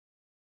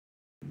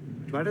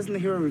Why doesn't the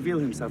hero reveal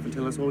himself and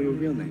tell us all your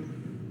real name?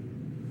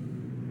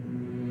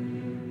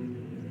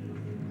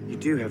 You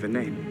do have a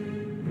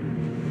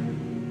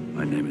name.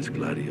 My name is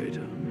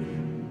Gladiator.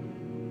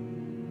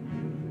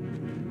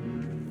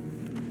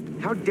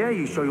 How dare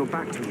you show your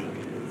back to me?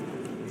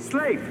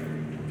 Slave!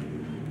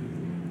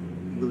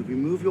 You will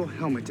remove your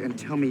helmet and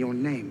tell me your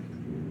name.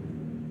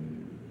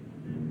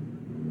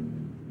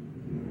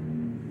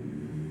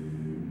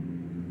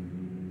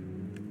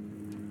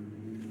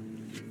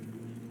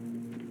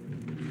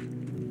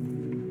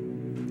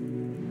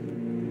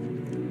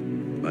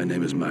 My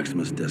name is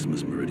Maximus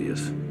Decimus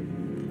Meridius,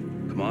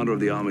 commander of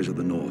the armies of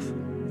the North,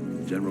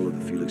 general of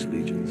the Felix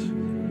Legions,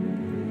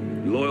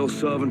 loyal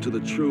servant to the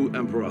true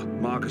emperor,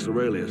 Marcus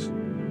Aurelius,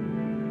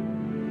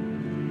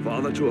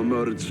 father to a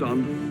murdered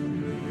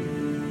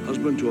son,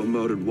 husband to a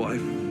murdered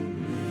wife,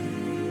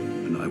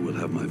 and I will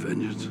have my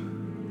vengeance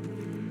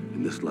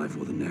in this life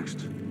or the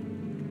next.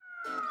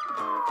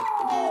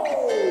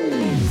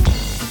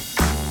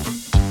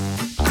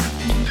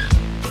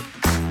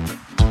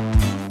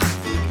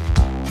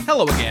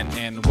 Hello again,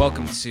 and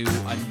welcome to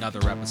another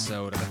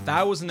episode of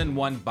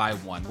 1001 by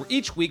One, where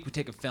each week we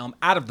take a film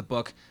out of the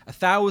book,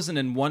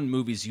 1001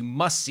 Movies You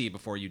Must See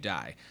Before You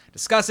Die,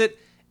 discuss it,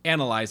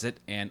 analyze it,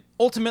 and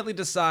ultimately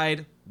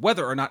decide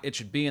whether or not it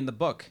should be in the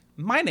book.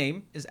 My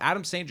name is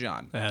Adam St.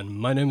 John. And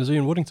my name is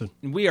Ian Woodington.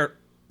 And we are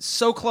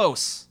so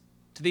close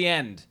to the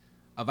end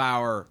of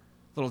our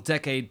little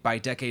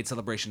decade-by-decade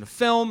celebration of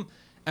film,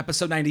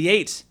 episode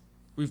 98.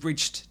 We've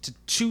reached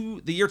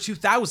to the year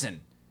 2000,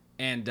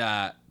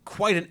 and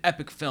quite an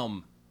epic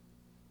film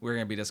we're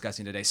going to be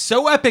discussing today.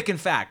 So epic, in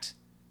fact,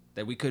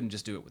 that we couldn't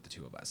just do it with the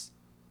two of us.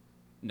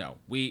 No,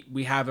 we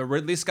have a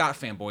Ridley Scott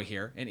fanboy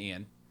here, and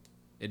Ian.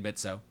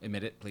 Admit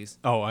it, please.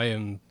 Oh, I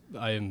am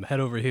head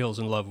over heels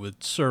in love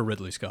with Sir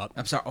Ridley Scott.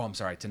 I'm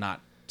sorry to not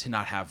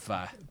have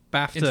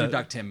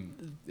BAFTA,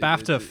 him.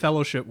 BAFTA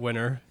Fellowship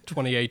winner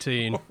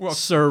 2018, Well,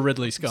 Sir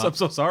Ridley Scott. I'm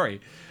so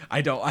sorry. I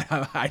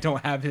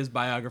don't have his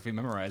biography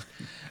memorized.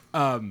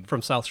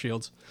 From South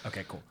Shields.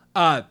 Okay, cool.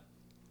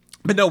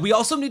 But no, we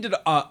also needed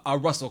a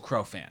Russell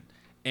Crowe fan,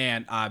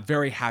 and I'm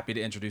very happy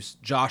to introduce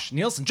Josh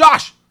Nielsen.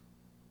 Josh,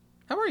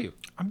 how are you?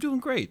 I'm doing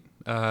great.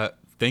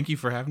 Thank you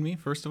for having me,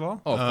 first of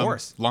all. Oh, of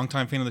course.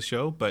 Longtime fan of the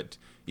show, but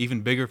even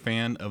bigger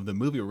fan of the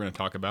movie we're going to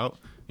talk about.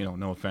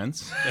 No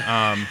offense.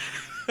 I'm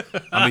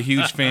a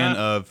huge fan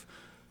of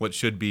what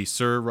should be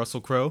Sir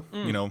Russell Crowe.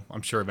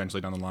 I'm sure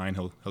eventually down the line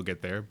he'll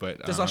get there.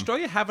 But Does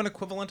Australia have an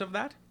equivalent of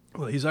that?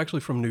 Well, he's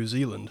actually from New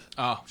Zealand.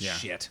 Oh, Yeah.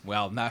 shit.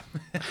 Well, not.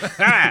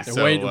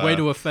 So, way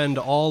to offend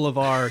all of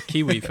our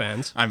Kiwi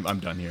fans.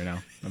 I'm done here now.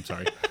 I'm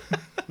sorry.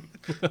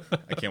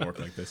 I can't work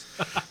like this.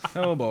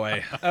 Oh,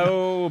 boy.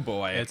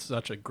 It's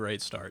such a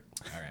great start.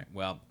 All right.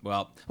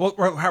 Well,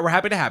 we're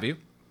happy to have you.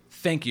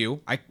 Thank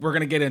you. We're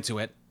gonna get into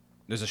it.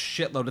 There's a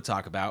shitload to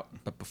talk about,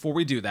 but before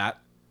we do that,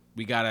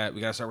 we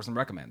gotta start with some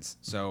recommends.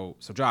 So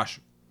Josh,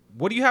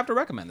 what do you have to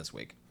recommend this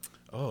week?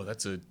 Oh,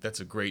 that's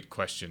a great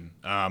question.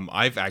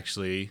 I've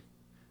actually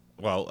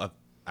a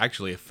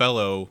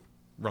fellow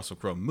Russell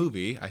Crowe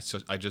movie. I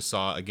just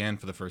saw again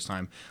for the first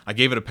time. I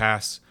gave it a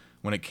pass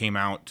when it came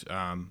out.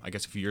 I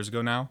guess a few years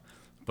ago now.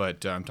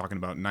 But I'm talking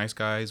about Nice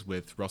Guys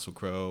with Russell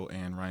Crowe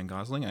and Ryan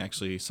Gosling. I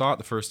actually saw it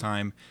the first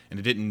time, and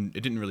it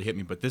didn't really hit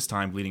me. But this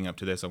time, leading up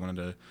to this, I wanted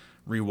to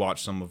rewatch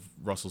some of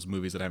Russell's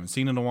movies that I haven't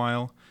seen in a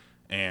while.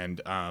 And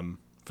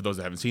for those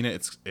that haven't seen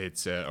it,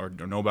 it's or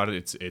know about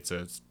it,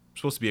 it's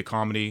supposed to be a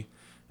comedy.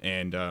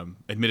 And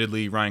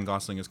admittedly, Ryan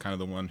Gosling is kind of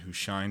the one who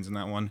shines in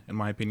that one, in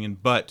my opinion.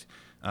 But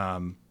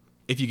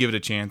if you give it a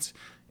chance,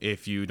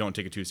 if you don't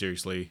take it too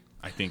seriously,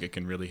 I think it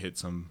can really hit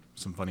some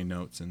funny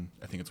notes, and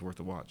I think it's worth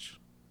a watch.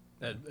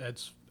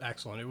 It's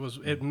excellent.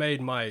 It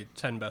made my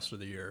 10 best of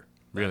the year.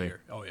 Really?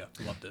 Year. Oh yeah,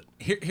 loved it.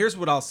 Here's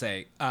what I'll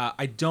say.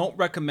 I don't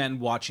recommend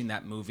watching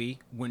that movie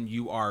when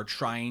you are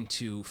trying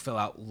to fill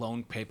out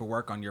loan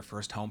paperwork on your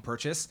first home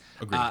purchase.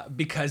 Agreed.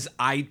 Because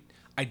I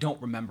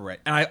don't remember it.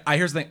 And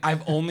here's the thing.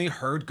 I've only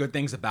heard good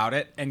things about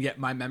it, and yet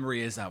my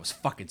memory is I was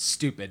fucking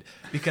stupid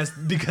because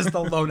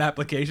the loan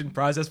application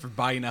process for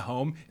buying a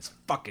home is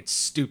fucking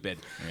stupid.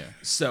 Yeah.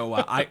 So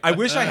I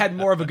wish I had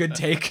more of a good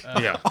take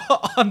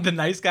on the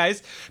Nice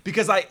Guys,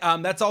 because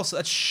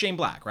that's Shane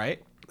Black,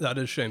 right? That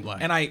is Shane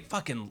Black. And I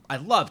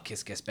love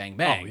Kiss Kiss Bang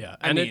Bang. Oh yeah.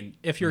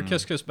 If you're a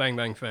Kiss Kiss Bang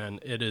Bang fan,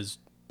 it is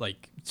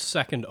like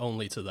second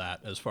only to that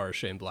as far as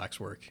Shane Black's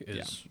work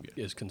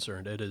is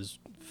concerned. It is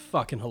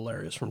fucking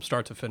hilarious from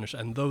start to finish,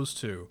 and those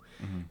two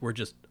were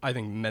just, I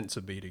think, meant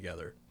to be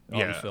together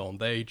on film.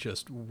 They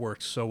just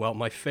worked so well.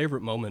 My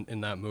favorite moment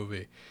in that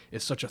movie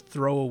is such a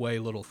throwaway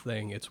little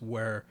thing. It's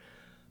where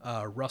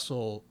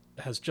Russell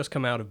has just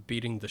come out of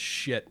beating the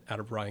shit out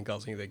of Ryan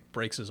Gosling. He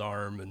breaks his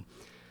arm, and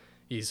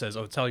he says,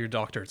 "Oh, tell your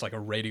doctor it's like a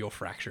radial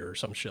fracture or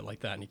some shit like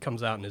that." And he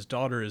comes out, and his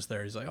daughter is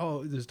there. He's like,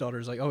 "Oh," his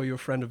daughter's like, "Oh, you're a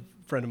friend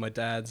of my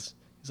dad's."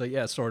 He's like,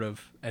 "Yeah, sort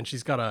of." And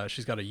she's got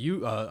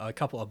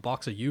a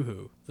box of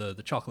Yoo-Hoo,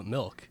 the chocolate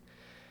milk,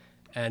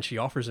 and she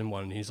offers him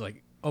one, and he's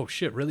like, oh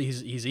shit, really?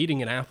 He's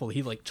eating an apple.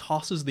 He like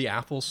tosses the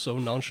apple so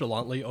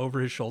nonchalantly over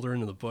his shoulder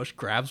into the bush,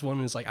 grabs one,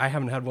 and is like, I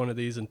haven't had one of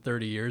these in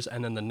 30 years.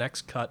 And then the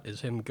next cut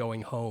is him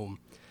going home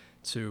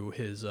to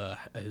his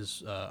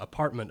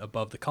apartment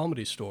above the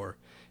Comedy Store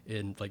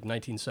in like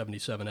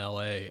 1977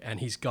 LA, and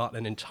he's got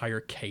an entire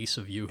case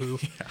of Yoo-Hoo.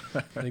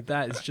 I think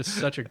that is just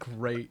such a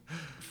great,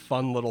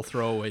 fun little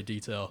throwaway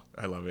detail.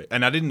 I love it.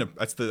 And I didn't.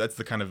 That's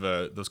the kind of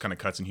those kind of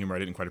cuts in humor I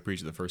didn't quite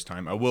appreciate the first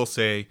time. I will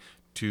say,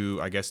 to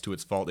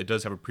its fault, it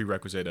does have a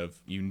prerequisite of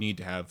you need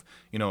to have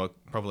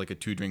probably like a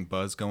 2-drink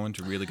buzz going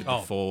to really get the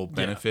full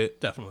benefit.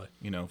 Yeah, definitely.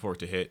 For it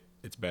to hit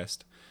its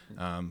best.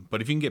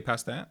 But if you can get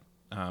past that,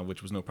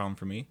 which was no problem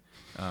for me,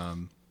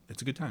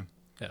 it's a good time.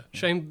 Yeah,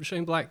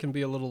 Shane Black can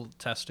be a little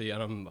testy,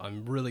 and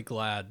I'm really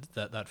glad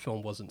that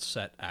film wasn't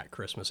set at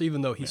Christmas,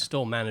 even though he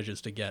still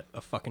manages to get a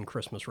fucking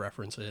Christmas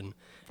reference in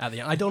at the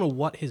end. I don't know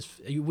what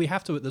we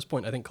have to at this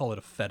point, I think, call it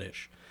a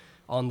fetish,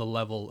 on the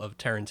level of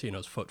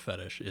Tarantino's foot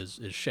fetish is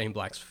Shane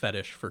Black's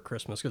fetish for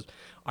Christmas, because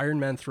Iron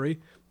Man 3,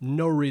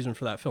 no reason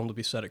for that film to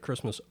be set at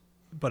Christmas,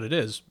 but it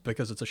is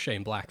because it's a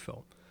Shane Black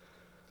film.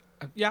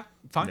 Yeah,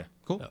 fine, Yeah.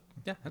 cool.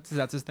 Yeah,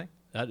 that's his thing.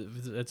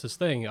 It's his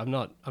thing. I'm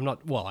not.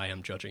 Well, I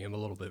am judging him a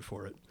little bit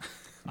for it.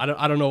 I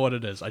don't know what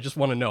it is. I just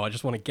want to know. I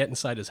just want to get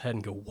inside his head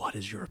and go, what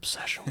is your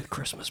obsession with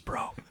Christmas,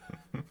 bro?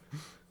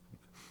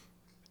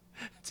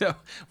 So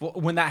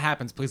when that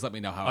happens, please let me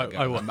know how it goes.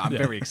 I will. I'm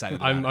very excited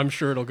about it. I'm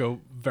sure it'll go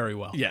very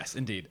well. Yes,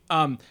 indeed.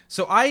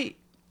 So I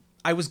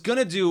was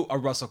gonna do a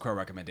Russell Crowe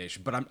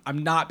recommendation, but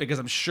I'm not, because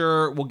I'm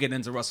sure we'll get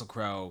into Russell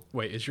Crowe.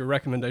 Wait, is your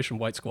recommendation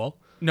White Squall?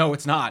 No,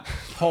 it's not.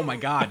 Oh my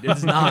God, it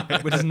is not.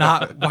 It is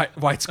not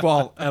White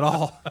Squall at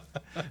all.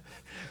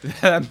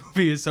 That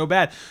movie is so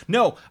bad.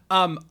 No,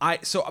 but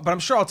I'm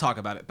sure I'll talk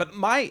about it. But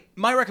my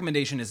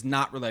recommendation is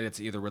not related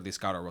to either Ridley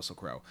Scott or Russell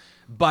Crowe,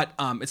 but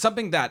it's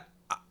something that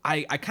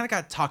I kind of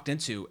got talked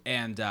into,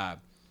 and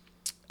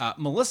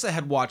Melissa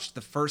had watched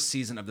the first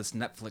season of this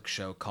Netflix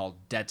show called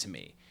Dead to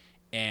Me,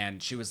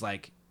 and she was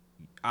like,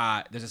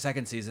 "There's a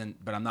second season,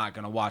 but I'm not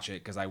gonna watch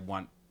it because I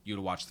want you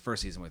to watch the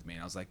first season with me."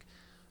 And I was like,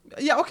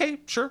 yeah, okay,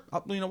 sure.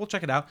 We'll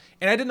check it out.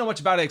 And I didn't know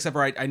much about it, except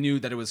for I knew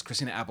that it was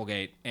Christina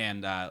Applegate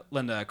and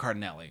Linda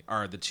Cardinelli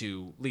are the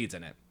two leads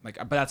in it.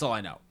 But that's all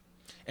I know.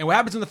 And what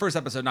happens in the first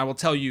episode, and I will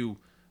tell you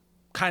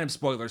kind of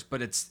spoilers,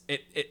 but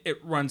it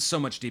runs so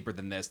much deeper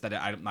than this that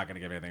I'm not going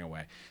to give anything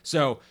away.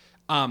 So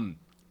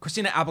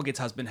Christina Applegate's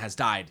husband has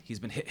died. He's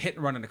been hit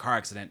and run in a car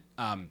accident.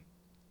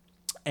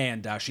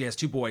 And she has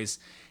 2 boys.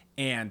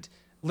 And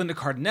Linda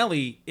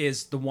Cardinelli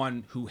is the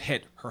one who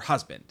hit her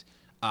husband.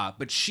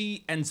 But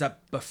she ends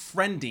up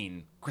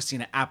befriending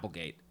Christina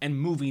Applegate and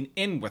moving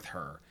in with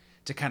her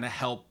to kind of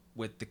help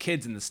with the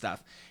kids and the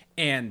stuff.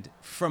 And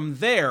from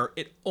there,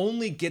 it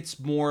only gets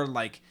more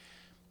like,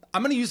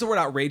 I'm going to use the word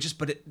outrageous,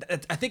 but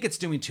I think it's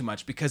doing too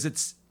much, because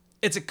it's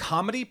a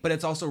comedy, but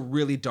it's also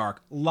really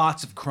dark.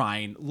 Lots of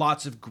crying,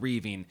 lots of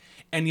grieving.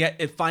 And yet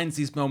it finds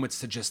these moments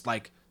to just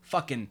like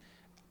fucking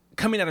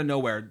coming out of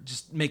nowhere,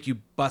 just make you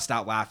bust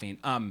out laughing.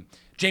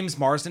 James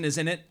Marsden is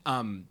in it.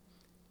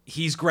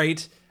 He's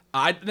great.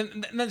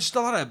 And there's just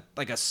a lot of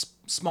like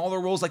smaller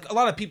roles. Like a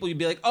lot of people, you'd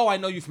be like, oh, I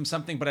know you from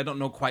something, but I don't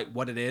know quite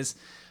what it is.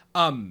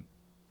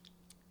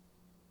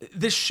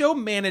 This show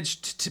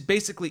managed to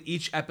basically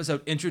each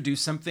episode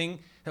introduce something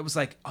that was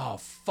like, oh,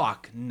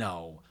 fuck,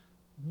 no.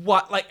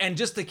 What? Like, and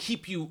just to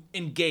keep you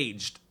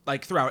engaged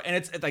like throughout. And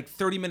it's like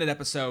 30-minute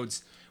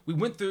episodes. We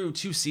went through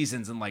 2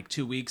 seasons in like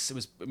 2 weeks. It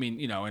was,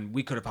 and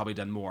we could have probably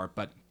done more,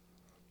 but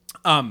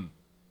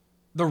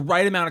the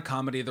right amount of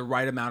comedy, the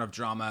right amount of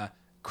drama.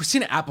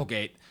 Christina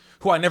Applegate,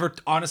 who I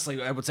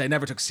would say I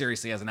never took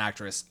seriously as an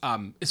actress,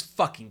 is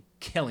fucking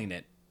killing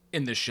it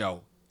in this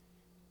show.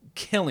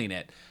 Killing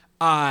it.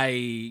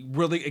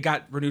 It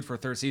got renewed for a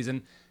 3rd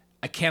season.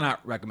 I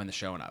cannot recommend the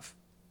show enough.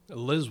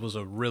 Liz was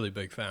a really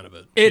big fan of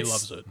it. She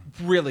loves it.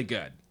 Really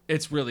good.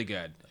 It's really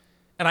good.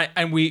 And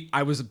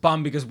I was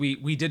bummed because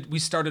we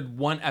started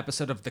 1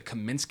 episode of the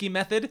Kaminsky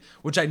Method,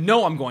 which I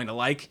know I'm going to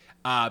like,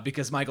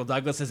 because Michael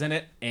Douglas is in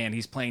it and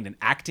he's playing an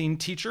acting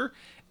teacher.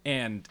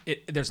 And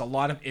there's a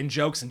lot of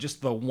in-jokes in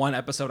just the 1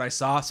 episode I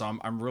saw, so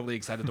I'm really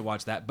excited to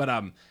watch that.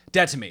 But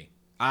Dead to Me,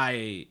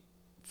 I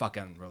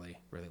fucking really,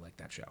 really like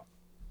that show.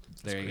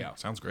 So there you go.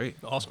 Sounds great.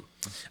 Awesome.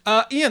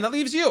 Ian, that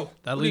leaves you.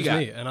 That leaves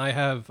me, and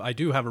I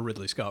do have a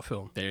Ridley Scott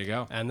film. There you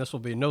go. And this will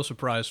be no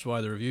surprise to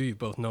either of you. You've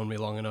both known me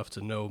long enough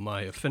to know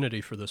my affinity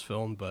for this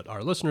film, but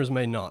our listeners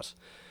may not.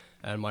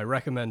 And my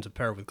recommend to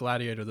pair with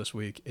Gladiator this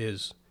week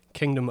is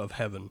Kingdom of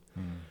Heaven.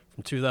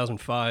 From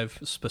 2005,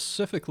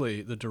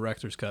 specifically the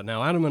director's cut.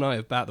 Now, Adam and I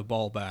have bat the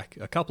ball back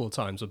a couple of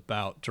times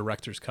about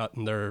director's cut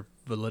and their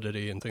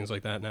validity and things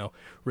like that. Now,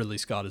 Ridley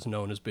Scott is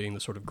known as being the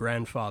sort of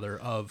grandfather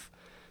of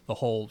the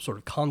whole sort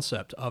of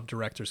concept of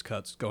director's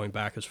cuts, going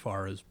back as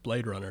far as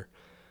Blade Runner.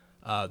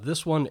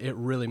 This one, it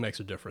really makes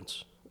a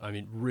difference. I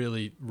mean,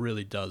 really,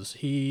 really does.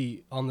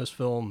 On this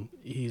film,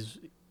 he's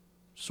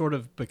sort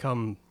of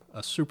become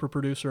a super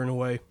producer in a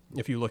way.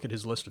 If you look at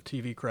his list of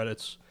TV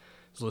credits,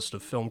 There's a list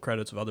of film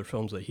credits of other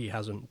films that he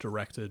hasn't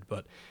directed,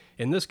 but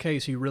in this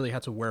case, he really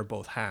had to wear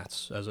both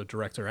hats as a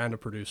director and a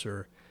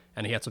producer,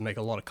 and he had to make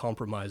a lot of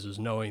compromises,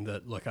 knowing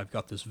that, look, I've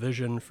got this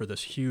vision for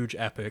this huge,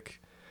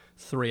 epic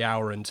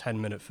 3-hour and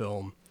 10-minute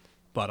film,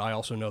 but I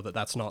also know that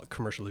that's not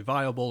commercially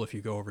viable. If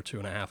you go over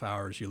 2.5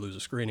 hours, you lose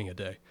a screening a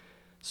day.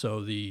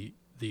 So the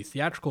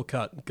theatrical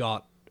cut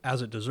got,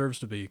 as it deserves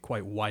to be,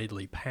 quite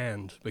widely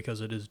panned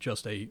because it is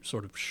just a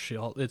sort of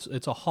shell.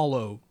 It's a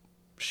hollow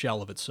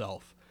shell of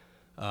itself.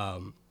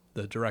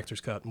 The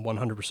director's cut,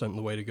 100%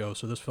 the way to go.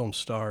 So this film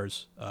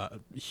stars a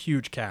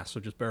huge cast, so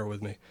just bear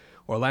with me.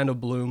 Orlando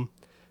Bloom,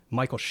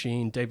 Michael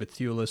Sheen, David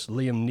Thewlis,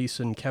 Liam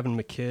Neeson, Kevin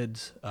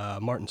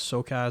McKidd, Martin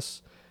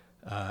Sokas,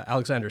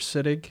 Alexander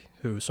Siddig,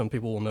 who some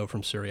people will know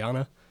from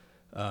Syriana,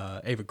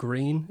 Ava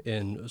Green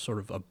in sort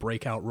of a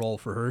breakout role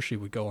for her. She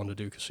would go on to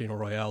do Casino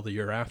Royale the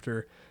year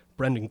after.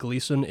 Brendan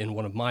Gleeson in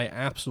one of my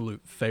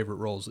absolute favorite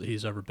roles that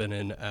he's ever been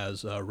in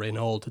as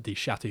Reynaud de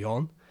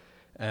Chatillon.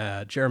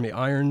 Jeremy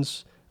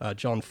Irons,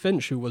 John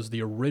Finch, who was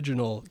the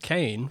original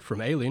Kane from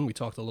Alien. We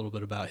talked a little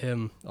bit about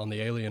him on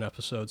the Alien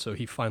episode, so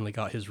he finally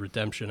got his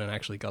redemption and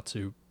actually got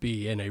to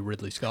be in a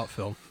Ridley Scott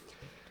film.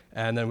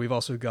 And then we've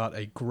also got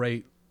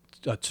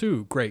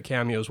two great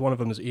cameos. One of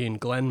them is Ian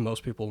Glenn.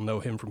 Most people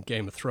know him from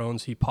Game of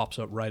Thrones. He pops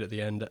up right at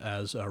the end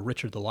as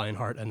Richard the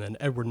Lionheart, and then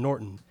Edward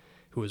Norton,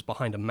 who is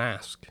behind a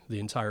mask the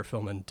entire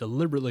film and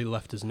deliberately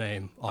left his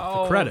name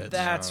off the credits.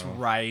 That's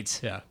right.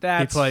 Yeah,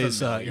 That's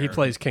he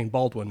plays King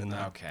Baldwin in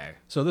that. Okay.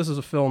 So this is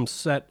a film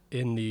set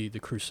in the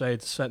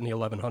Crusades, set in the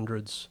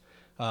 1100s,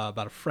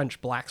 about a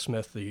French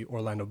blacksmith, the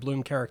Orlando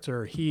Bloom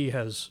character. He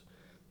has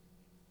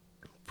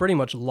pretty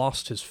much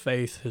lost his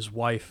faith. His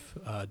wife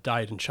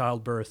died in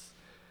childbirth.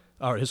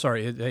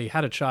 They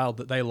had a child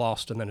that they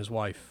lost, and then his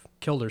wife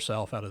killed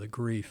herself out of the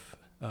grief.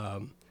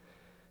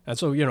 And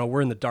so,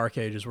 we're in the Dark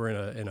Ages. We're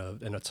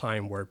in a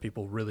time where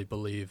people really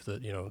believe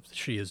that,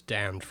 she is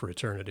damned for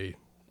eternity.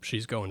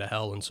 She's going to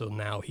hell, and so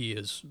now he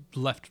is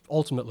left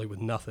ultimately with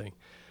nothing.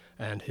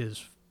 And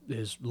his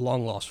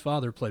long-lost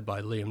father, played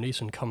by Liam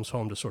Neeson, comes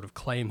home to sort of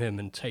claim him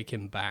and take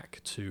him back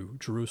to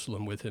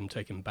Jerusalem with him,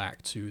 take him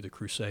back to the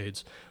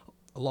Crusades.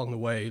 Along the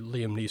way,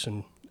 Liam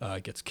Neeson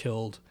gets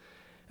killed,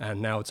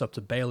 and now it's up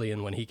to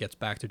Balian when he gets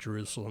back to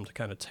Jerusalem to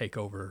kind of take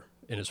over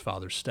in his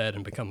father's stead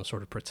and become the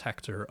sort of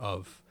protector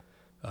of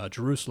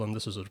Jerusalem.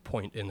 This is a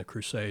point in the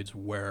Crusades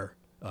where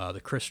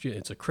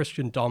it's a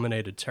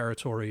Christian-dominated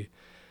territory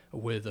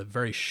with a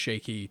very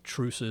shaky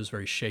truces,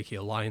 very shaky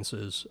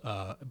alliances.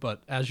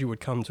 But as you would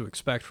come to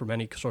expect from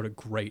any sort of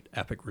great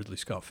epic Ridley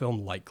Scott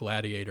film like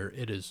Gladiator,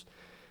 it is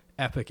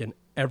epic in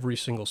every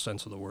single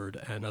sense of the word.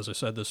 And as I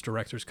said, this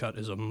director's cut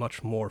is a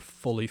much more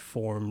fully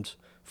formed,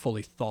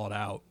 fully thought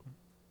out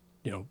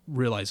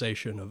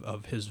realization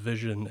of his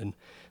vision, and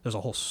there's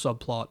a whole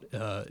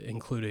subplot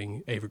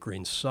including Ava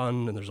Green's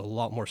son, and there's a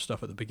lot more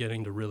stuff at the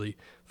beginning to really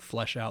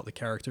flesh out the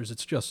characters.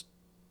 It's just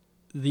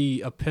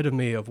the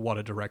epitome of what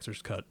a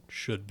director's cut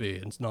should be.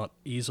 It's not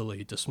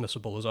easily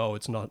dismissible as,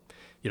 it's not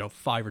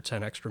 5 or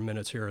 10 extra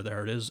minutes here or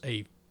there. It is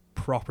a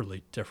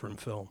properly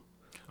different film.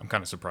 I'm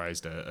kind of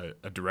surprised a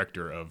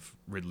director of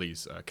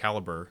Ridley's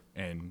caliber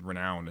and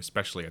renown,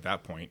 especially at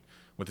that point,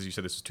 as you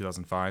said, this was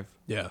 2005.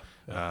 Yeah.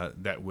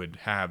 That would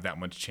have that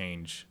much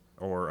change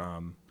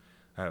or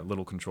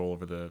little control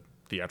over the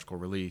theatrical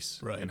release,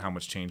 right, and how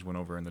much change went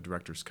over in the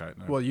director's cut.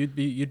 Well, you'd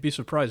be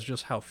surprised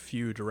just how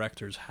few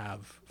directors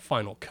have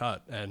final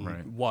cut, and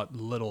right, what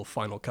little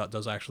final cut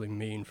does actually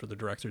mean for the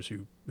directors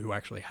who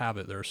actually have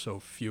it. There are so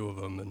few of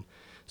them, and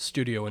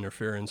studio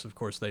interference, of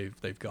course,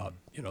 they've got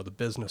the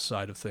business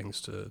side of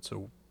things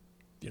to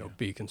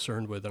be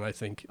concerned with, and I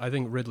think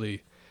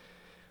Ridley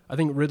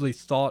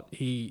thought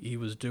he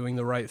was doing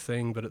the right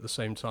thing, but at the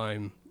same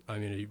time,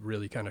 he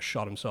really kind of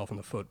shot himself in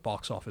the foot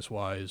box office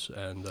wise.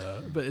 And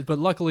but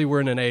luckily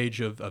we're in an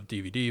age of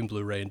DVD and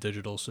Blu-ray and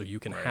digital, so you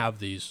can have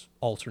these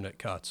alternate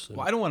cuts.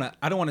 Well, I don't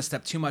want to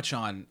step too much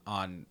on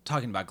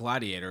talking about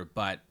Gladiator,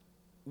 but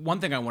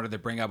one thing I wanted to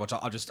bring up, which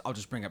I'll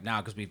just bring up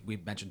now because we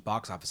mentioned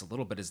box office a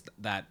little bit, is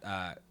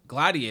that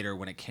Gladiator,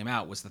 when it came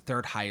out, was the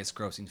third highest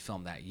grossing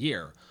film that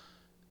year.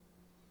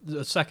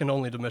 The second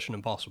only to Mission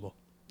Impossible.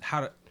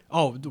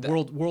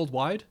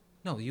 Worldwide?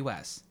 No, the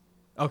U.S.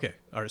 Okay,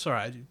 all right.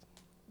 Sorry.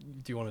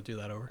 Do you want to do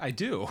that over? I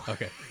do.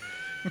 Okay.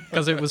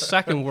 Because it was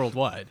second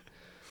worldwide.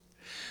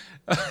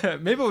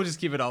 Maybe we'll just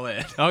keep it all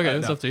in. Okay,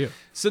 it's up to you.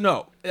 So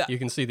no, you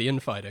can see the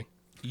infighting.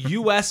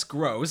 U.S.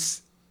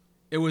 gross.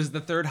 It was the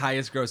third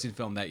highest grossing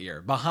film that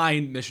year,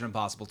 behind Mission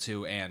Impossible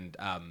 2 and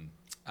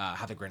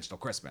How the Grinch Stole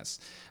Christmas.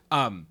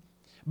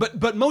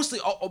 But mostly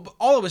all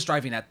I was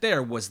driving at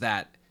there was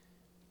that,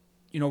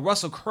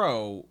 Russell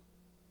Crowe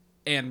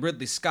and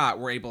Ridley Scott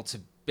were able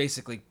to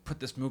basically put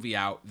this movie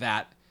out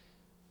that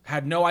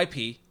had no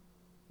IP,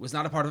 was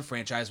not a part of a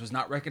franchise, was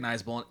not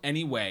recognizable in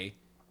any way,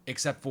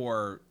 except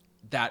for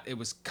that it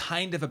was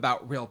kind of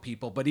about real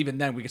people. But even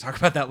then, we could talk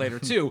about that later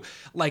too.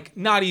 Like,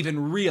 not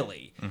even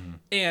really. Mm-hmm.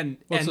 And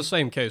it's the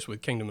same case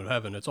with Kingdom of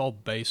Heaven. It's all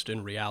based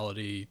in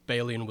reality.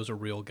 Balian was a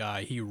real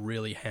guy. He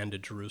really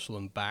handed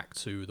Jerusalem back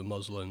to the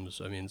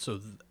Muslims.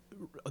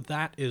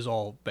 that is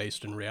all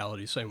based in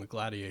reality. Same with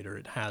Gladiator.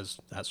 It has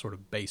that sort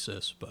of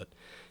basis, but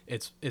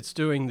it's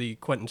doing the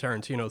Quentin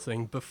Tarantino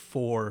thing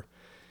before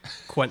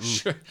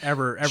Quentin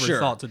ever Sure.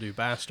 thought to do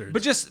Bastards.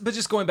 But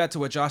just going back to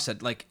what Josh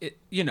said, like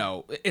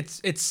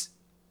it's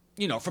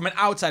from an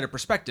outsider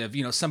perspective,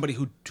 somebody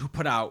who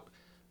put out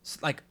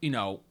like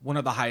one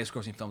of the highest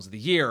grossing films of the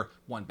year,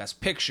 won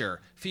Best Picture.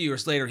 A few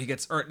years later,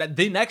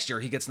 the next year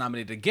he gets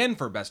nominated again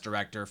for Best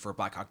Director for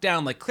Black Hawk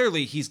Down. Like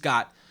clearly he's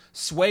got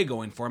sway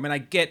going for him, and I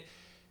get.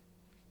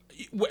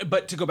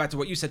 But to go back to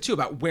what you said too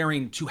about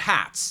wearing two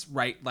hats,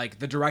 right? Like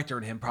the director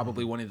and him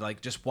probably wanted to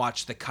like just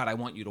watch the cut I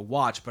want you to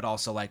watch, but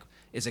also like,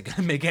 is it going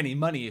to make any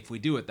money if we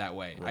do it that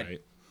way?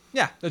 Right.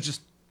 That's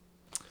just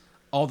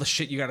all the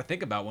shit you got to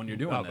think about when you're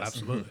doing this.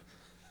 Absolutely.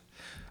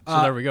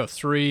 So there we go.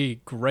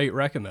 3 great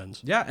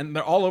recommends. Yeah, and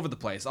they're all over the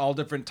place, all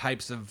different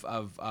types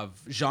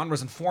of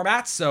genres and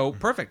formats. So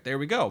perfect. There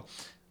we go.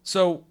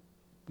 So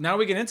now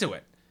we get into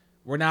it.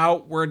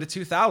 We're into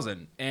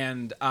 2000,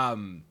 and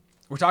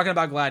we're talking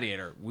about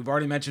Gladiator. We've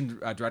already mentioned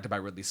directed by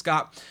Ridley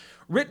Scott,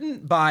 written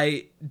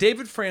by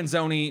David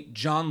Franzoni,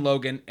 John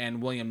Logan,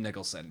 and William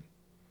Nicholson.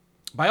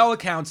 By all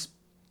accounts,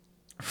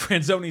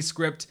 Franzoni's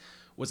script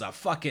was a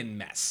fucking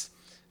mess.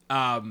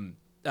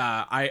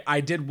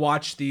 I did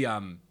watch the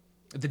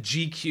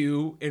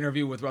GQ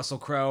interview with Russell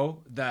Crowe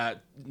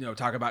that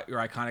talk about your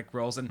iconic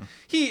roles, and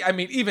he, I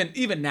mean,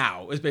 even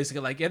now is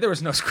basically like, there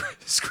was no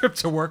script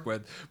to work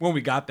with when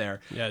we got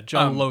there. Yeah,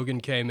 John Logan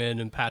came in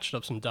and patched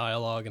up some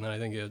dialogue, and then I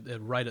think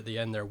right at the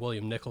end there,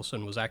 William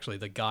Nicholson was actually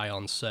the guy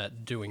on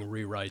set doing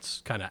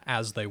rewrites kind of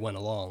as they went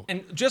along.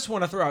 And just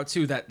want to throw out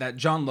too that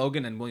John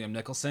Logan and William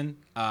Nicholson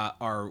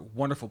are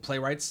wonderful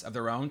playwrights of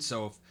their own.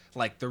 So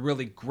like they're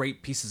really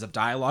great pieces of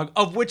dialogue,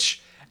 of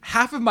which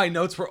half of my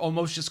notes were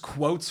almost just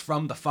quotes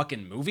from the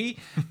fucking movie.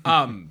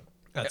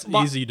 That's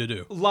easy to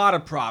do. A lot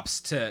of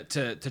props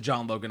to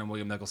John Logan and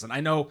William Nicholson.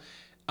 I know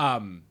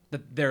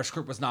that their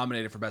script was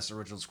nominated for Best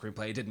Original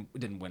Screenplay. It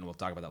didn't win. We'll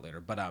talk about that later.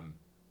 But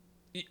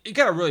you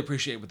gotta really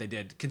appreciate what they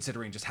did,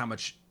 considering just how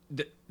much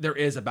there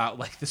is about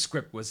like the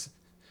script was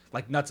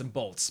like nuts and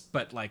bolts,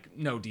 but like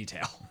no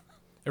detail.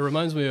 It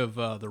reminds me of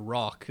The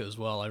Rock as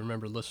well. I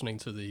remember listening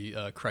to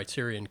the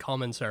Criterion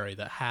commentary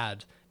that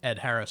had Ed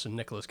Harris and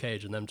Nicolas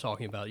Cage and them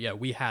talking about,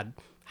 we had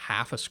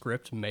half a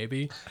script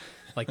maybe.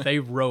 Like they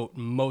wrote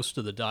most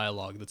of the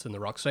dialogue that's in The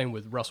Rock. Same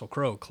with Russell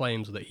Crowe,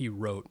 claims that he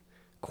wrote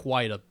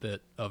quite a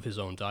bit of his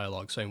own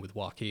dialogue. Same with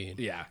Joaquin.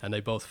 Yeah. And they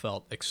both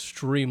felt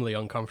extremely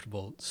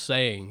uncomfortable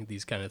saying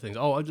these kind of things.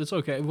 Oh, it's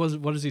okay.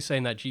 What does he say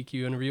in that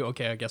GQ interview?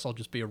 Okay, I guess I'll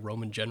just be a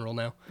Roman general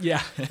now.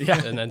 Yeah.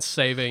 And then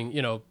saving,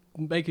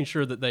 making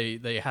sure that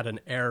they had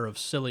an air of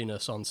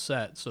silliness on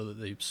set so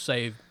that they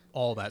saved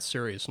all that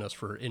seriousness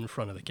for in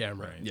front of the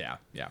camera. Yeah.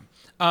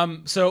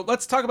 So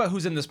let's talk about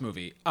who's in this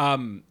movie.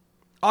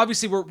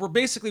 Obviously, we're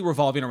basically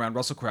revolving around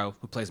Russell Crowe,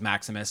 who plays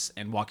Maximus,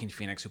 and Joaquin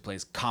Phoenix, who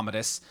plays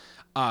Commodus.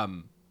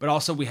 But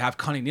also we have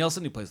Connie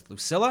Nielsen, who plays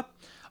Lucilla.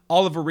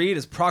 Oliver Reed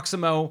is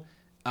Proximo.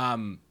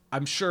 I'm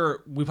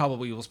sure we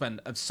probably will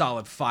spend a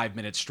solid 5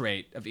 minutes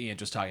straight of Ian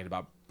just talking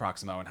about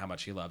Proximo and how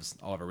much he loves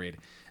Oliver Reed.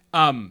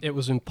 It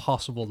was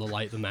impossible to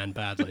like the man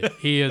badly.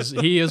 He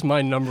is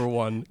my number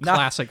one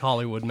classic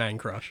Hollywood man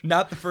crush.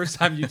 Not the first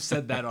time you've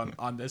said that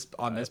on this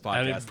podcast.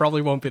 And it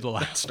probably won't be the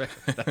last.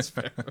 That's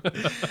fair.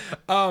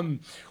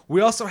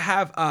 We also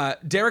have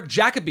Derek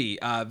Jacobi,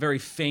 a very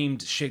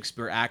famed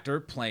Shakespeare actor,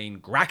 playing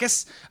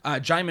Gracchus.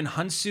 Jaimin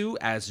Hunsu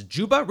as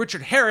Juba.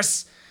 Richard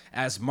Harris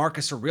as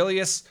Marcus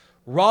Aurelius.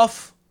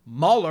 Rolf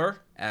Mahler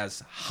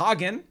as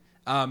Hagen.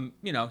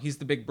 He's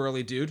the big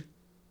burly dude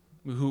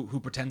who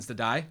pretends to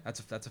die.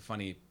 That's a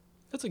funny.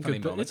 That's a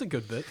good bit. It's a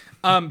good bit.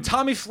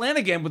 Tommy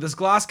Flanagan with his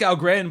Glasgow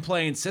Grin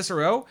playing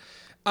Cicero.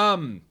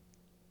 And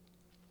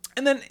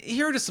then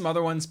here are just some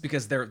other ones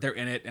because they're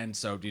in it, and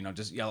so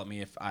just yell at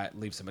me if I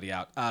leave somebody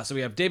out. So we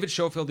have David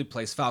Schofield, who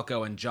plays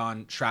Falco, and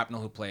John Shrapnel,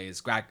 who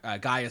plays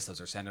Gaius. Those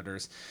are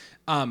senators.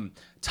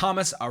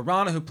 Thomas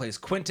Arana, who plays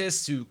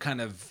Quintus, who kind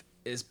of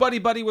is buddy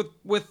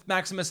with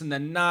Maximus, and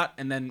then not,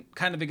 and then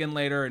kind of again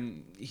later.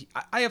 And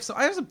I have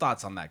some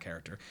thoughts on that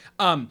character.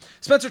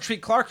 Spencer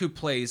Treat Clark, who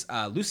plays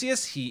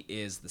Lucius. He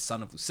is the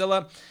son of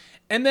Lucilla.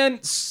 And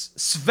then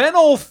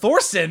Sven-Ole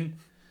Thorsen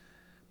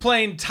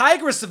playing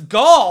Tigris of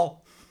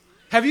Gaul.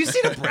 Have you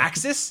seen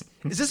Abraxas?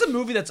 Is this a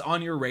movie that's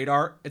on your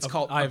radar? It's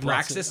called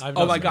Abraxas.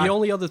 Oh my god! The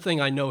only other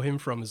thing I know him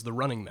from is The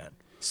Running Man.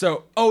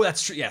 So,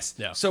 that's true. Yes.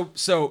 Yeah. So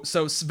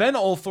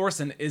Sven-Ole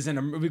Thorsen is in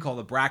a movie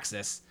called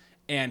Abraxas.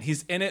 And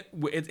he's in it.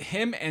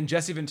 Him and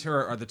Jesse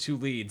Ventura are the two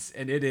leads,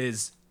 and it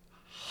is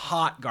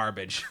hot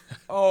garbage.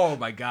 Oh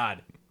my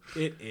god,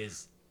 it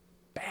is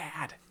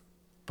bad.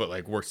 But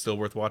like, still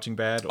worth watching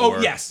bad. Oh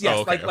yes,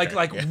 okay,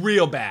 like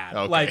real bad.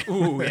 Okay. Like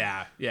ooh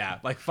yeah,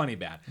 like funny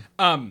bad.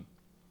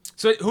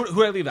 So who did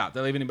I leave out?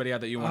 Did I leave anybody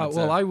out that you wanted to?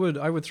 Well, I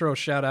would throw a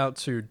shout out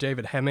to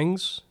David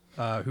Hemmings,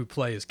 who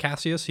plays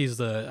Cassius. He's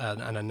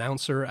an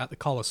announcer at the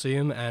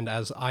Coliseum, and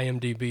as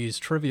IMDb's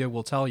trivia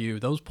will tell you,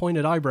 those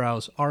pointed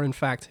eyebrows are in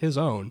fact his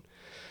own.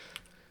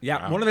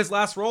 Yeah, wow. One of his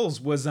last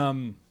roles was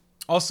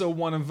Also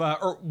one of,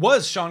 or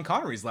was Sean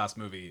Connery's last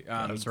movie.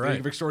 That's The right.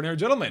 League of Extraordinary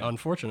Gentlemen.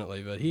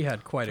 Unfortunately, but he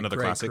had quite Another a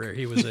great classic. career.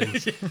 He was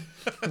in.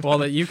 Well,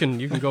 that you can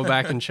go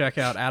back and check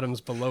out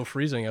Adam's Below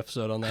Freezing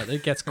episode on that.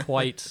 It gets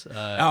quite. Oh,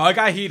 I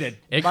got heated.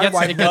 It My gets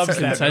wife loves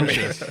that movie.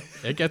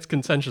 contentious. It gets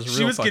contentious real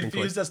She was fucking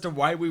confused quick. as to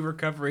why we were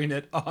covering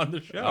it on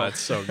the show. Oh, it's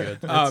so good.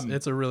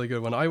 It's a really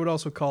good one. I would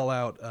also call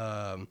out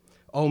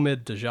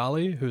Omid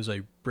Djalali, who's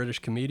a British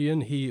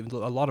comedian. A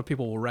lot of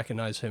people will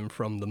recognize him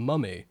from The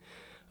Mummy.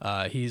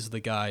 He's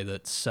the guy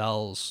that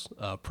sells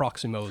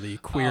Proximo, the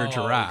queer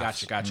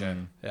giraffe.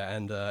 Gotcha. Yeah,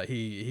 and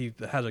he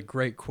has a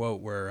great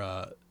quote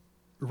where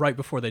right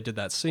before they did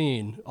that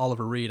scene,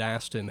 Oliver Reed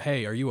asked him,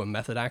 "Hey, are you a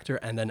method actor?"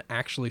 and then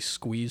actually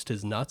squeezed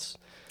his nuts.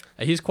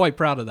 And he's quite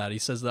proud of that. He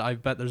says that I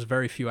bet there's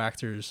very few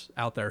actors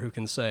out there who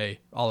can say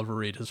Oliver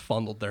Reed has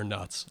fondled their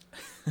nuts.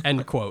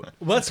 End quote.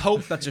 Let's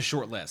hope that's a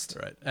short list.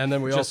 Right. And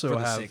then we Just also for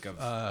the have sake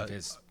of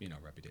his,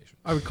 reputation.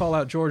 I would call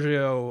out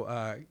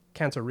Giorgio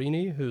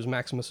Cantarini, who's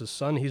Maximus's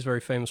son. He's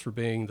very famous for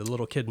being the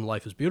little kid in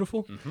Life is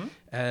Beautiful.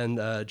 And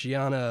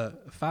Gianna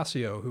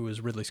Facio, who is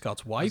Ridley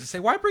Scott's I was wife. to say,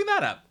 why bring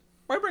that up?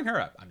 Why bring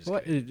her up? I'm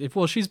just kidding.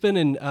 Well, she's been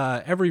in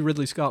every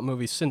Ridley Scott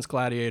movie since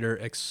Gladiator,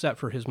 except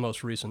for his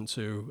most recent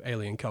two,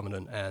 Alien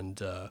Covenant and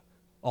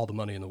All the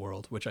Money in the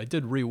World, which I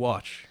did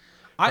rewatch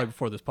right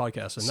before this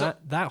podcast, and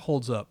that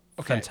holds up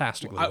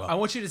fantastically well. I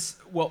want you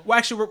to.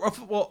 Actually,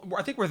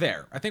 I think we're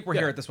there. I think we're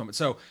here at this moment.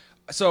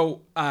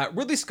 So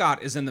Ridley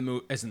Scott is in the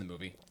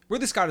movie.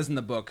 Ridley Scott is in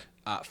the book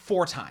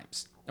 4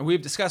 times, and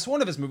we've discussed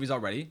one of his movies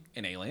already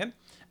in Alien.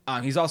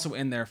 He's also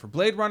in there for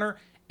Blade Runner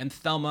and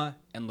Thelma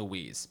and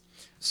Louise.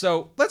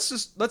 So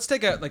let's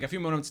take a few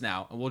moments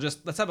now, and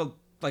let's have a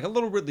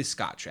little Ridley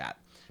Scott chat,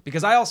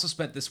 because I also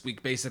spent this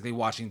week basically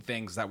watching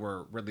things that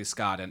were Ridley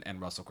Scott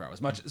and Russell Crowe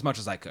as much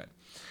as I could.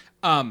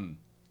 I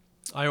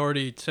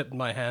already tipped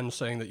my hand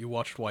saying that you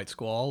watched White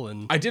Squall,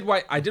 and I did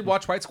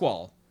watch White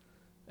Squall.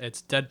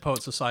 it's Dead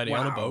Poet Society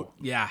on a boat.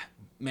 Yeah,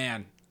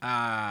 man,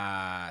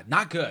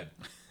 not good.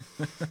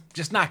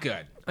 Just not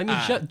good. I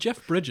mean,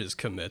 Jeff Bridges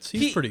commits.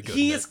 He's pretty good.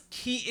 He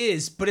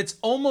is, but it's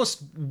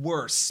almost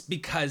worse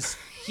because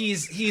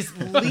he's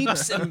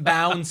leaps and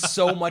bounds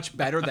so much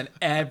better than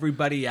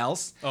everybody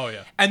else. Oh,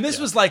 yeah. And this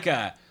was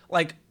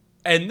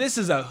and this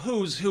is a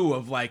who's who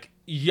of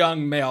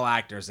young male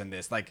actors in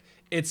this.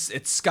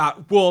 It's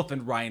Scott Wolf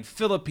and Ryan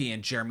Phillippe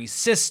and Jeremy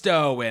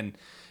Sisto and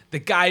the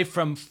guy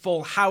from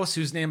Full House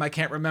whose name I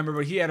can't remember,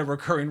 but he had a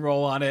recurring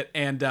role on it.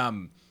 And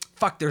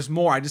there's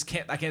more. I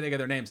can't think of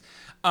their names.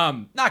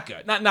 Not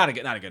good. Not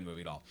a good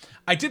movie at all.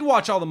 I did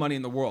watch All the Money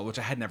in the World, which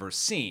I had never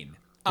seen.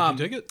 Did you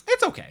dig it?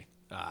 It's okay.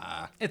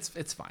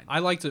 It's fine. I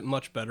liked it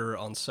much better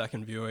on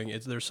second viewing.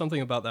 There's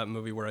something about that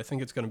movie where I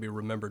think it's going to be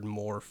remembered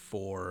more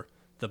for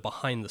the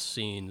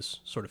behind-the-scenes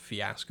sort of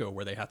fiasco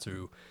where they had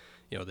to,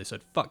 they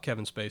said, fuck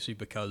Kevin Spacey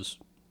because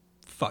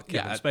fuck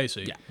Kevin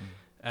Spacey. Yeah.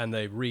 And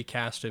they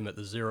recast him at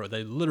the zero.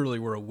 They literally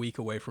were a week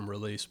away from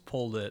release,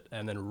 pulled it,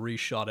 and then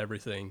reshot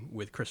everything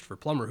with Christopher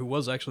Plummer, who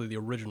was actually the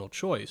original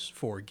choice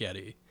for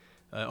Getty,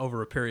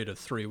 over a period of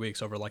 3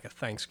 weeks, over a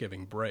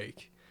Thanksgiving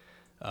break.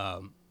 I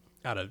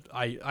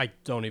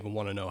don't even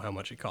want to know how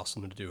much it cost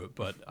them to do it,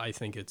 but I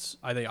think it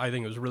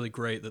was really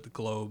great that the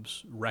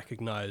Globes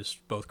recognized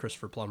both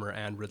Christopher Plummer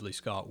and Ridley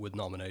Scott with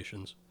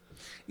nominations.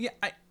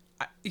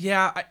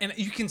 Yeah, and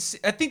you can see.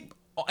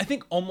 I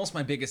think almost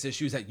my biggest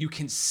issue is that you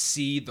can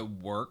see the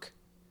work.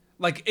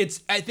 I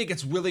think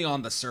it's really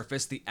on the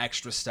surface, the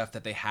extra stuff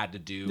that they had to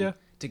do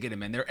to get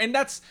him in there. And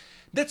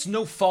that's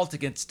no fault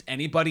against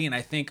anybody. And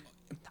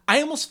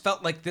I almost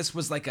felt like this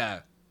was like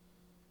a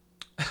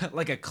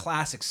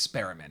class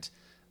experiment.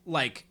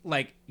 Like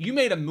you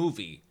made a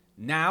movie.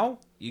 Now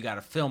you got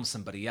to film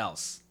somebody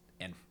else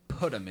and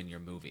put them in your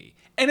movie.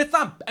 And it's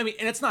not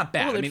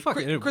bad.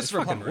 Well,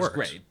 Christopher Plummer was works.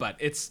 great, but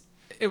it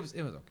was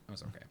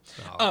okay.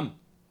 Oh.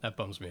 That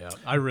bums me out.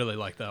 I really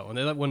like that one.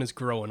 That one is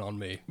growing on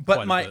me.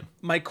 But quite a bit.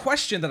 my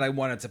question that I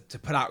wanted to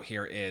put out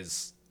here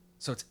is,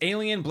 so it's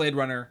Alien, Blade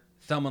Runner,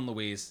 Thelma and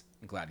Louise,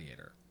 and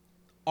Gladiator.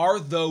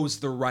 Are those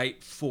the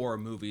right 4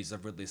 movies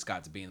of Ridley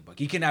Scott to be in the book?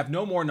 He can have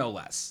no more, no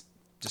less,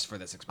 just for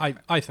this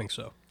experiment. I think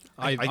so.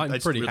 I'm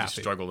just pretty really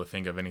happy. struggle to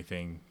think of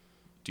anything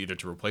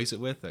to replace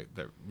it with that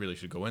really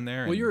should go in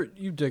there. Well, and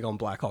you dig on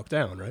Black Hawk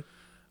Down, right?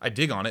 I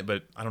dig on it,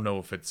 but I don't know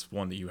if it's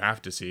one that you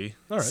have to see.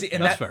 All right, See,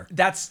 and that's fair.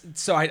 That's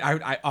so.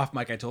 I off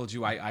mic. I told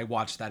you I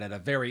watched that at a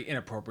very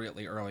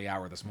inappropriately early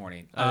hour this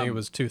morning. I think it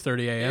was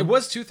 2:30 a.m. It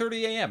was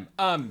 2:30 a.m.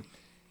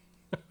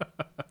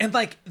 And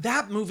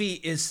that movie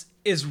is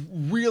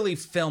really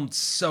filmed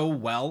so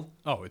well.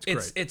 Oh, it's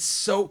great. It's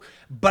so,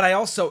 but I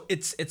also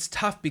it's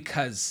tough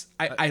because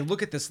I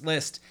look at this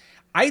list.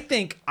 I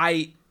think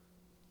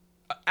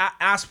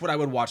asked what I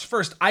would watch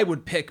first, I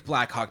would pick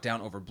Black Hawk Down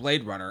over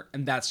Blade Runner,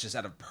 and that's just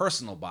out of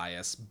personal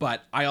bias.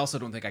 But I also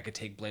don't think I could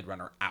take Blade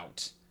Runner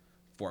out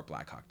for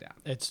Black Hawk Down.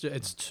 It's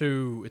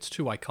too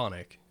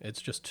iconic.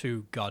 It's just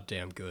too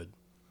goddamn good.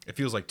 It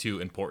feels like too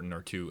important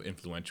or too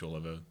influential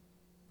of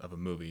a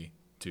movie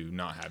to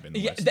not have in the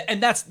Yeah, list.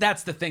 and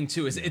that's the thing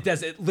too. Is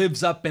it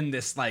lives up in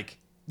this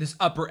this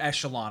upper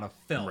echelon of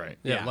film. Right.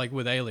 Yeah, like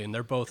with Alien,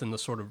 they're both in the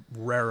sort of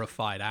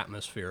rarefied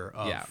atmosphere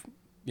of,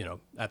 Yeah.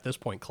 At this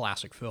point,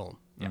 classic film.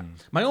 Yeah.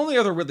 My only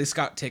other Ridley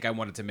Scott take I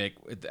wanted to make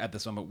at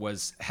this moment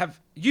was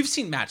you've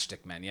seen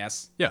Matchstick Men,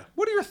 yes? Yeah.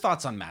 What are your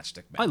thoughts on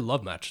Matchstick I Men?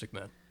 love Matchstick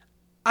Man.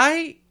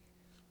 I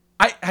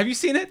have you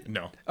seen it?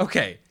 No.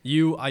 Okay.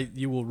 You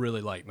will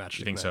really like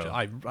Matchstick think Man. so?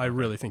 I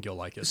really think you'll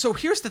like it. So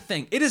here's the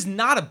thing. It is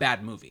not a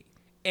bad movie.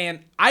 And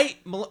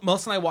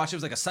Melissa and I watched it. It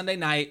was like a Sunday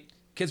night.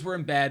 Kids were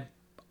in bed.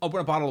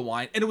 Opened a bottle of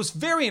wine. And it was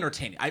very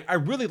entertaining. I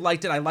really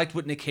liked it. I liked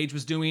what Nick Cage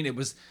was doing. It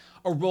was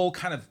a role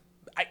kind of,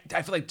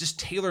 I feel like just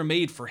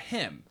tailor-made for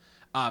him.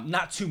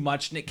 Not too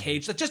much Nick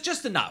Cage. Like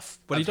just enough.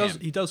 But of him.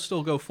 he does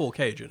still go full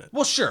Cage in it.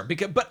 Well, sure,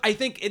 but I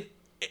think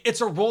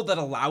it's a role that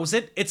allows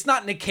it. It's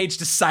not Nick Cage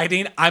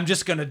deciding I'm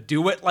just gonna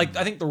do it. Like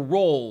I think the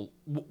role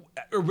it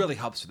really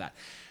helps for that.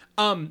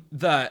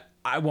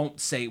 I won't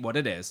say what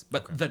it is,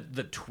 but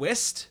the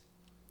twist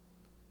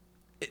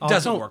it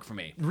doesn't work for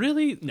me.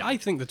 Really? No. I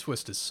think the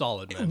twist is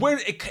solid, man. Where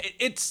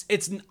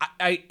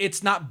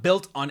it's not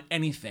built on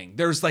anything.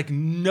 There's like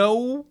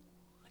no.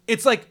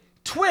 It's like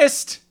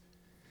twist.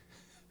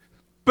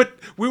 But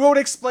we won't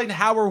explain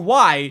how or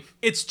why.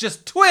 It's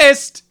just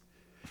twist.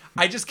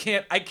 I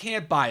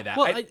can't buy that.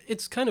 Well,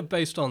 it's kind of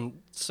based on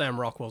Sam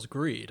Rockwell's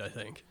greed, I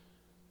think.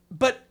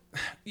 But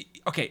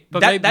okay, But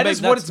that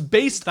is what it's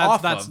based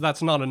off of.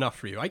 That's not enough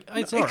for you.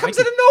 It's It comes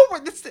out of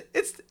nowhere.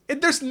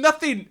 There's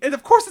nothing, and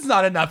of course it's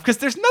not enough because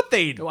there's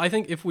nothing. I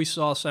think if we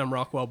saw Sam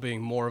Rockwell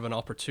being more of an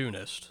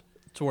opportunist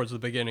towards the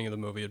beginning of the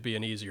movie, it'd be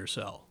an easier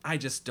sell. I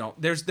just don't.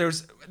 The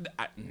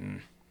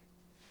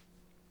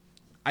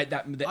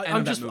end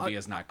of that movie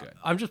is not good.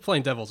 I'm just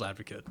playing devil's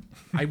advocate.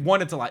 I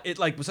wanted to like it.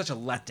 Like was such a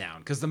letdown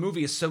because the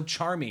movie is so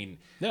charming.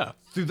 Yeah.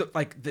 Through the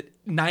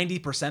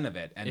 90% of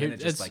it, and then it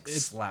just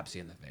it's- slaps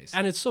you in the face.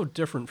 And it's so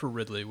different for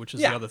Ridley, which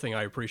is Yeah. the other thing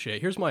I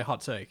appreciate. Here's my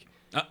hot take.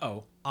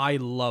 Uh-oh. I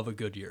love A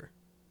Good Year.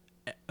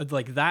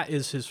 Like that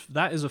is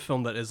a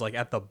film that is like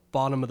at the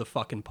bottom of the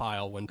fucking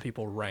pile when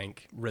people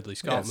rank Ridley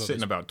Scott Yeah, it's movies.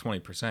 sitting about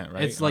 20%,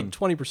 right? It's like On-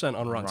 20%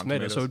 on Rotten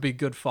Tomatoes, so it'd be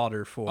good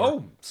fodder for.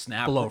 Oh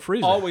snap! Below We're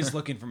Freezer. Always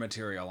looking for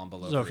material on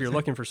Below. So if you're Freezer.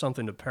 looking for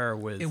something to pair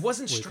with, it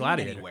wasn't with streamed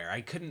Gladiator. anywhere.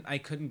 I couldn't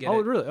get it. Oh,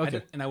 really? I Okay.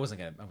 didn't- and I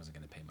wasn't gonna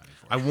pay money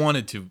for it.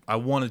 I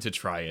wanted to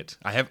try it.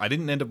 I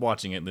didn't end up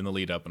watching it in the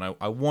lead up, and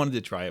I wanted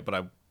to try it, but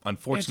I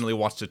unfortunately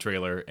watched the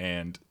trailer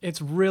and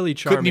It's really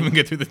charming. couldn't even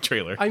get through the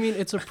trailer. I mean,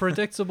 it's a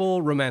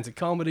predictable romantic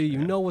comedy. You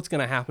know what's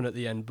going to happen at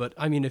the end. But,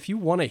 I mean, if you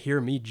want to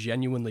hear me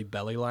genuinely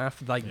belly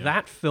laugh, like,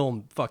 that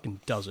film fucking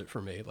does it for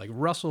me. Like,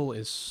 Russell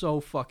is so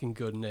fucking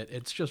good in it.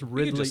 It's just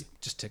We could Ridley.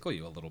 just tickle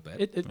you a little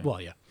bit.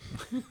 Well, yeah.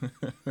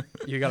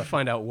 You got to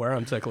find out where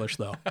I'm ticklish,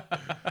 though.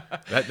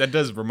 That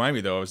does remind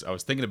me though. I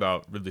was thinking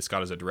about Ridley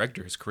Scott as a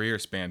director. His career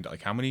spanned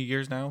like how many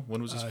years now?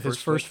 When was his His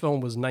first? first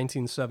film was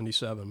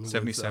 1977.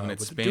 77. With It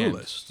The spanned.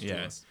 Duelist.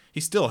 Yeah. He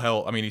still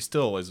held. I mean, he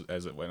still is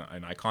as an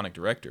iconic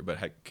director.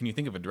 But can you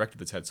think of a director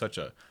that's had such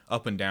a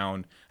up and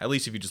down? At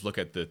least if you just look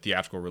at the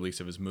theatrical release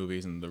of his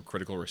movies and the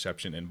critical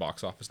reception and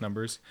box office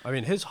numbers. I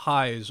mean, his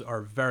highs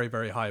are very,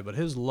 very high, but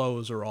his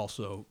lows are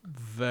also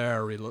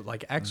very low.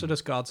 Like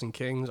Exodus, Gods and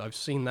Kings, I've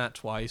seen that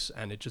twice,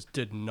 and it just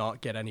did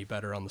not get any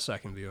better on the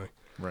second viewing.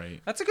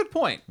 Right. That's a good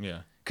point. Yeah.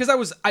 Because I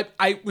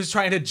was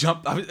trying to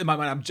jump in my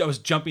mind. I was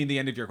jumping the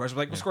end of your question,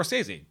 like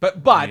Scorsese, but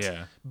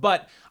Yeah.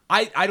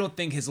 I don't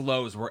think his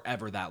lows were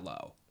ever that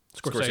low.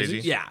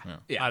 Scorsese? Yeah.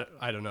 Yeah.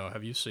 I don't know.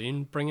 Have you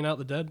seen Bringing Out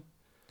the Dead?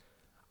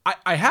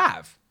 I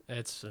have.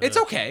 It's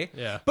okay.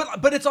 Yeah.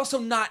 But it's also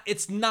not.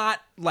 It's not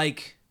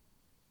like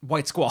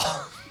White Squall.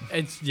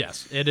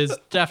 Yes, it is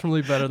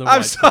definitely better than I'm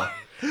White sorry. Squall.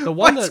 The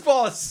one White that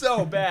Squall is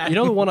so bad. you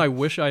know, the one I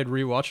wish I had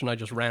rewatched and I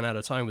just ran out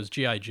of time was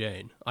G.I.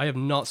 Jane. I have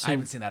not seen. I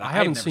haven't seen that. I I've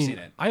haven't never seen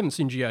it. I haven't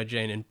seen G.I.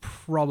 Jane in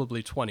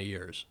probably 20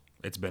 years.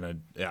 It's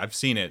been I've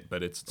seen it,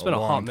 but it's been a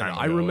hot long minute. time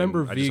I ago,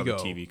 remember and I just saw Vigo.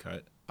 the TV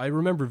cut. I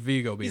remember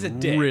Vigo He's a being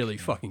dick. really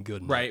fucking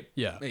good. In it. Right.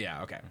 Yeah.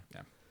 Yeah. Okay.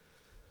 Yeah.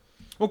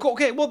 Well, cool.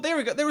 Okay. Well, there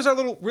we go. There was our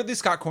little Ridley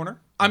Scott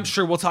corner. I'm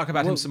sure we'll talk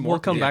about him some more. we'll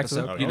come in the back to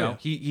that. episode. Oh, You know,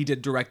 yeah. he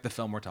did direct the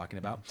film we're talking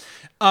about.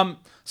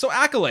 So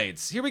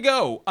accolades. Here we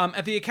go.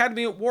 At the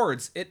Academy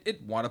Awards,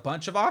 it won a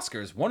bunch of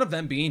Oscars. One of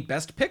them being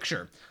Best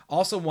Picture.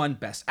 Also won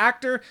Best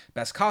Actor,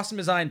 Best Costume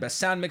Design, Best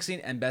Sound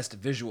Mixing, and Best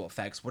Visual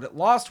Effects. What it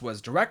lost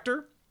was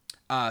Director,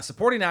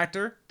 Supporting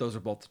Actor, those are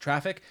both to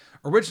Traffic.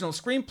 Original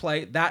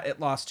Screenplay, that it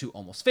lost to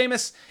Almost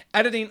Famous.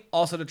 Editing,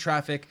 also to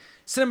Traffic.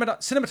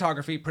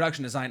 Cinematography,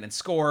 Production Design, and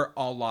Score,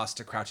 all lost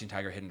to Crouching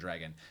Tiger, Hidden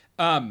Dragon.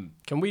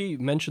 Can we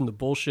mention the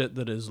bullshit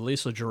that is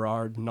Lisa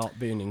Gerard not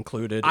being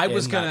included I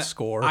was in gonna that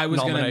score I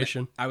was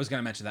nomination? I was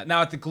gonna mention that.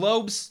 Now at the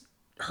Globes,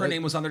 her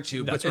name was on there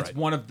too, but That's it's right.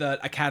 one of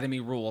the Academy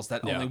rules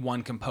that Yeah. only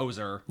one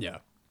composer Yeah.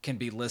 can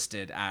be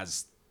listed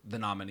as the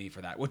nominee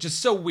for that, which is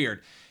so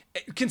weird.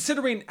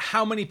 Considering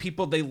how many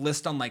people they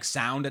list on like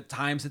sound at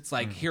times, it's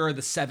like here are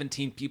the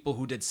 17 people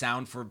who did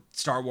sound for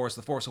Star Wars: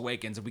 The Force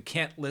Awakens, and we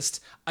can't list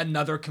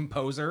another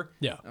composer.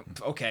 Yeah.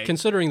 Okay.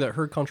 Considering that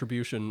her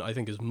contribution, I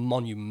think, is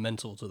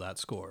monumental to that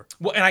score.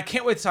 Well, and I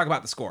can't wait to talk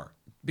about the score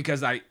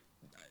because I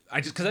I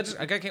can't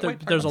wait. to talk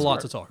There's a about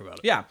lot this to part. talk about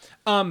it. Yeah.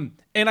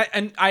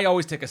 And I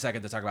always take a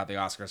second to talk about the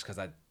Oscars because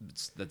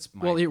that's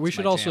my. Well, we it's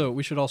should my also jam.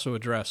 we should also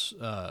address.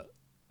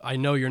 I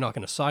know you're not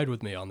going to side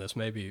with me on this.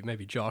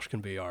 Maybe Josh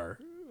can be our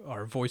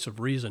voice of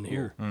reason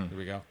here. Here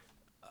we go.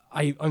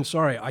 I'm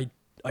sorry.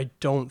 I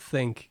don't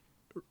think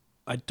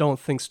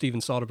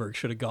Steven Soderbergh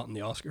should have gotten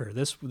the Oscar.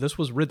 This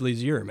was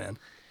Ridley's year, man.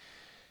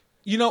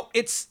 You know,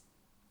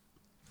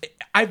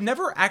 I've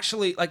never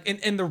actually, like,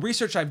 in the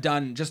research I've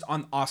done just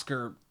on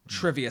Oscar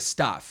trivia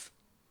stuff,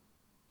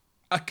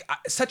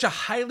 such a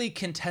highly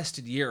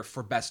contested year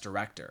for Best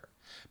Director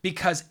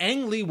because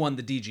Ang Lee won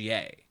the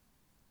DGA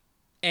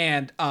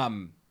and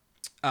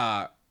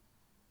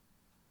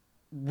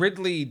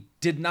Ridley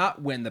did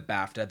not win the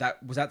BAFTA.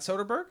 Was that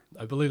Soderbergh?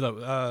 I believe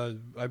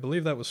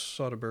that was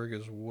Soderbergh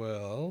as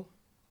well.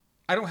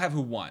 I don't have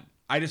who won.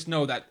 I just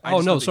know that.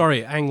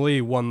 Sorry, Ang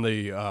Lee won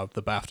the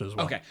BAFTA as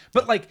well. Okay,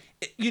 but like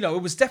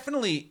it was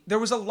definitely there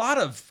was a lot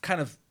of kind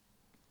of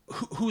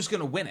who's going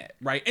to win it,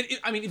 right? And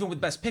I mean, even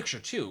with Best Picture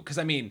too, because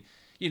I mean,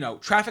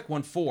 Traffic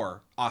won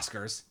 4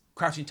 Oscars,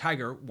 Crouching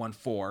Tiger won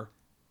 4,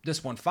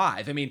 this won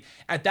 5. I mean,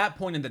 at that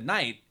point in the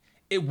night,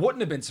 it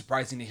wouldn't have been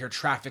surprising to hear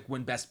Traffic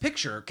win Best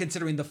Picture,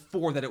 considering the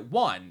 4 that it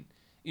won.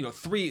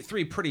 3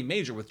 pretty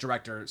major with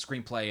director,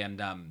 screenplay,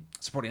 and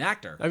supporting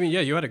actor. I mean,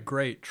 yeah, you had a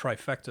great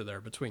trifecta there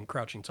between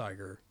Crouching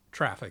Tiger,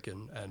 Traffic,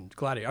 and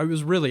Gladiator. It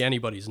was really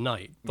anybody's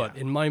night, but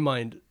in my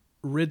mind,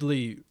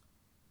 Ridley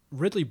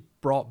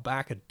brought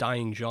back a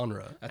dying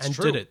genre and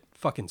true. did it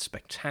fucking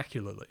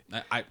spectacularly.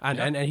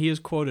 And he is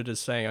quoted as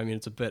saying, I mean,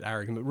 it's a bit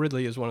arrogant, but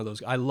Ridley is one of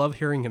those. I love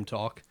hearing him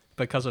talk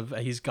because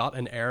he's got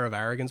an air of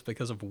arrogance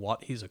because of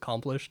what he's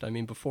accomplished. I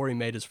mean, before he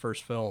made his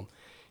first film,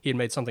 he had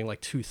made something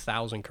like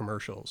 2,000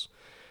 commercials.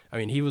 I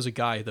mean, he was a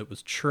guy that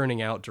was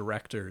churning out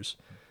directors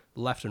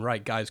left and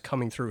right, guys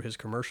coming through his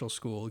commercial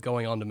school,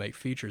 going on to make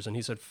features. And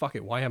he said, fuck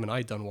it, why haven't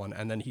I done one?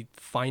 And then he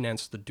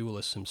financed The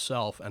Duelist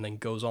himself and then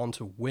goes on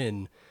to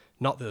win,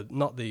 not the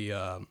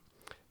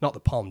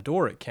Palme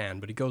d'Or at Cannes,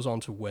 but he goes on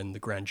to win the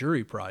Grand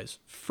Jury Prize,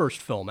 first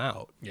film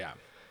out. Yeah.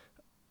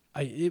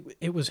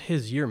 It was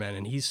his year, man.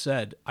 And he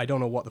said, I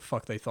don't know what the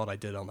fuck they thought I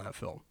did on that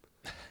film,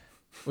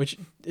 which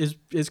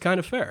is kind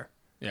of fair.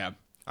 Yeah.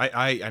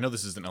 I know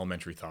this is an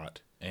elementary thought,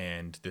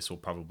 and this will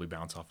probably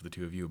bounce off of the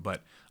two of you,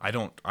 but I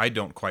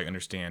don't quite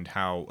understand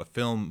how a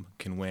film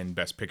can win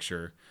Best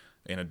Picture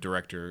in a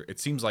director. It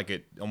seems like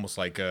it almost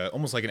like an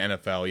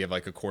NFL. You have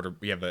like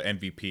you have an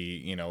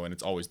MVP, and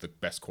it's always the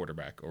best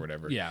quarterback or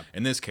whatever. Yeah.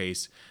 In this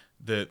case,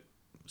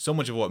 so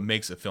much of what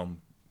makes a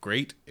film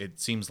great, it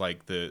seems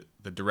like the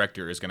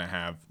director is going to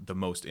have the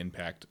most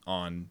impact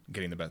on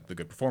getting the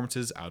good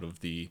performances out of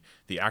the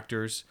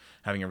actors,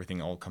 having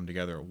everything all come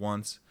together at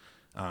once.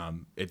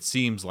 It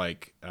seems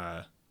like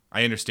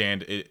I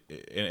understand it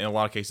in a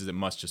lot of cases. It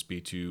must just be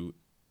to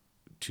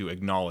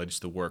acknowledge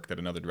the work that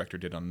another director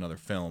did on another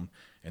film.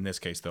 In this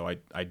case, though,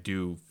 I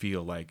do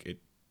feel like it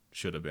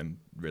should have been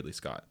Ridley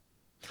Scott.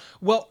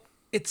 Well,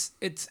 it's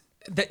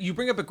that you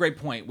bring up a great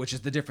point, which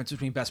is the difference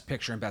between Best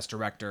Picture and Best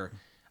Director.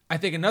 I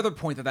think another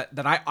point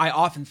that I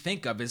often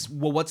think of is,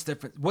 well, what's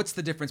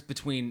the difference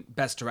between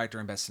Best Director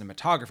and Best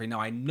Cinematography? Now,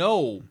 I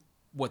know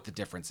what the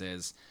difference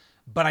is,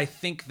 but I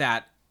think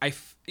that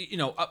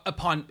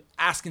upon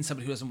asking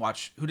somebody who doesn't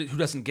watch, who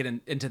doesn't get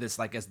into this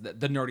like as the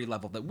nerdy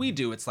level that we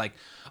do, it's like,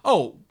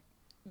 oh,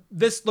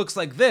 this looks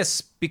like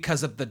this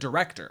because of the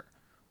director.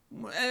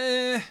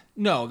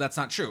 No, that's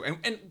not true,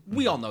 and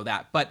we all know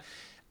that. But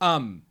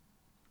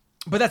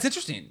that's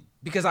interesting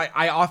because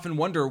I often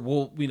wonder,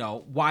 well,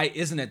 why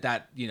isn't it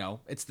that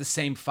it's the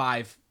same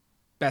 5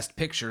 Best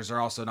Pictures are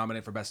also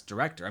nominated for Best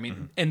Director. I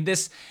mean, and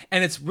this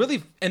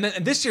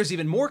year's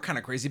even more kind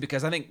of crazy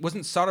because I think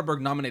wasn't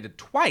Soderbergh nominated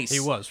twice? He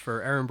was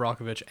for Aaron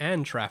Brockovich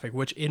and Traffic,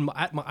 which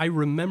I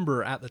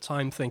remember at the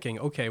time thinking,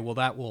 okay, well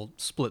that will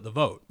split the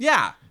vote.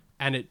 Yeah,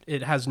 and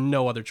it has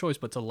no other choice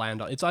but to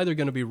land on. It's either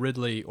going to be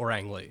Ridley or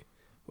Ang Lee.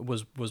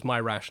 Was my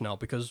rationale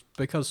because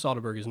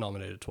Soderbergh is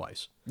nominated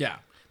twice. Yeah,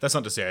 that's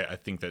not to say I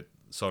think that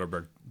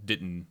Soderbergh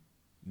didn't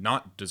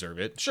not deserve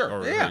it.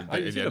 Sure. Yeah. I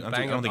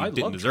don't think he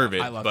didn't deserve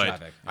it. I love but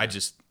Traffic. Yeah.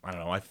 I don't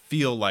know. I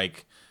feel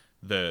like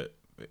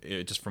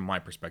just from my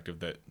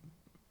perspective that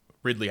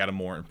Ridley had a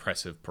more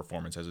impressive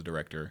performance as a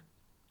director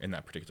in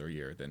that particular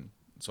year than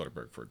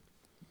Soderbergh for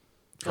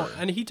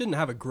and he didn't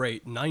have a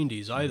great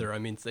 90s either. I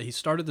mean, he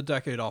started the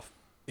decade off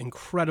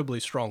incredibly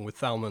strong with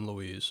Thelma and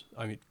Louise.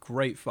 I mean,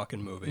 great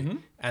fucking movie. Mm-hmm.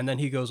 And then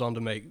he goes on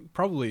to make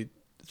probably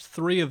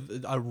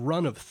a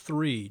run of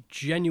 3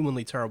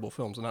 genuinely terrible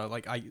films. And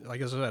like I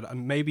said,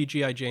 maybe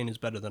G.I. Jane is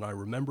better than I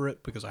remember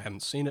it because I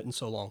haven't seen it in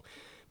so long.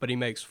 But he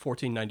makes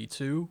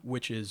 1492,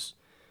 which is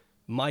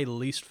my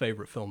least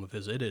favorite film of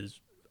his. It is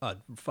a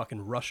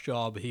fucking rush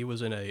job. He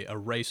was in a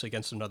race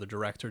against another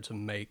director to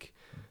make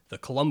the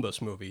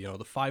Columbus movie, the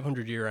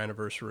 500-year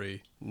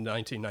anniversary,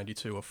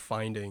 1992,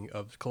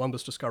 of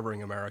Columbus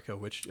discovering America,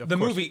 which of course,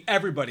 movie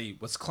everybody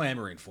was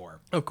clamoring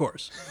for. Of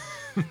course.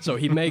 So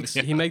he makes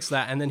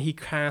that, and then he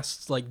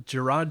casts like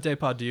Gerard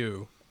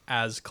Depardieu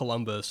as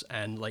Columbus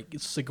and like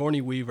Sigourney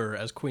Weaver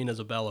as Queen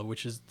Isabella,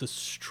 which is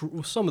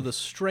some of the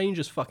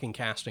strangest fucking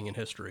casting in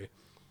history.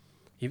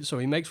 So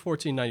he makes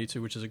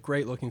 1492, which is a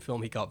great looking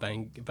film. He got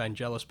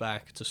Vangelis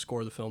back to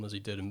score the film as he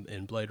did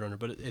in Blade Runner,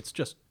 but it's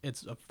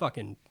a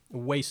fucking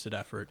wasted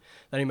effort.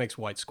 Then he makes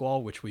White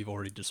Squall, which we've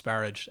already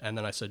disparaged, and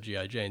then I said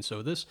G.I. Jane.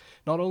 So this,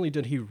 not only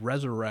did he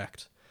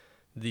resurrect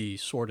the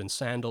sword and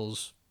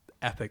sandals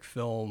epic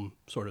film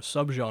sort of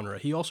subgenre,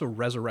 he also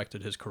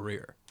resurrected his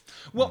career.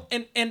 Well,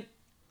 and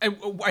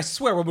I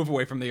swear we'll move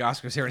away from the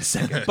Oscars here in a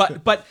second,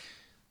 but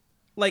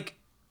like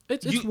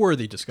it's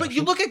worthy discussion. But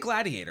you look at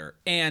Gladiator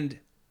and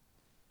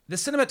the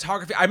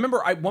cinematography. I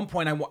remember at one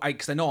point,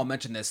 because I know I'll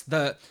mention this,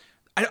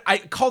 I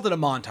called it a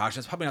montage.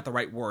 That's probably not the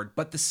right word,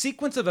 but the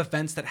sequence of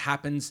events that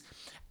happens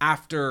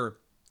after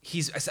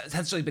he's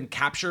essentially been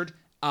captured,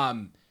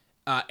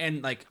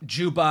 and like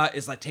Juba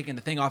is like taking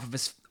the thing off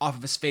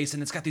of his face,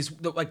 and it's got these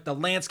like the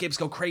landscapes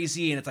go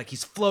crazy, and it's like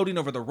he's floating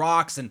over the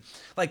rocks, and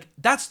like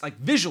that's like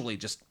visually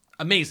just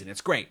amazing. It's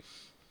great.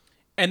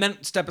 And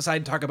then step aside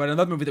and talk about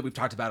another movie that we've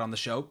talked about on the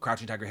show,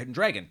 Crouching Tiger, Hidden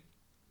Dragon.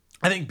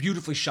 I think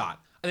beautifully shot.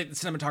 I think the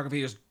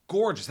cinematography is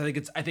gorgeous. I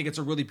think it's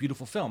a really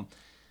beautiful film.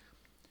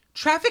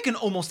 Traffic in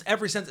almost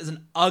every sense is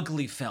an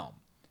ugly film.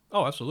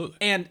 Oh, absolutely.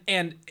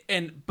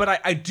 But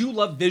I do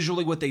love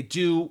visually what they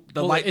do.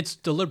 It's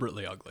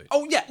deliberately ugly.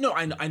 Oh yeah, no,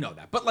 I know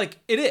that. But like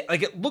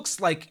it looks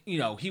like, you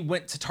know, he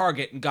went to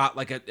Target and got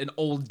like an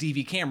old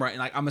DV camera and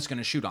like I'm just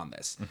gonna shoot on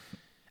this.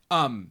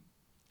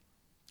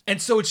 And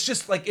so it's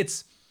just like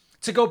it's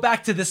to go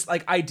back to this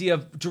like idea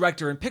of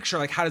director and picture,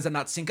 like how does that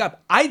not sync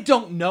up? I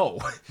don't know.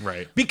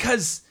 Right.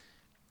 Because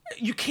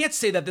you can't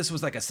say that this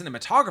was like a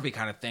cinematography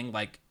kind of thing.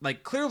 Like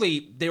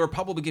clearly they were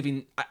probably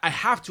giving, I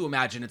have to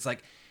imagine it's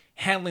like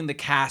handling the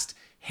cast,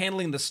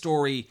 handling the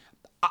story.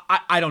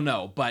 I don't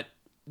know, but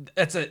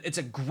it's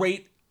a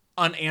great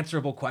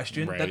unanswerable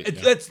question. Right,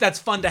 Mm. That's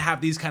fun to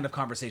have these kind of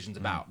conversations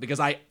about because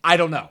I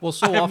don't know. Well,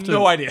 I have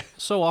no idea.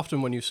 So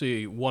often when you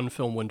see one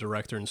film win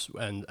director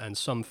and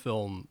some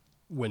film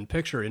win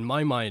picture, in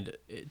my mind,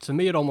 to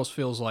me it almost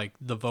feels like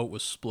the vote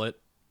was split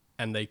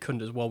and they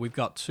couldn't as well. We've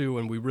got two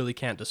and we really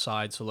can't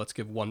decide, so let's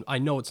give one. I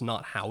know it's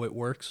not how it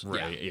works,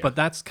 Right, yeah. but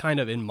that's kind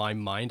of in my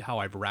mind how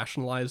I've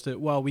rationalized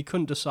it. Well, we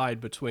couldn't decide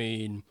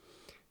between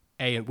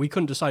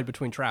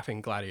Traffic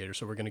and Gladiator,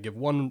 so we're going to give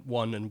one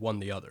and one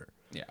the other.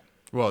 Yeah.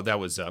 Well,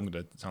 that was I'm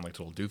going to sound like a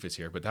total doofus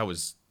here, but that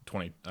was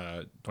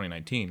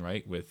 2019,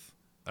 right? With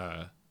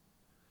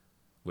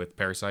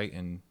Parasite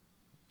and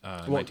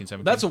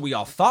 1917. That's what we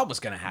all thought was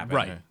going to happen.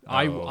 Right. Okay.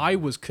 I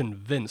was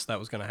convinced that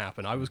was going to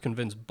happen. I was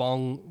convinced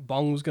Bong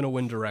was going to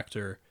win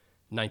director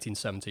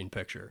 1917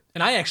 picture.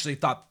 And I actually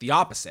thought the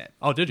opposite.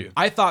 Oh, did you?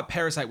 I thought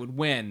Parasite would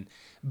win,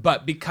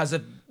 but because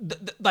of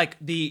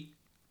the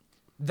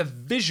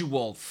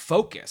visual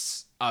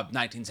focus of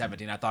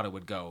 1917, I thought it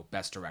would go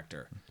Best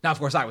Director. Now, of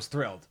course, I was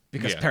thrilled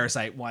because Yeah.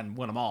 Parasite won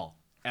them all,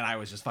 and I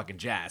was just fucking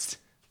jazzed.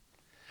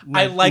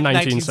 I like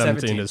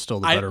 1917. Is still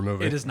the better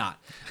movie. It is not.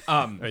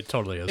 It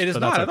totally is. It is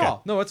but not that's at okay.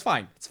 all. No, it's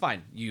fine. It's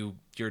fine. You're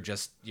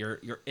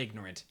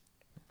ignorant.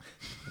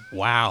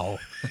 Wow.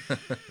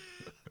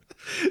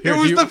 It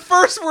was the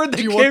first word that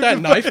Do you came want that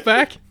to knife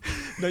back?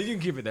 No, you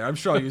can keep it there. I'm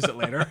sure I'll use it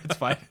later. It's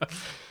fine.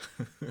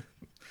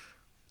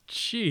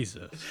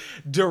 Jesus.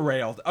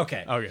 Derailed.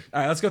 Okay. All right,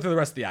 let's go through the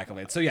rest of the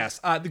accolades. So yes,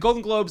 the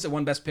Golden Globes, it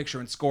won Best Picture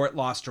and Score. It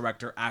lost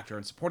Director, Actor,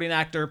 and Supporting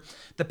Actor.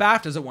 The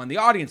BAFTAs, it won the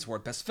Audience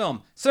Award, Best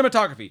Film,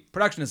 Cinematography,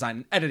 Production Design,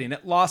 and Editing.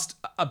 It lost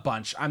a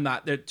bunch.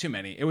 There are too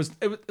many.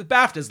 The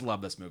BAFTAs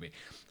love this movie.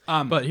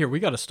 But here,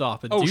 we got to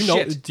stop. Oh,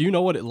 shit. Do you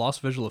know what it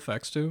lost visual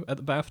effects to at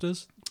the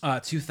BAFTAs?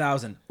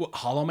 2000. What,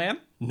 Hollow Man?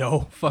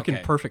 No, fucking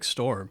Okay. Perfect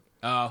Storm.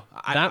 Oh,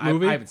 That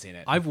movie, I haven't seen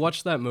it. I've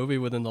watched that movie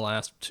within the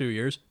last 2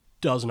 years.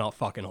 Does not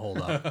fucking hold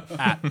up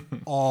at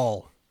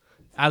all,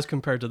 as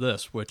compared to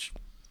this, which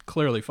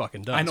clearly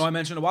fucking does. I know I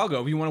mentioned a while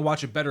ago, if you want to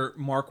watch a better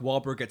Mark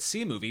Wahlberg at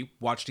sea movie,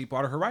 watch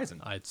Deepwater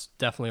Horizon. It's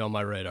definitely on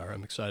my radar.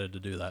 I'm excited to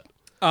do that.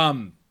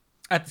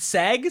 At the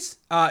SAGs,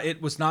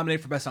 it was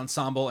nominated for Best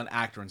Ensemble and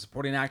Actor and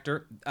Supporting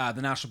Actor.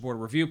 The National Board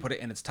of Review put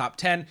it in its top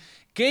 10.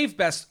 Gave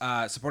Best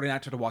Supporting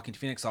Actor to Joaquin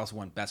Phoenix, also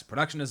won Best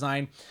Production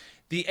Design.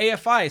 The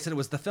AFI said it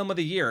was the film of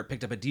the year. It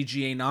picked up a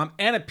DGA nom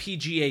and a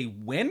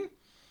PGA win.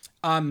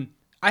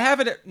 I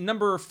have it at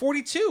number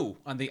 42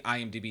 on the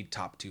IMDb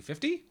Top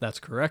 250. That's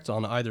correct.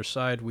 On either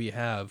side, we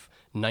have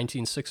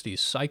 1960s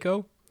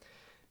Psycho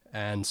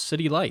and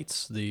City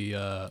Lights,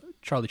 the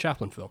Charlie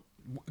Chaplin film.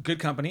 Good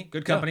company.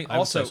 Good company. I would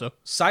Also, say so.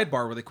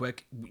 sidebar really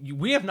quick.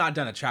 We have not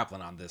done a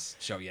Chaplin on this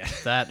show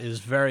yet. That is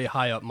very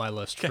high up my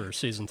list for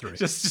season 3.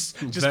 just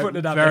putting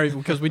it out very, there.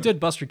 because we did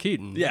Buster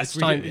Keaton. Yes, it's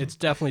we time. did. It's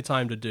definitely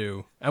time to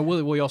do. And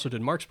we also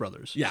did Marx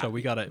Brothers. Yeah. So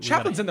we got it.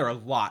 Chaplin's in there a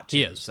lot, too.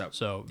 He is.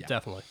 So yeah.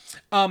 Definitely.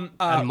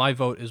 And my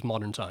vote is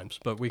Modern Times,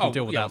 but we can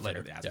deal with that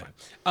later. Yeah, that's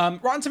fine.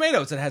 Rotten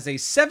Tomatoes, it has a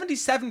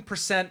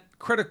 77%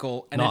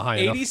 critical and Not an high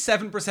enough.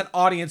 87%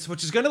 audience,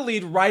 which is going to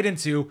lead right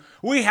into,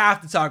 we have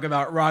to talk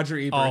about Roger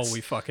Ebert's Oh,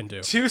 we fucking do.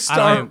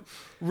 2-star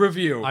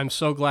review. I'm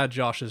so glad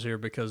Josh is here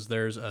because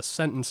there's a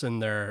sentence in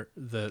there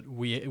that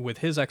with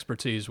his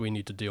expertise we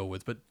need to deal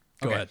with. But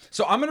Go ahead.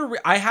 So I'm gonna.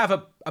 I have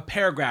a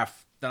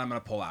paragraph that I'm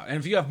gonna pull out, and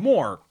if you have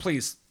more,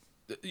 please,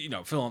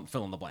 fill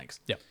in the blanks.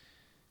 Yeah.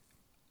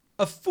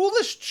 A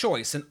foolish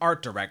choice in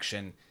art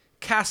direction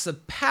casts a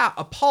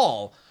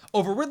pall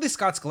over Ridley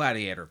Scott's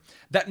Gladiator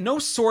that no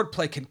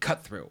swordplay can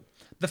cut through.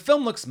 The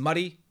film looks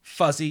muddy,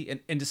 fuzzy, and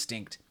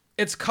indistinct.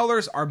 Its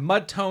colors are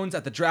mud tones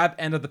at the drab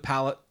end of the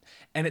palette,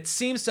 and it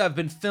seems to have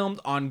been filmed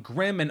on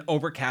grim and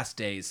overcast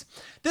days.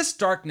 This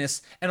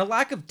darkness and a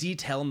lack of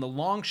detail in the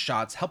long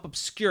shots help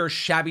obscure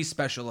shabby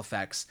special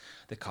effects.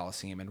 The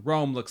Colosseum in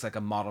Rome looks like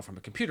a model from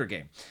a computer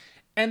game.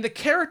 And the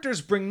characters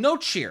bring no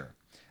cheer.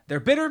 They're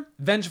bitter,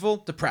 vengeful,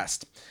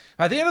 depressed.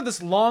 By the end of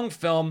this long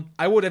film,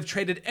 I would have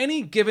traded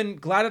any given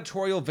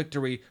gladiatorial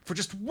victory for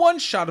just one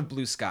shot of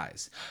blue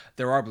skies.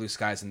 There are blue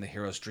skies in the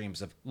hero's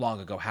dreams of long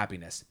ago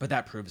happiness, but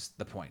that proves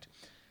the point.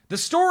 The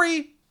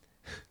story...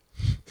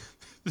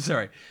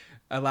 Sorry,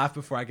 I laughed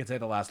before I could say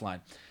the last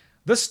line.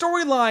 The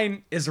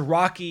storyline is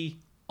rocky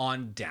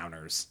on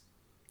downers.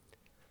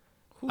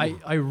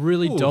 I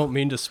really don't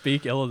mean to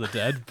speak ill of the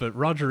dead, but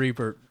Roger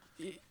Ebert,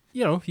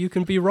 you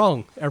can be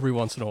wrong every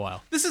once in a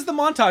while. This is the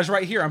montage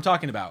right here I'm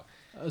talking about.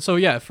 So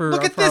yeah,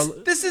 Look at this.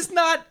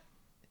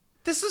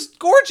 This is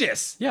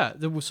gorgeous. Yeah,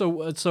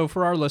 so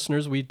for our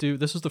listeners,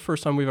 this is the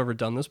first time we've ever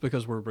done this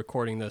because we're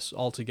recording this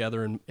all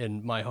together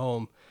in my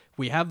home.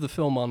 We have the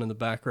film on in the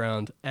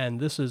background, and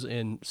this is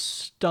in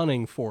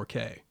stunning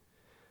 4K.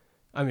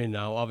 I mean,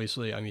 now,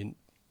 obviously,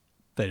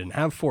 they didn't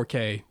have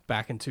 4K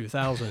back in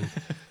 2000,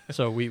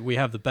 so we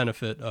have the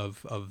benefit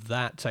of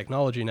that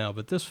technology now,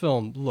 but this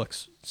film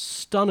looks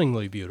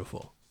stunningly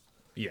beautiful.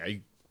 Yeah,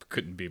 you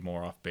couldn't be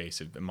more off base,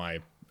 in my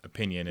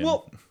opinion. And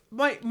Well,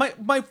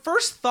 my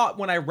first thought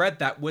when I read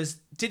that was,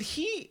 did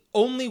he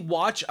only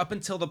watch up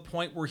until the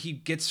point where he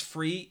gets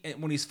free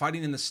when he's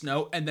fighting in the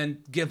snow and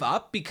then give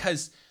up?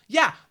 Because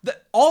yeah,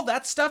 all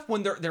that stuff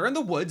when they're in the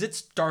woods,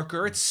 it's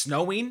darker, it's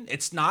snowing,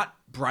 it's not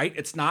bright,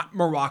 it's not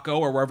Morocco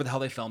or wherever the hell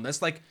they filmed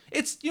this. Like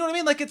it's, you know what I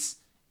mean? Like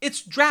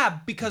it's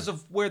drab because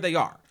of where they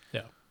are.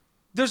 Yeah.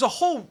 There's a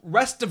whole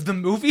rest of the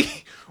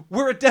movie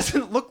where it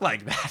doesn't look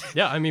like that.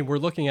 Yeah, we're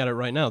looking at it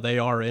right now. They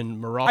are in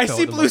Morocco. I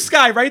see blue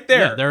sky right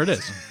there. Yeah, there it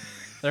is.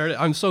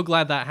 I'm so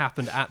glad that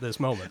happened at this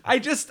moment. I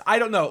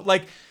don't know.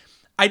 Like,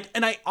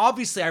 I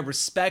obviously I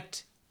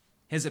respect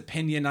his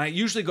opinion. I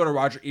usually go to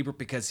Roger Ebert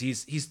because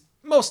he's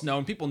most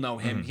known. People know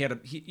him.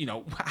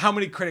 Mm-hmm. How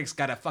many critics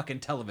got a fucking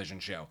television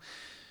show?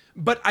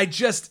 But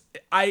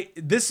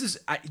this is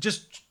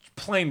just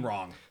plain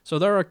wrong. So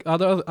there are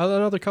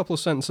another couple of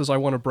sentences I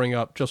want to bring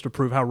up just to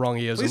prove how wrong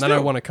he is, Please and then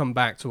do. I want to come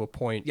back to a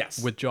point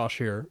Yes. with Josh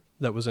here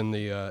that was in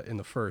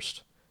the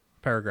first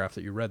paragraph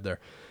that you read there.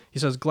 He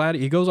says,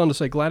 he goes on to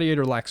say,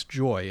 Gladiator lacks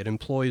joy. It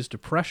employs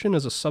depression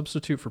as a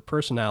substitute for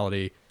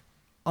personality.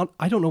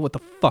 I don't know what the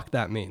fuck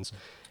that means.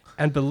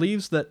 And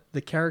believes that if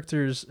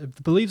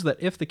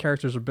the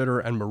characters are bitter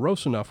and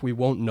morose enough, we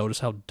won't notice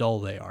how dull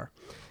they are.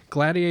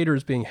 Gladiator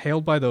is being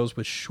hailed by those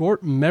with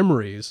short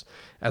memories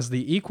as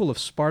the equal of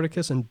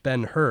Spartacus and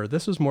Ben-Hur.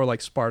 This is more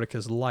like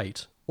Spartacus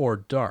light or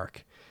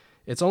dark.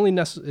 It's only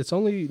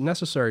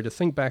necessary to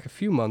think back a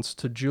few months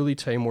to Julie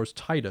Taymor's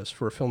Titus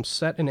for a film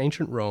set in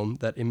ancient Rome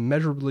that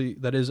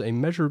is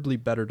immeasurably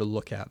better to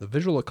look at. The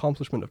visual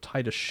accomplishment of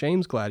Titus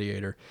shames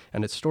Gladiator,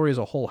 and its story is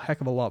a whole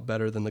heck of a lot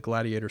better than the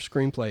Gladiator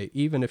screenplay,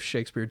 even if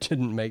Shakespeare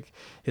didn't make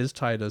his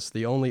Titus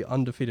the only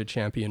undefeated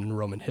champion in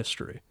Roman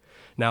history.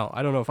 Now,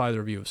 I don't know if either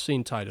of you have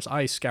seen Titus.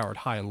 I scoured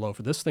high and low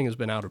for this. Thing has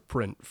been out of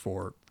print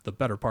for the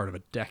better part of a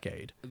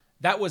decade.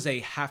 That was a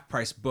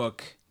half-price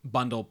book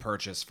bundle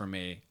purchase for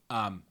me.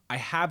 I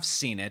have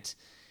seen it.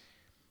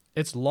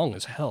 It's long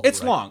as hell.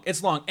 It's right? long.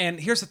 It's long. And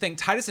here's the thing: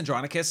 Titus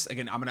Andronicus.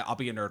 Again, I'll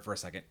be a nerd for a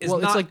second.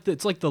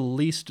 It's like the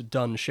least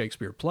done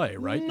Shakespeare play,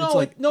 right? No,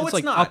 it's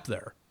it's not up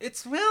there.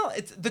 It's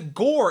the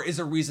gore is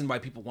a reason why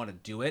people want to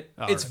do it.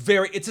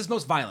 It's his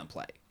most violent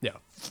play. Yeah,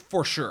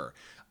 for sure.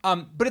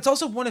 But it's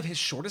also one of his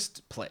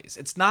shortest plays.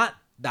 It's not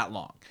that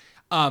long.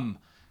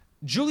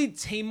 Julie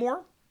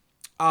Taymor.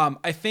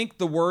 I think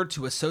the word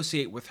to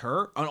associate with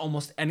her on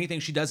almost anything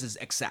she does is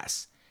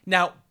excess.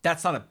 Now,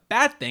 that's not a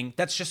bad thing.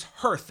 That's just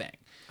her thing.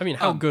 I mean,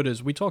 how good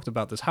is, we talked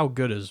about this, how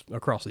good is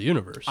Across the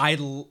Universe? I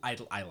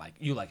like,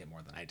 you like it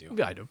more than I do.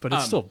 Yeah, I do, but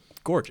it's still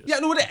gorgeous. Yeah,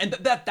 no, and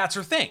that's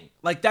her thing.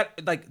 Like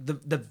that, like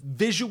the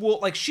visual,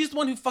 like she's the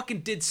one who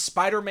fucking did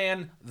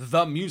Spider-Man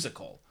the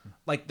musical.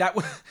 Like that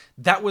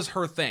was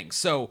her thing.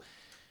 So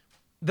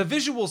the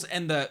visuals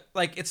and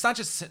it's not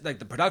just like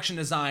the production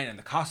design and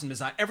the costume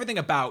design, everything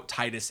about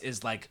Titus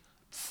is like,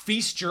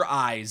 feast your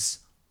eyes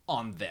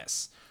on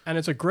this. And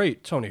it's a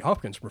great Tony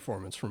Hopkins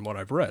performance from what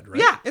I've read,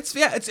 right? Yeah, it's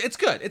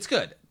good. It's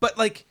good. But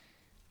like,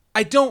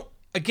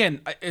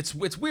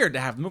 it's weird to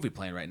have the movie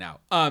playing right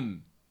now.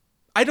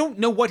 I don't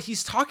know what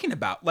he's talking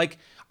about. Like,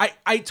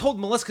 I told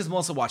Melissa, because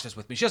Melissa watched this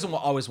with me. She doesn't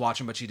always watch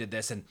them, but she did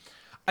this. And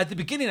at the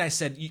beginning, I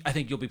said, I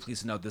think you'll be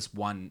pleased to know this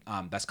one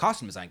best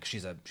costume design, because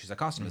she's a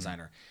costume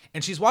designer.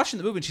 And she's watching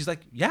the movie, and she's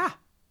like, yeah,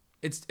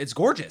 it's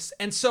gorgeous.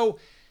 And so,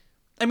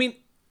 I mean,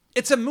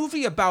 it's a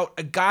movie about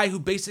a guy who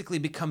basically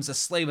becomes a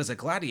slave as a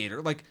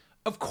gladiator. Like,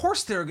 of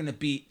course there are going to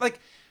be, like,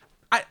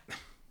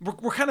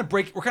 we're kind of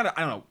I don't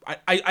know.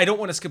 I don't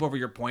want to skip over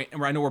your point,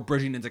 and I know we're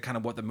bridging into kind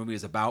of what the movie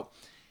is about.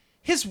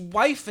 His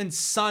wife and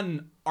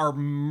son are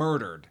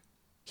murdered.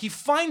 He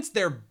finds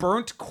their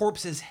burnt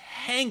corpses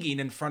hanging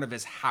in front of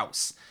his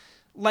house.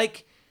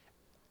 Like,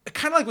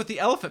 kind of like with The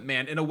Elephant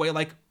Man in a way,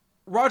 like,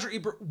 Roger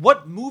Ebert,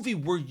 what movie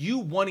were you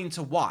wanting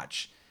to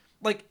watch?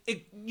 Like,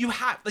 you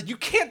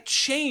can't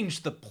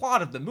change the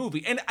plot of the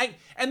movie. And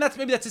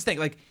maybe that's his thing.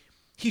 Like,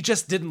 he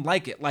just didn't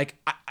like it. Like,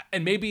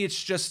 and maybe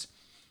it's just,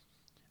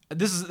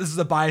 this is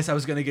a bias I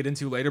was going to get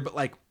into later, but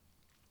like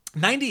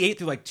 98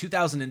 through like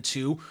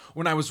 2002,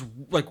 when I was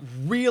like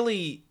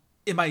really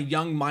in my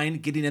young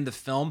mind getting into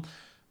film,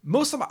 a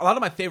lot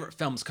of my favorite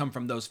films come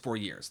from those 4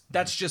 years.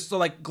 That's just so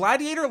like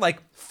Gladiator,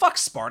 like fuck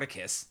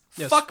Spartacus,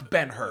 fuck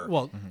Ben-Hur.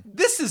 Well,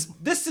 this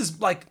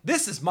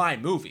is my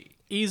movie.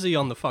 Easy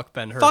on the fuck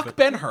Ben-Hur. Fuck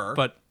Ben-Hur.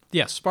 But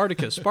yes,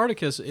 Spartacus.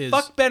 Spartacus is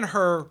fuck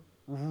Ben-Hur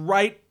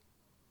right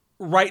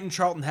in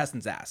Charlton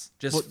Heston's ass.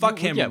 Just fuck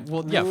him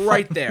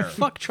right there.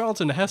 Fuck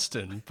Charlton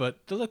Heston, but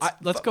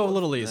let's go a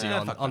little easy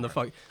on the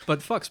fuck.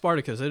 But fuck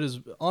Spartacus. It is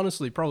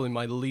honestly probably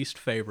my least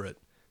favorite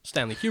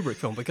Stanley Kubrick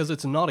film because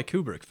it's not a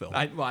Kubrick film.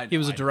 He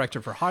was a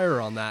director for hire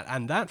on that,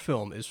 and that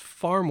film is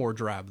far more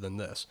drab than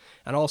this.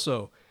 And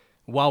also,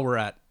 while we're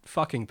at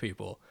fucking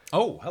people,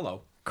 oh,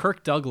 hello.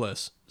 Kirk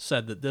Douglas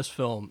said that this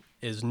film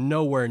is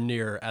nowhere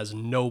near as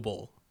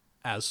noble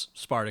as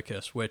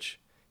Spartacus, which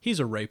he's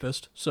a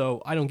rapist,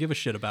 so I don't give a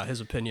shit about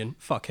his opinion.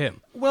 Fuck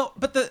him. Well,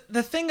 but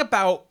the thing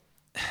about,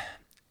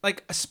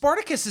 like,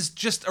 Spartacus is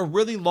just a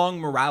really long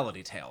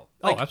morality tale.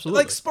 Like,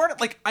 absolutely.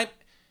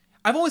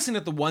 I've only seen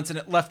it the once, and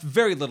it left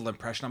very little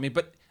impression on me,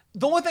 but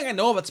the only thing I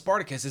know about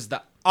Spartacus is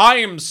that I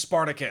am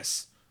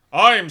Spartacus.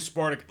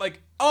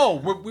 Like, oh,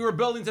 we were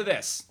building to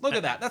this. Look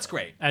at that. That's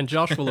great. And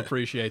Josh will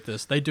appreciate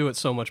this. They do it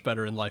so much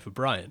better in Life of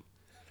Brian.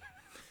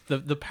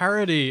 The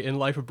parody in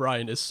Life of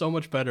Brian is so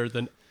much better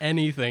than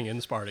anything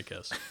in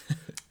Spartacus.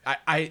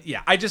 I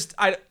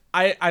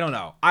don't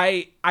know.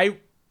 I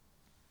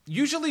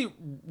usually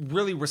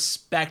really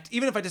respect,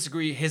 even if I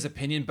disagree, his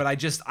opinion, but I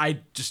just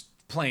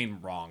plain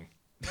wrong.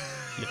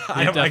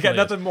 I got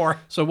nothing more.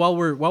 So while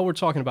we're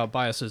talking about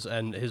biases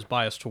and his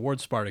bias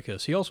towards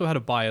Spartacus, he also had a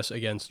bias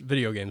against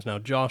video games. Now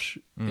Josh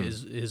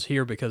is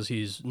here because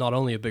he's not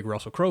only a big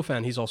Russell Crowe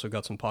fan, he's also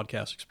got some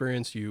podcast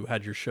experience. You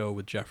had your show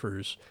with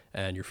Jeffers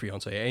and your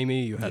fiance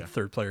Amy. You had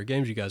Third Player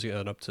Games. You guys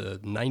got up to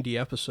 90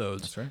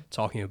 episodes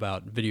talking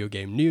about video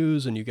game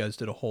news, and you guys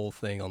did a whole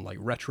thing on like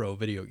retro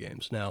video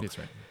games. Now,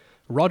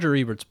 Roger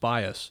Ebert's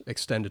bias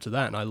extended to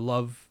that, and I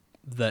love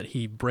that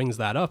he brings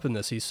that up in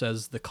this. He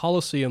says the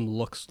Colosseum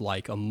looks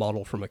like a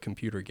model from a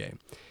computer game.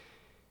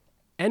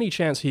 Any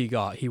chance he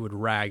got, he would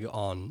rag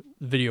on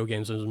video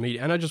games as a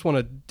media. And I just want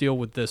to deal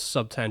with this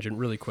subtangent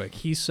really quick.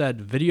 He said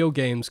video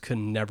games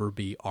can never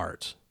be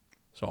art.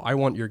 So I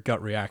want your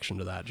gut reaction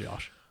to that,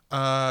 Josh.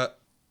 Well,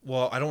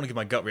 I don't want to give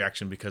my gut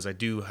reaction because I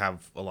do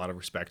have a lot of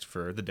respect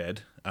for the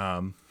dead.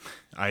 But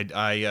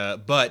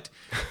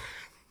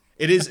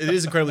it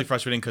is incredibly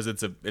frustrating because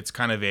it's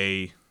kind of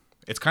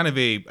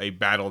a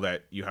battle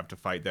that you have to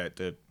fight,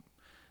 that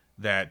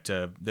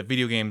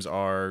video games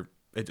are,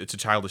 it's a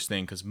childish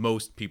thing because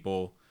most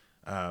people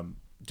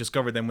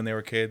discovered them when they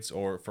were kids,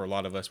 or for a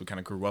lot of us, we kind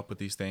of grew up with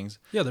these things.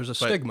 Yeah, there's a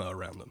stigma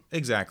around them.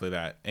 Exactly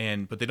that.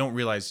 But they don't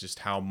realize just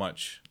how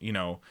much,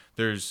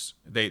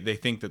 they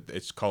think that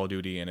it's Call of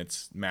Duty and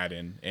it's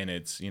Madden and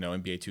it's,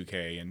 NBA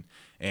 2K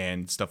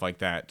and stuff like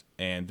that.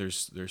 And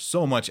there's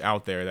so much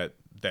out there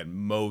that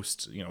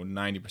most,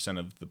 90%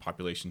 of the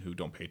population who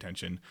don't pay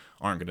attention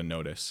aren't going to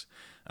notice.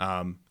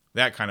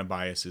 That kind of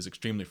bias is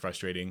extremely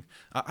frustrating.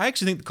 I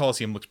actually think the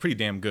Colosseum looks pretty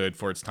damn good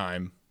for its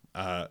time.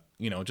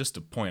 Just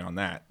to point on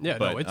that. Yeah,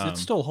 but, it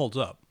still holds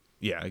up.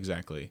 Yeah,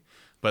 exactly.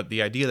 But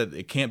the idea that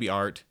it can't be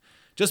art,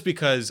 just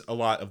because a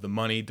lot of the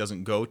money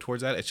doesn't go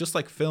towards that, it's just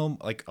like film.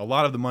 Like a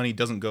lot of the money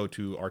doesn't go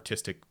to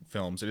artistic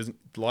films. A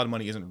lot of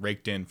money isn't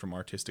raked in from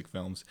artistic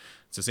films.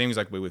 It's the same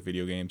exact way with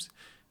video games.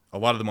 A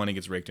lot of the money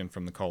gets raked in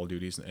from the Call of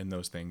Duties and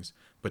those things,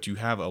 but you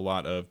have a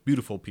lot of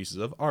beautiful pieces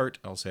of art,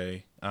 I'll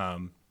say,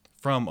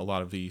 from a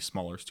lot of the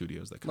smaller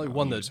studios that come out. Like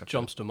one that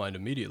jumps to mind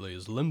immediately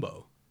is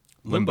Limbo.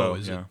 Limbo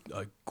is a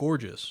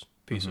gorgeous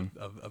piece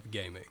of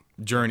gaming.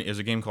 Journey is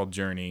a game called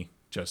Journey,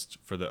 just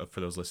for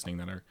those listening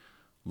that are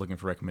looking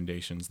for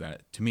recommendations.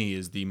 That to me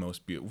is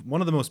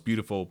one of the most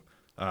beautiful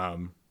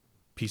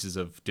pieces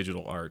of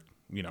digital art,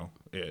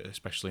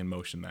 especially in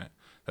motion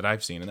that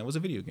I've seen, and that was a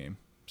video game.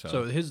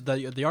 So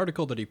the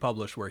article that he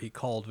published where he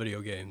called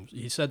video games,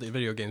 he said that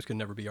video games can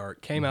never be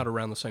art, came out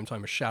around the same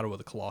time as Shadow of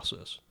the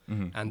Colossus,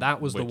 and that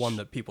was the one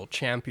that people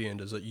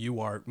championed, is that you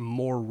are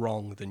more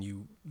wrong than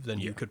you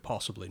could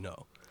possibly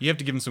know. You have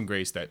to give him some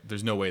grace that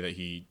there's no way that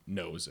he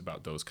knows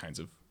about those kinds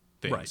of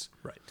things.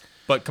 Right.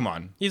 But come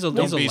on, don't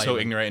be so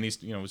ignorant. And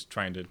he's was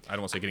trying to. I don't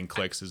want to say getting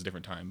clicks is a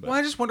different time. But well,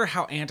 I just wonder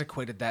how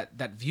antiquated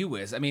that view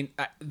is. I mean,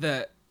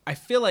 I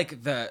feel like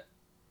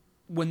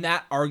when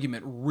that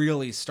argument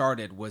really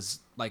started was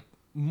like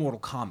Mortal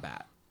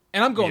Kombat,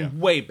 and I'm going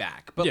way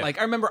back, but like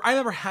I remember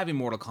having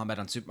Mortal Kombat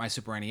on my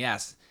Super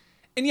NES,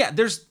 and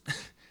there's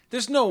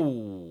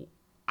no,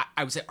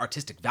 I would say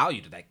artistic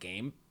value to that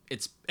game.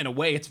 It's in a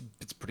way it's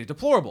pretty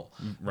deplorable.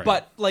 Right.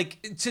 But like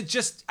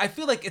I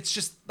feel like it's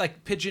just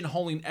like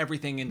pigeonholing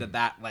everything into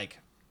that like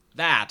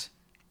that.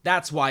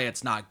 That's why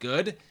it's not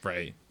good.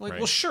 Right. Like, right.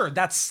 well, sure,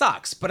 that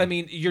sucks, but I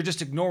mean, you're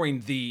just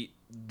ignoring the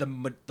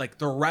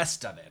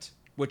rest of it,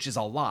 which is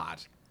a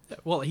lot.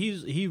 Well,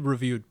 he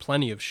reviewed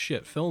plenty of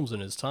shit films in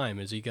his time.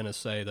 Is he going to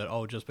say that,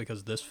 oh, just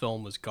because this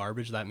film was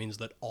garbage, that means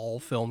that all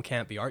film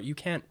can't be art? You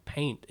can't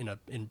paint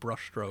in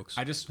brushstrokes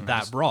I just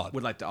broad.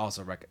 would like to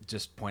also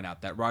just point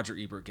out that Roger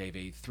Ebert gave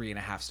a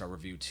 3.5-star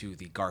review to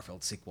the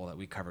Garfield sequel that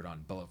we covered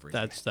on Below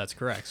Freezing. That's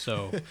correct.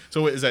 So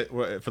So is that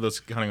for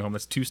those counting home?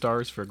 That's 2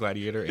 stars for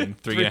Gladiator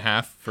and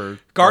 3.5 for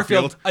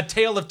Garfield, A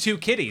Tale of Two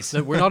Kitties,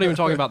 we're not even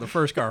talking about the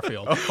first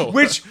Garfield.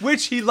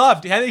 which he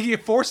loved. I think he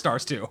had 4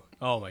 stars too.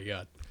 Oh my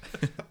god.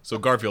 So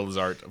Garfield is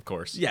art, of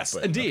course. Yes,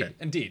 but- indeed, okay.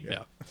 indeed.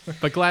 Yeah.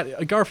 But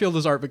Garfield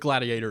is art, but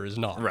Gladiator is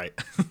not. Right.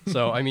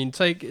 So, I mean,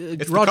 take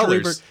the Roger colors.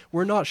 Ebert.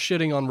 We're not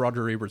shitting on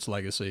Roger Ebert's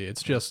legacy.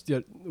 It's just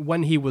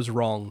when he was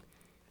wrong,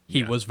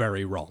 he was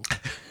very wrong.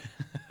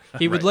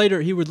 He would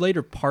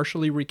later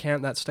partially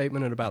recant that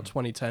statement in about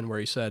 2010, where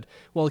he said,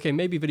 "Well, okay,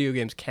 maybe video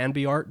games can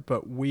be art,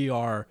 but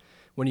we're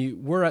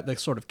at the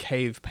sort of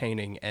cave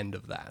painting end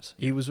of that."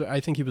 I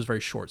think he was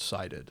very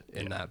short-sighted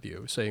in that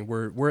view, saying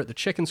we're at the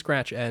chicken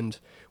scratch end.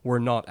 We're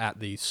not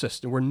at the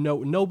system.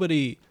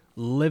 Nobody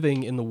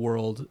living in the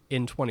world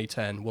in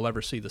 2010 will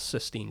ever see the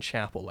Sistine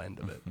Chapel end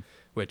of it,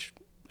 which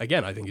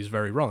again, I think he's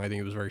very wrong. I think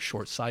he was very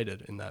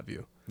short-sighted in that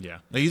view. Yeah.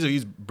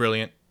 He's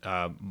brilliant,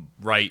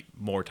 right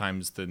more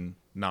times than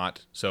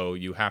not. So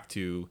you have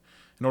to,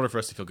 in order for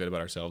us to feel good about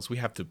ourselves, we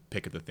have to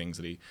pick at the things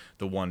that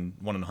the one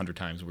in 100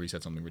 times where he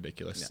said something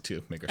ridiculous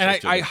to make ourselves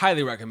And feel I good.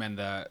 highly recommend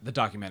the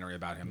documentary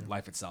about him,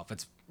 Life Itself.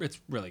 It's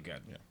really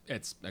good. Yeah.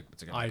 It's a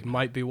good I documentary.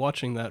 might be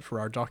watching that for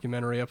our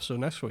documentary episode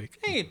next week.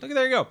 Hey, look,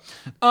 there you go.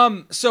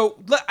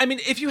 I mean,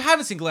 if you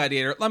haven't seen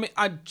Gladiator,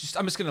 I'm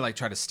just gonna like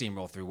try to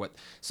steamroll through what.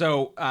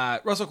 So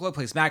Russell Crowe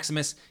plays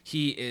Maximus.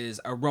 He is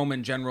a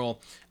Roman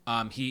general.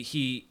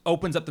 He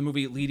opens up the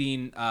movie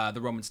leading the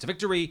Romans to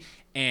victory,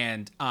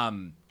 and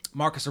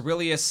Marcus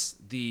Aurelius,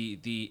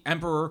 the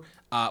emperor,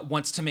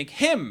 wants to make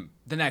him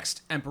the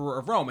next emperor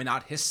of Rome and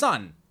not his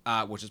son,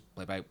 which is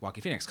played by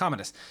Joaquin Phoenix,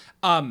 Commodus.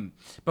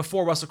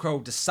 Before Russell Crowe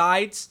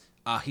decides,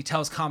 he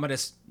tells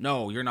Commodus,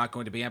 "No, you're not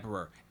going to be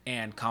emperor,"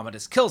 and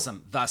Commodus kills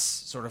him, thus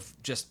sort of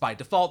just by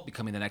default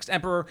becoming the next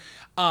emperor.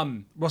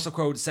 Russell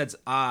Crowe says,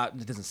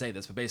 it doesn't say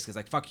this, but basically it's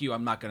like, "Fuck you,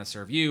 I'm not going to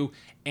serve you,"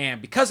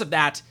 and because of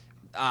that,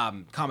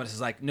 Commodus is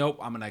like, "Nope,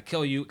 I'm gonna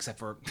kill you," except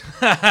for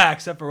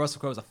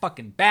Russell Crowe is a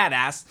fucking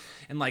badass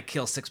and like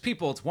kills 6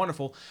 people. It's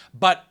wonderful,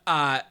 but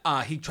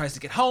he tries to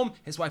get home.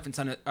 His wife and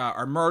son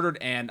are murdered,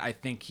 and I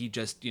think he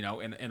just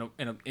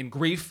in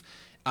grief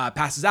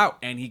passes out,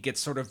 and he gets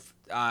sort of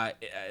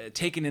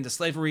taken into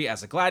slavery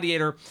as a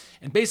gladiator,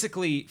 and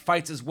basically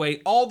fights his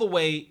way all the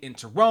way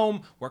into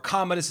Rome, where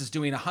Commodus is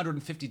doing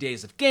 150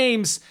 days of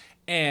games,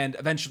 and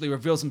eventually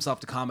reveals himself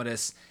to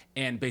Commodus,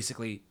 and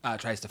basically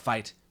tries to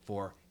fight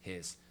for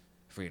his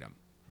freedom.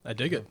 I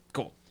dig it.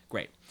 Cool.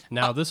 Great.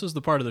 Now, this is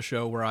the part of the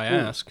show where I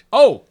ask,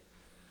 Oh,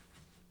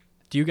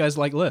 do you guys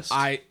like lists?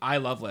 I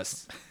love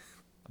lists.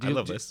 I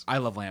love this. I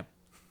love Lamp.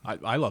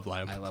 I love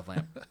Lamp. I love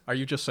Lamp. Are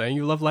you just saying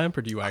you love Lamp,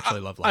 or do you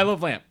actually love Lamp? I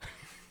love Lamp.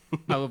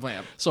 I love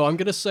Lamp. So I'm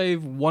going to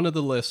save one of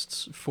the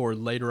lists for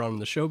later on in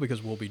the show,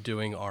 because we'll be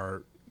doing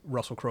our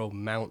Russell Crowe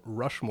Mount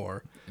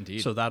Rushmore.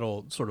 Indeed. So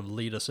that'll sort of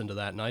lead us into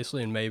that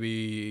nicely and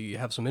maybe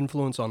have some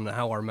influence on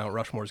how our Mount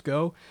Rushmores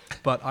go.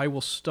 But I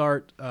will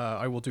start,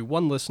 I will do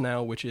one list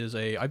now, which is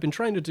I've been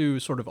trying to do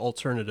sort of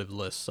alternative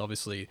lists.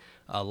 Obviously,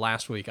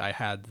 last week I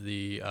had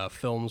the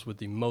films with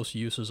the most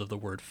uses of the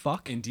word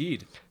fuck.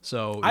 Indeed.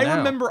 So I now-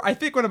 remember, I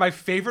think one of my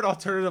favorite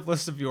alternative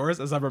lists of yours,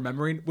 as I'm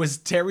remembering, was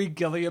Terry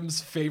Gilliam's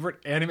favorite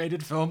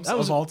animated films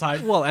of all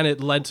time. Well, and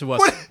it led to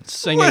us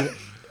singing...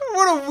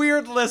 What a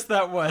weird list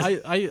that was.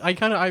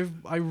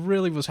 I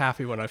really was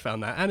happy when I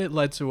found that, and it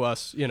led to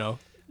us,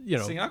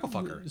 Singing Uncle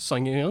Fucker.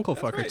 singing Uncle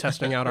Fucker, right.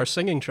 testing out our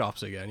singing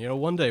chops again.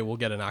 One day we'll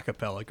get an a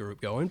cappella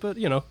group going, but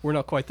we're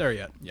not quite there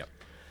yet. Yep.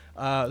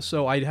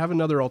 So I have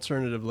another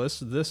alternative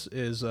list. This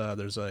is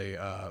there's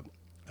an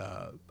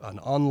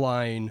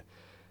online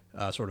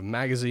sort of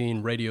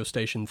magazine radio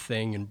station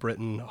thing in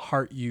Britain,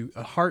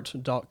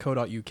 heart.co.uk.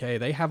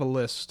 They have a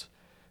list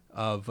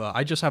of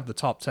I just have the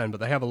top 10, but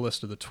they have a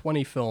list of the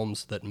 20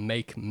 films that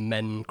make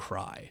men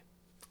cry.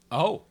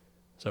 Oh.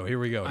 So here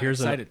we go. I'm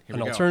Here's excited. Here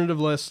an we go. alternative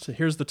list.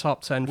 Here's the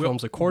top 10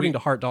 films according to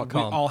heart.com. We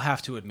all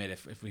have to admit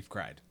if we've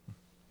cried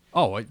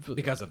Oh,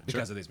 because of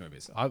these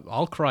movies.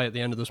 I'll cry at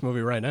the end of this movie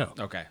right now.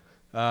 Okay.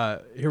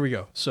 Here we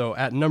go. So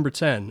at number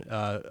 10,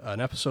 an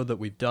episode that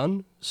we've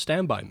done,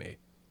 Stand By Me.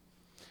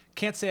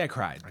 Can't say I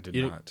cried. I did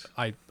You- not.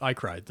 I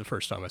cried the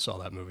first time I saw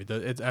that movie.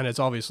 It's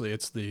obviously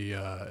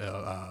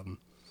the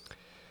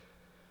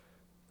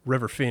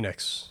River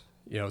Phoenix.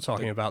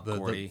 Talking about the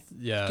Gordy.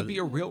 yeah. Could be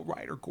a real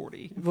writer,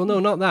 Gordy. Well, no,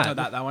 not that.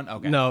 No, that one?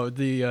 Okay. No,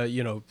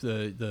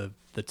 the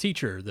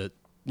teacher that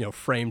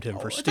framed him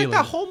for It's like stealing.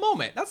 that whole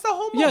moment. That's the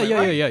whole moment.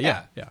 right?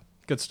 Yeah.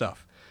 Good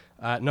stuff.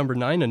 At number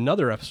 9,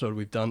 another episode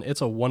we've done,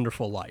 It's a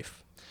Wonderful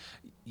Life.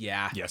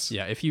 Yeah. Yes.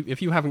 Yeah, if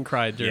you haven't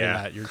cried during Yeah.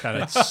 that, you're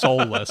kind of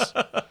soulless.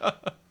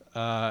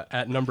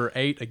 At number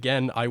 8,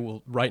 again, I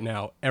will right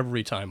now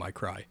every time I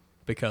cry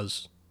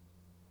because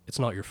it's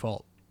not your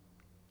fault.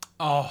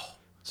 Oh.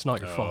 It's not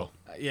your fault.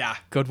 Yeah.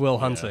 Goodwill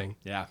Hunting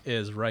Yeah.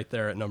 is right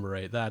there at number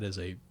 8. That is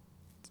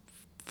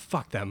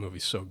fuck, that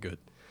movie's so good.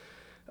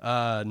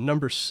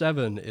 Number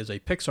 7 is a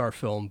Pixar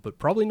film, but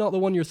probably not the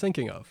one you're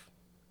thinking of.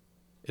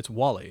 It's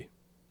WALL-E.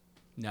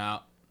 No.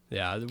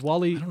 Yeah,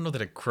 WALL-E. I don't know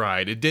that I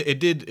cried.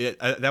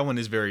 That one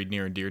is very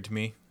near and dear to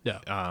me. Yeah.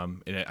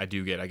 And I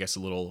do get, I guess, a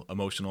little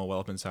emotional well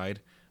up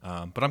inside.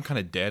 But I'm kind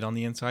of dead on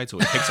the inside, so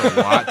it takes a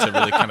lot to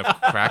really kind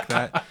of crack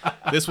that.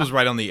 This was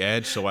right on the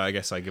edge, so I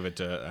guess I give it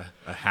a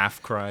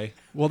half cry.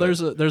 Well,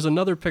 there's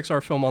another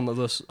Pixar film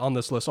on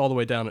this list all the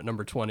way down at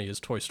number 20 is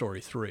Toy Story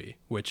 3,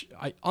 which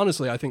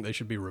I think they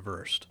should be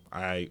reversed.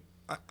 I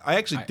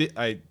actually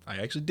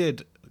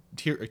did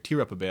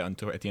tear up a bit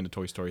at the end of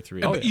Toy Story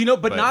 3.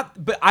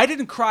 But I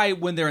didn't cry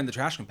when they're in the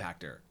trash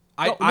compactor.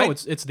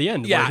 It's the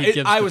end. Yeah, where he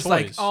gives I the was toys.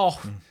 like,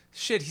 oh,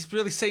 shit, he's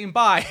really saying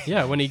bye.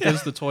 Yeah, when he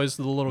gives the toys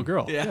to the little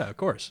girl. Yeah. Yeah, of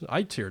course.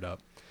 I teared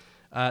up.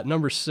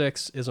 Number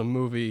 6 is a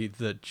movie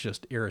that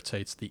just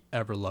irritates the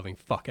ever-loving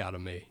fuck out of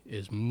me,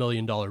 is $1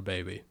 Million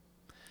Baby.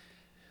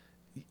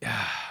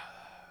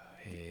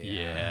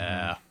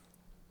 Yeah.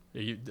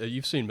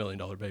 You've seen $1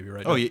 Million Baby,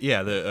 right? Oh,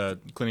 yeah, the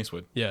Clint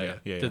Eastwood. Yeah.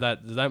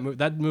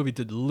 That movie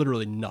did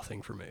literally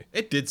nothing for me.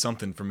 It did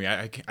something for me.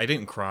 I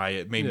didn't cry.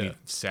 It made Yeah. me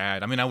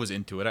sad. I mean, I was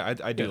into it.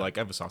 I do Yeah. I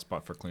have a soft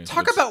spot for Clint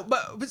Talk Eastwood.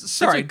 about,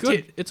 sorry,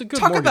 it's a good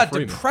talk Morgan about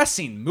Freeman.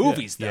 depressing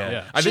movies, though.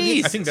 Yeah. I think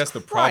Jesus that's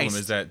the problem Christ.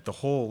 is that the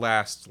whole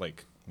last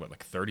like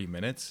 30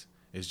 minutes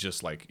is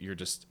just like you're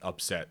just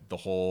upset the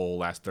whole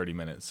last 30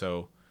 minutes.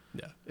 So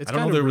Yeah. I don't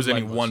know if there was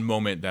any one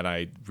moment that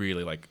I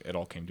really like it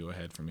all came to a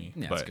head for me.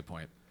 Yeah, but that's a good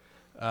point.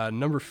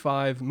 Number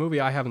 5, movie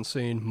I haven't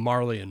seen,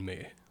 Marley and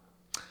Me.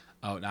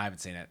 Oh, no, I haven't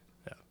seen it.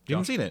 you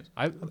haven't seen it.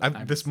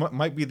 This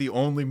might be the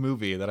only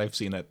movie that I've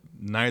seen that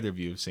neither of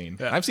you have seen.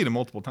 Yeah. I've seen it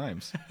multiple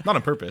times, not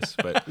on purpose,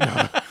 but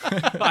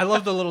I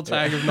love the little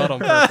tag of not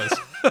on purpose.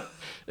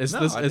 Is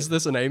No, I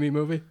this an Amy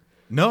movie?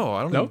 no,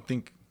 I don't No? even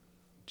think.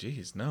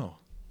 Jeez, no.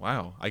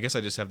 Wow, I guess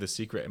I just have this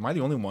secret. Am I the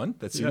only one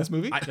that's seen this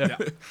movie? I know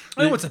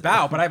what it's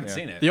about, but I haven't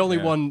seen it. The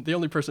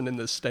only person in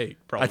this state,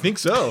 probably. I think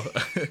so.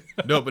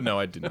 No,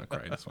 I did not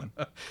cry this one.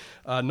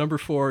 Number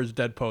 4 is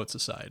Dead Poet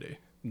Society.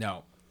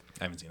 No.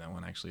 I haven't seen that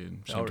one actually.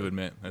 I'm ashamed to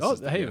admit. That's Oh,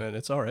 just- hey yeah. man,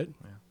 it's all right.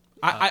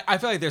 I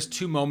feel like there's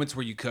two moments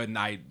where you could, and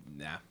nah.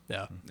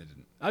 Yeah. It didn't.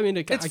 I mean,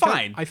 It's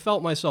fine. I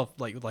felt myself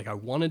like I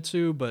wanted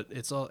to, but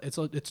it's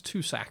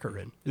too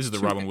saccharine. This is the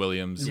Too- Robin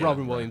Williams.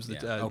 Robin right. Williams. yeah.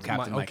 that, Oh,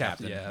 Captain, my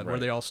Captain. Yeah, Right. where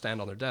they all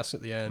stand on their desk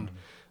at the end.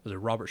 There's a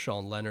Robert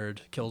Sean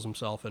Leonard kills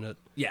himself in it.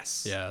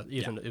 Yes. Yeah,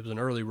 it was an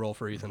early role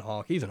for Ethan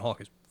Hawke. Ethan Hawke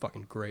is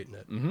fucking great in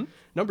it. Mm-hmm.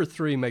 Number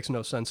 3 makes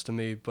no sense to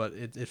me, but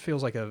it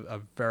feels like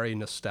a very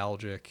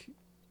nostalgic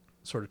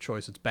sort of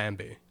choice. It's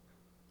Bambi.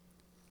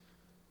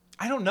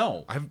 I don't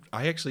know.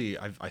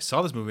 I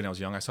saw this movie when I was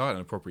young. I saw it at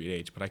an appropriate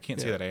age, but I can't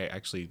say Yeah. that I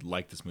actually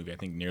like this movie. I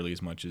think nearly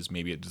as much as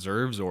maybe it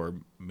deserves, or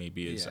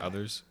maybe as Yeah.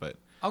 others. But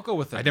I'll go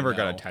with it. I never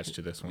got no. attached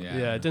to this one. Yeah.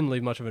 Yeah, it didn't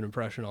leave much of an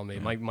impression on me.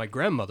 My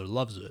grandmother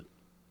loves it,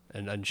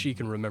 and she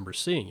can remember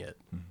seeing it.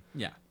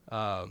 Yeah.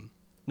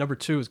 Number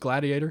 2 is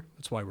Gladiator.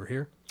 That's why we're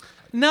here.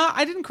 No,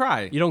 I didn't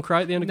cry. You don't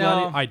cry at the end of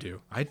No. Gladiator? I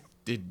do. I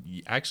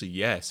did actually,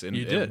 yes. And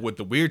You did? and what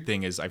the weird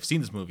thing is, I've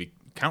seen this movie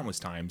countless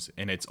times,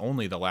 and it's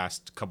only the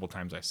last couple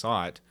times I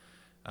saw it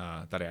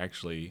that I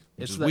actually,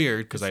 which It's is that-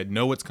 weird because I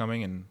know what's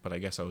coming, but I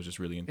guess I was just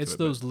really into It's it.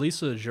 those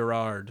Lisa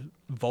Gerard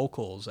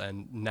vocals,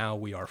 and Now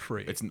We Are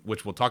Free. It's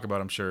which we'll talk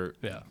about, I'm sure,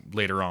 Yeah.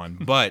 later on.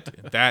 But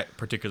that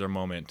particular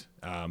moment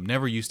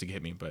never used to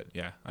get me. But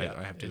yeah, I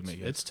have to admit,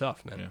 yes. It's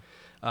tough, man.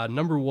 Yeah.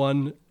 Number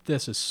 1,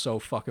 this is so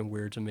fucking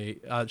weird to me.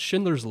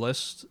 Schindler's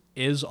List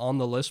is on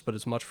the list, but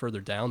it's much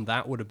further down.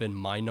 That would have been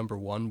my number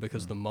 1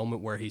 because the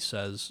moment where he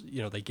says,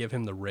 they give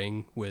him the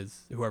ring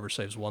with whoever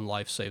saves one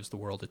life saves the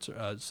world. It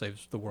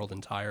saves the world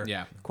entire.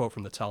 Yeah. Quote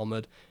from the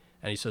Talmud,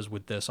 and he says,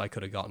 "With this, I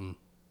could have gotten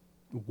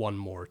 1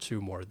 more, 2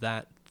 more."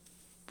 That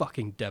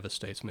fucking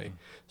devastates me.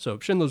 So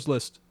Schindler's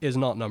List is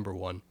not number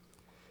 1,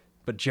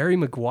 but Jerry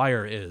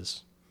Maguire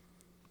is.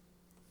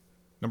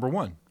 Number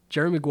 1.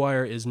 Jerry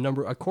Maguire is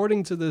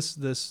according to this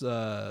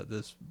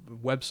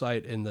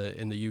website in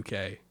the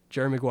UK.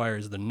 Jerry Maguire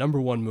is the number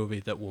 1 movie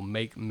that will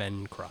make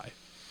men cry.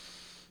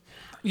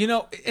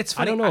 It's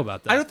funny. I don't know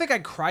about that. I don't think I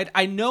cried.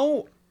 I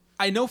know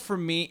for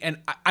me, and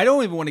I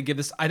don't even want to give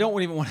this, I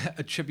don't even want to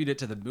attribute it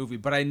to the movie,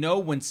 but I know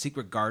when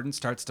Secret Garden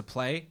starts to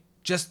play,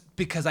 just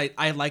because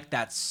I like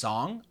that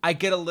song, I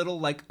get a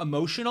little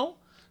emotional,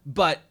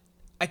 but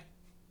I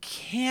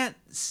can't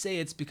say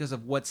it's because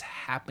of what's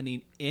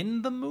happening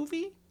in the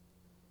movie.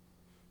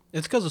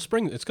 It's because of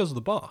Spring. It's because of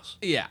the boss.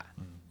 Yeah.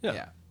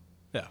 Yeah.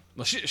 Yeah.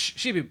 Well,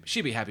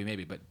 she'd be happy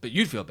maybe, but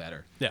you'd feel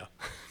better. Yeah.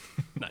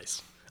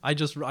 Nice. I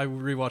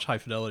rewatched High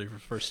Fidelity for the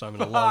first time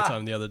in a long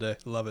time the other day.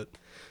 Love it.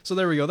 So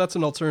there we go. That's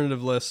an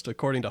alternative list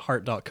according to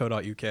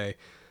heart.co.uk.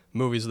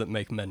 Movies that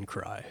make men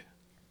cry.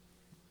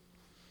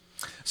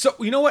 So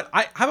you know what?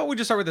 How about we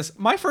just start with this?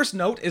 My first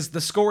note is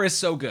the score is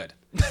so good.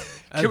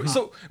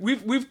 So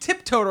we've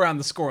tiptoed around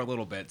the score a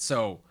little bit.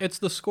 So It's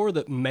the score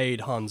that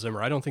made Hans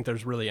Zimmer. I don't think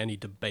there's really any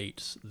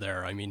debate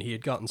there. I mean, he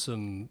had gotten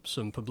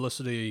some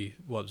publicity.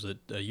 What was it,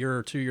 a year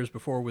or 2 years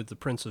before with the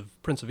Prince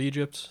of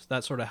Egypt?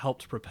 That sort of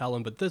helped propel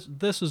him. But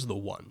this is the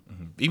one.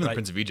 Even the Right.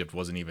 Prince of Egypt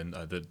wasn't even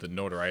the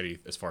notoriety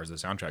as far as the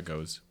soundtrack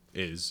goes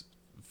is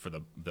for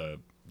the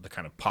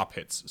kind of pop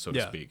hits, so to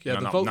Yeah. speak. Yeah,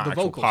 You know, the not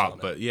vocals actual pop, on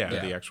it. but yeah,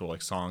 Yeah. the actual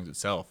like songs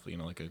itself. You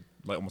know, like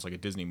almost like a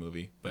Disney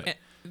movie. But And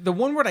the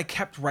one word I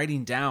kept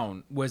writing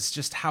down was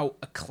just how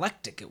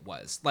eclectic it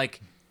was.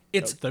 Like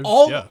it's there's-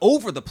 all yeah.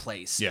 over the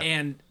place. Yeah.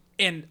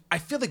 And I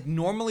feel like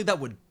normally that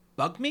would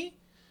bug me,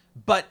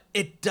 but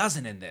it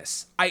doesn't in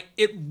this.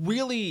 It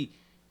really,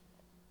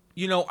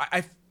 you know,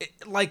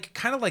 like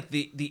kind of like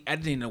the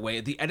editing in a way.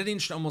 The editing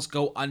should almost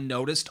go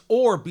unnoticed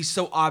or be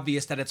so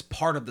obvious that it's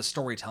part of the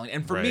storytelling.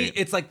 And for me, Right.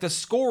 it's like the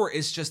score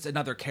is just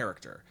another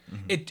character.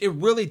 It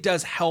really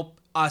does help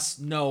us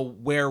know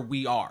where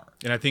we are.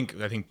 And I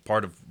think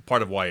part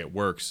of why it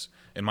works,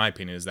 in my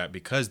opinion, is that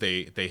because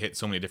they hit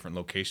so many different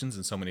locations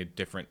and so many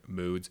different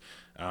moods.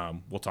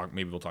 We'll talk a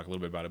little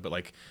bit about it, but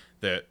like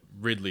that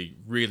Ridley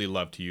really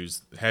loved to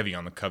use heavy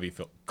on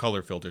the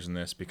color filters in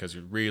this because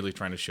you're really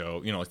trying to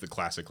show, you know, like the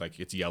classic, like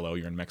it's yellow,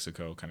 you're in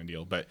Mexico kind of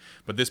deal. But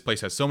this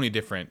place has so many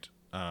different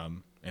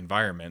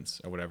environments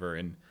or whatever,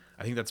 and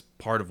I think that's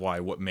part of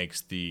what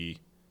makes the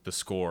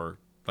score,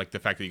 like the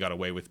fact that you got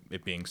away with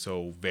it being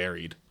so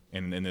varied.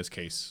 And in this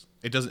case,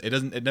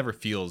 it never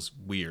feels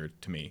weird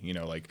to me. You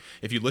know, like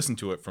if you listen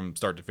to it from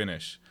start to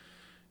finish,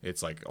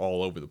 it's like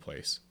all over the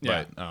place.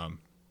 Yeah.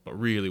 But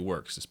really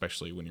works,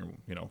 especially when you're,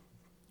 you know,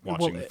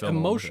 watching the film.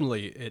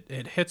 Emotionally,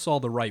 it hits all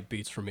the right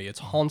beats for me. It's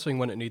haunting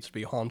when it needs to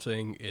be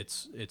haunting.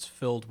 It's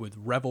filled with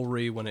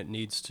revelry when it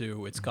needs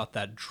to. It's got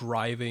those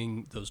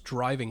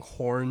driving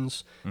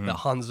horns that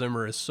Hans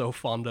Zimmer is so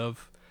fond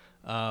of.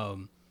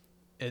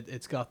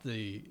 It's got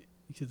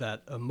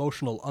that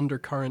emotional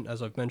undercurrent,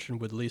 as I've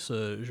mentioned, with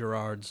Lisa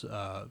Gerard's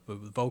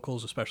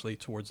vocals, especially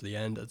towards the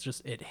end.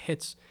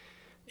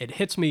 It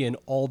hits me in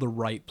all the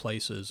right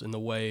places in the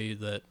way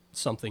that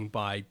something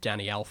by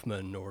Danny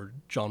Elfman or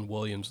John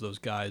Williams, those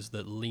guys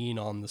that lean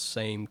on the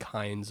same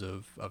kinds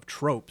of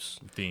tropes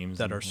Themes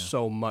that and- are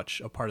so much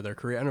a part of their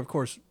career. And of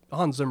course,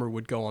 Hans Zimmer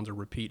would go on to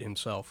repeat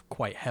himself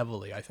quite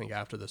heavily, I think,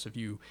 after this. If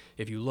you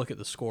look at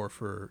the score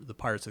for the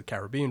Pirates of the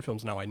Caribbean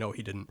films, now I know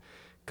he didn't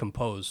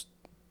compose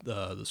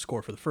the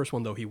score for the first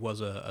one, though he was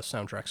a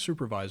soundtrack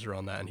supervisor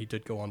on that, and he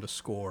did go on to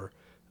score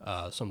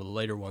some of the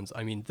later ones.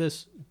 I mean,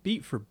 this,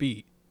 beat for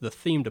beat, the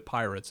theme to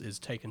Pirates is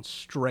taken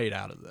straight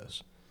out of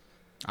this.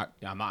 I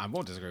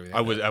won't disagree with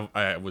you.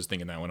 I was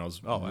thinking that when I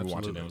was watching it.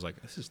 absolutely. I was like,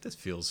 this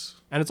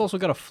feels. And it's also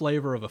got a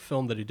flavor of a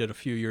film that he did a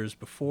few years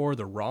before,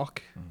 The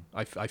Rock.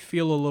 I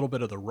feel a little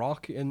bit of The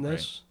Rock in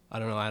this. I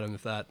don't know, Adam,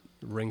 if that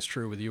rings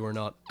true with you or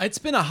not. It's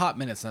been a hot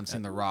minute since I've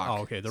seen The Rock.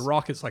 Oh, okay. The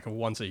Rock is like a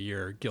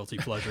once-a-year guilty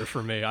pleasure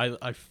for me.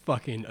 I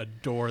fucking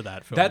adore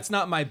that film. That's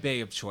not my bay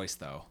of choice,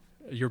 though.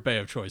 Your bay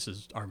of choice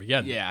is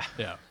Armageddon. Yeah.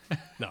 Yeah.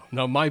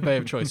 No, my bay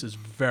of choice is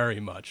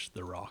very much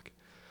The Rock.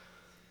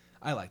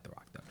 I like The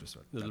Rock, though. Just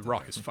The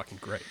Rock is fucking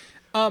great.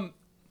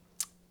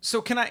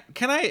 So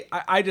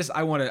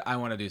I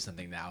want to do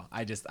something now.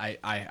 I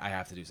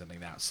have to do something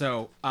now.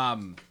 So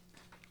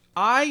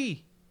I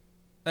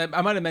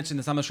might have mentioned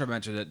this. I'm not sure if I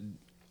mentioned it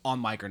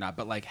on mic or not,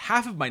 but like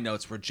half of my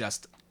notes were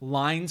just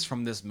lines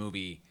from this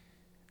movie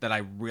that I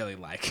really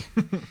like.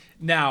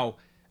 Now,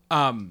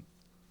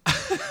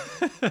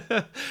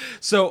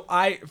 so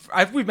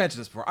we've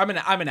mentioned this before. I'm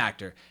an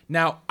actor.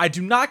 Now, I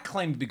do not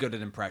claim to be good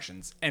at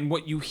impressions, and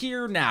what you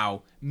hear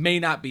now may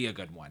not be a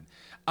good one.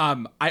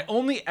 I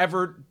only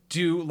ever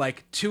do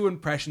like 2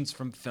 impressions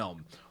from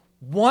film.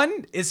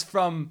 One is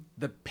from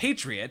The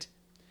Patriot,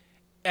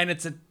 and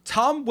it's a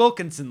Tom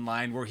Wilkinson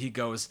line where he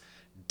goes,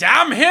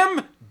 "Damn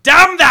him,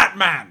 damn that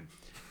man,"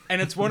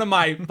 and it's one of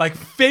my like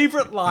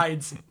favorite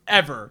lines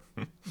ever,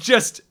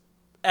 just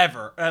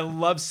ever. I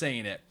love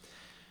saying it.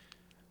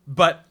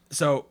 But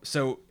so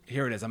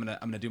here it is. I'm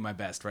gonna do my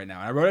best right now.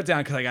 And I wrote it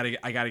down because I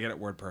gotta get it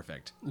word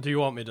perfect. Do you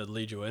want me to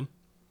lead you in?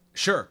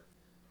 Sure.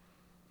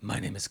 My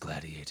name is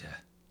Gladiator.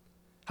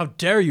 How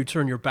dare you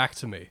turn your back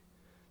to me?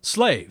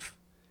 Slave,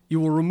 you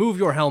will remove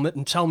your helmet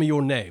and tell me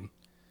your name.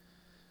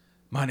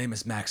 My name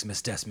is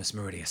Maximus Decimus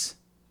Meridius,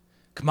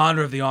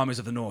 commander of the armies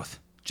of the North,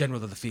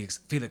 general of the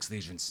Felix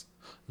legions,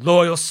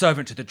 loyal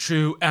servant to the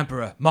true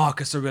emperor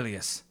Marcus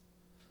Aurelius,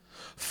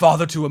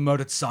 father to a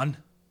murdered son,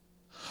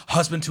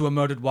 husband to a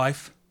murdered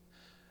wife,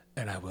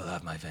 and I will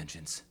have my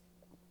vengeance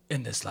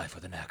in this life or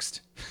the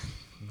next.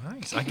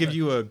 Nice. I give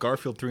you a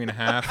Garfield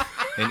 3.5,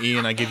 and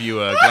Ian, I give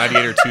you a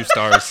Gladiator 2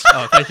 stars.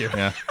 Oh, thank you.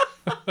 Yeah.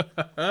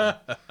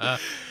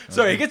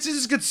 Sorry, it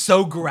just gets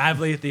so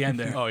gravelly at the end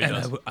there. Oh, he And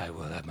does. I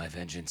will have my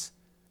vengeance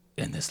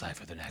in this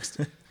life or the next.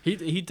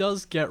 He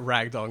does get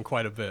ragged on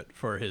quite a bit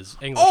for his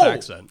English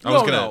accent.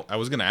 I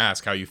was gonna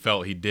ask how you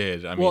felt he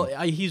did. I mean, Well,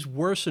 he's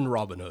worse in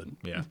Robin Hood.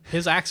 Yeah.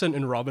 His accent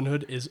in Robin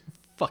Hood is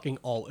fucking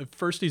all. At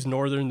first he's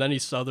northern, then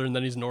he's southern,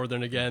 then he's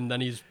northern again, then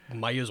he's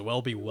might as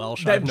well be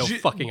Welsh. I have no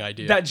fucking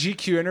idea. That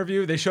GQ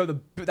interview, they show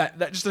that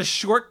just a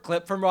short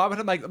clip from Robin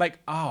Hood. I'm like,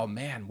 oh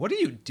man, what are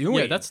you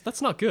doing? Yeah,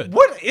 that's not good.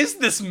 What is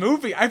this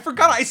movie? I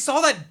forgot. I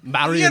saw that.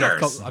 Marion,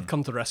 theaters. I've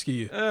come to rescue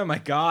you. Oh my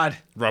god.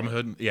 Robin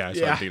Hood. Yeah, I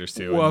saw it in theaters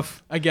too.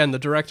 Woof. Again, the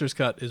director's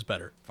cut is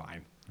better.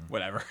 Fine.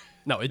 Whatever.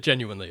 No, it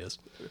genuinely is.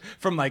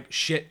 From like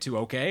shit to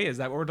okay, is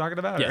that what we're talking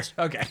about? or- Yes.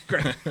 Okay,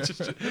 great.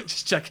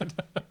 just checking.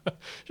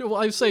 Well,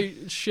 I say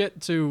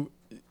shit to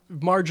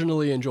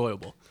marginally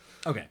enjoyable.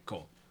 Okay,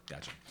 cool.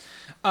 Gotcha.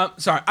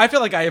 Sorry, I feel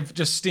like I have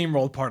just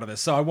steamrolled part of this,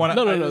 so I want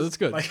to. No, that's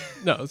good.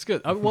 No, it's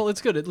good. Well,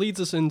 it's good. It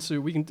leads us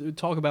into, we can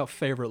talk about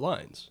favorite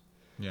lines.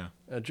 Yeah.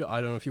 I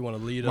don't know if you want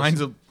to lead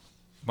us.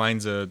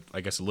 Mine's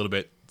I guess a little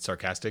bit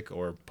sarcastic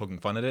or poking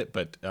fun at it,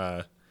 but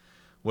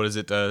what is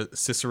it?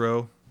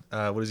 Cicero.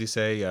 What does he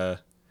say?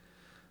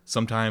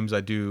 Sometimes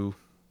I do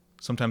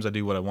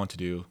what I want to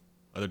do.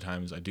 Other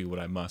times I do what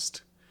I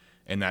must,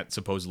 and that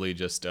supposedly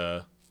just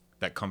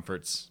that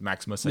comforts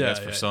Maximus, I guess,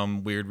 for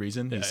some weird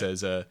reason. He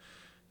says, "Do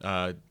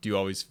you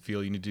always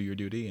feel you need to do your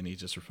duty?" And he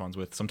just responds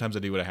with, "Sometimes I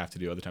do what I have to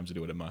do. Other times I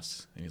do what I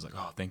must." And he's like,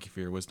 "Oh, thank you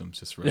for your wisdom,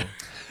 Cicero.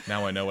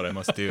 Now I know what I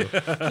must do."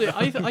 Yeah,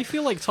 I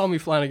feel like Tommy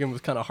Flanagan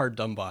was kind of hard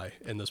done by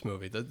in this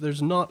movie.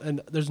 There's not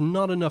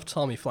enough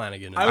Tommy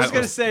Flanagan. I was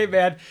gonna say,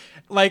 man,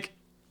 like,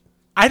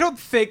 I don't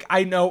think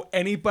I know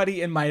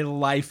anybody in my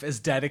life as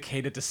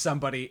dedicated to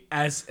somebody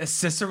as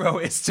Cicero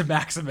is to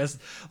Maximus.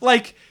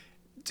 Like,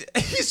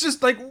 he's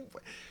just like,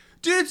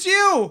 dude, it's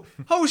you.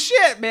 Oh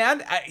shit,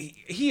 man.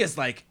 He is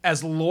like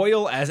as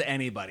loyal as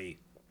anybody.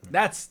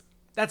 That's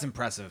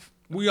impressive.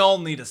 We all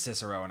need a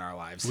Cicero in our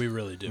lives. We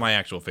really do. My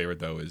actual favorite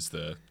though is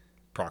the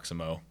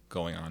Proximo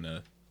going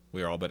on.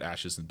 We are all but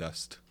ashes and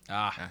dust.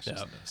 Ashes and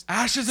dust.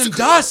 Ashes and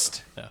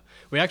dust. Yeah.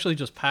 We actually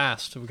just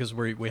passed, because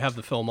we have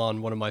the film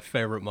on, one of my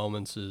favorite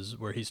moments is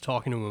where he's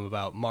talking to him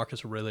about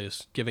Marcus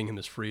Aurelius giving him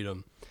his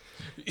freedom.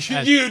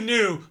 You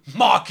knew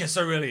Marcus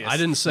Aurelius. I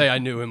didn't say I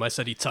knew him. I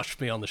said he touched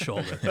me on the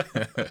shoulder.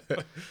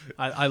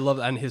 I love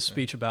that. And his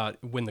speech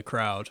about win the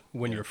crowd,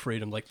 win your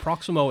freedom. Like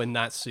Proximo in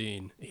that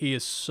scene, he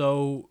is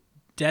so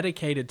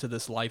dedicated to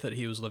this life that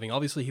he was living.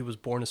 Obviously, he was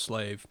born a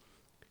slave.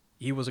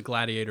 He was a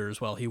gladiator as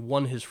well. He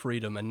won his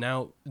freedom, and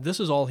now this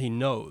is all he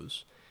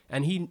knows.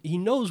 And he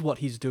knows what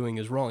he's doing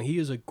is wrong. He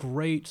is a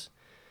great,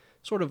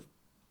 sort of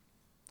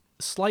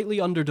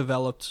slightly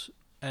underdeveloped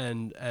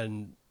and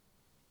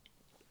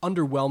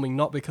underwhelming,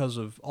 not because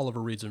of Oliver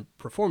Reed's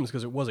performance,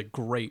 because it was a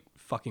great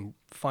fucking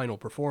final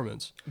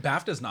performance.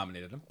 BAFTA's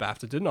nominated him.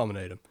 BAFTA did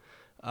nominate him.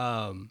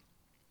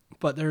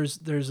 But there's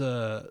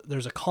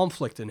a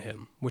conflict in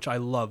him, which I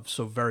love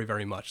so very,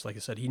 very much. Like I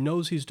said, he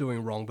knows he's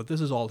doing wrong, but this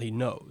is all he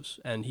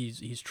knows. And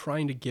he's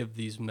trying to give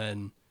these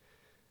men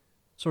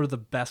sort of the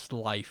best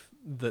life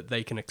that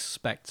they can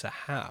expect to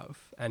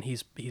have. And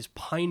he's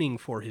pining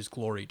for his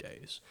glory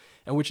days.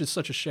 And which is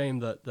such a shame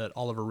that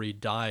Oliver Reed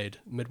died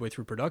midway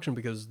through production,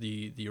 because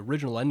the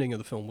original ending of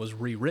the film was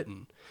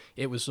rewritten.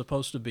 It was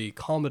supposed to be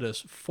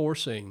Commodus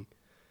forcing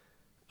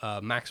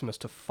Maximus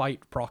to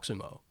fight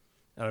Proximo.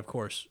 And of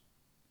course,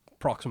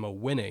 Proximo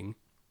winning,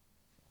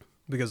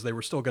 because they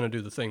were still going to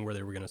do the thing where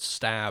they were going to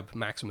stab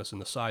Maximus in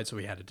the side, so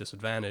he had a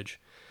disadvantage.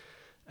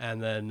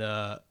 And then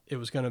it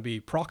was going to be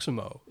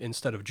Proximo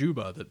instead of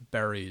Juba that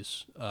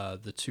buries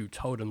the two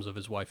totems of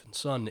his wife and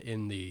son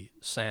in the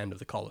sand of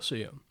the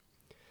Colosseum,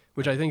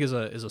 which I think is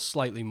a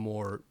slightly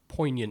more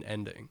poignant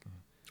ending.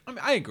 I mean,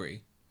 I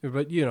agree.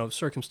 But, you know,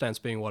 circumstance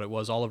being what it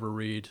was, Oliver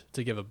Reed,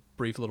 to give a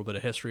brief little bit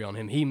of history on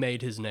him, he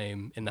made his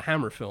name in the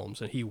Hammer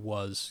films, and he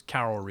was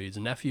Carol Reed's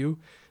nephew.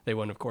 They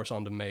went, of course,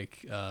 on to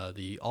make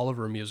the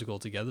Oliver musical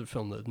together,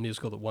 the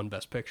musical that won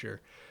Best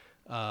Picture.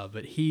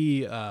 But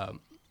he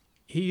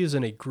is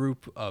in a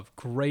group of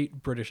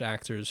great British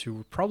actors who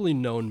were probably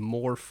known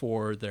more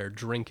for their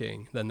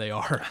drinking than they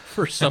are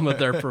for some of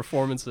their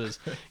performances.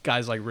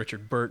 Guys like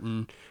Richard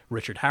Burton,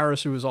 Richard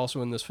Harris, who was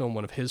also in this film,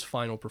 one of his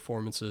final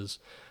performances.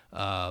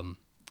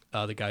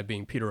 The guy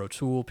being Peter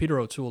O'Toole. Peter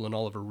O'Toole and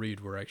Oliver Reed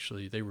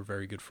they were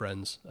very good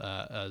friends,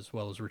 as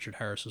well as Richard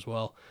Harris as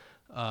well.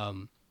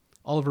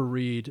 Oliver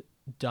Reed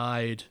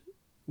died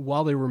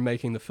while they were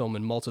making the film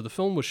in Malta. The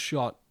film was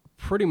shot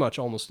pretty much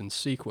almost in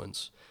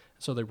sequence,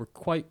 so they were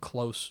quite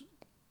close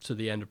to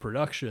the end of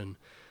production.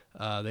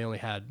 They only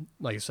had,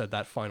 like I said,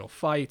 that final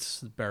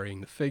fight,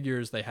 burying the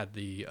figures. They had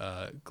the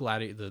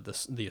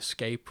the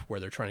escape where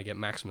they're trying to get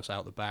Maximus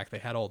out the back. They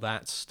had all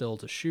that still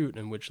to shoot,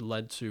 and which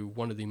led to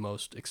one of the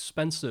most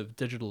expensive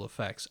digital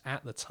effects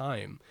at the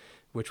time,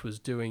 which was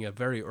doing a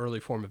very early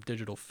form of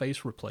digital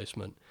face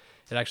replacement.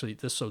 It actually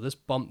this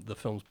bumped the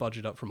film's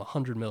budget up from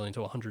 $100 million to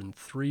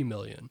 $103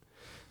 million.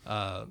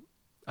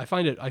 I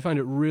find it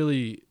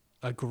really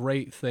a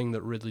great thing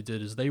that Ridley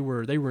did is they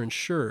were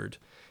insured.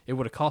 It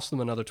would have cost them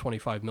another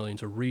 $25 million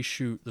to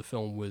reshoot the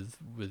film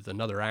with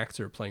another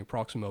actor playing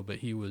Proximo, but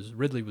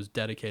Ridley was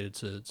dedicated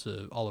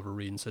to Oliver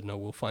Reed and said, no,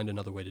 we'll find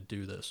another way to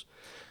do this.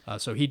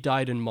 So he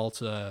died in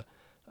Malta,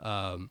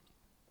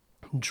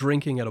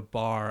 drinking at a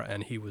bar,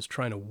 and he was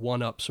trying to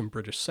one-up some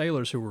British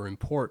sailors who were in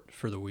port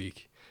for the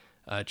week.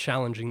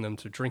 challenging them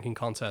to drinking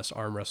contests,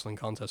 arm wrestling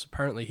contests.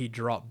 Apparently, he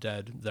dropped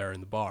dead there in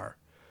the bar.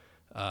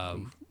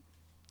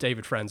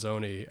 David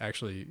Franzoni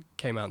actually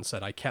came out and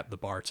said, I kept the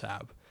bar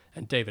tab.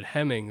 And David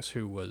Hemmings,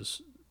 who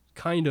was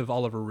kind of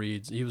Oliver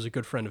Reed's, he was a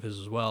good friend of his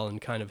as well, and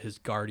kind of his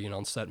guardian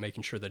on set,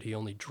 making sure that he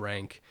only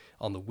drank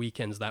on the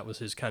weekends. That was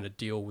his kind of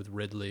deal with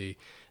Ridley.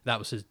 That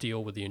was his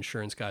deal with the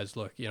insurance guys.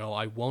 Look,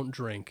 I won't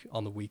drink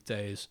on the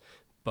weekdays,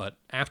 but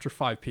after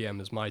 5 p.m.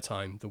 is my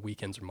time. The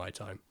weekends are my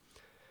time,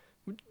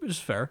 which is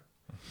fair.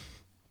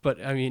 But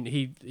I mean,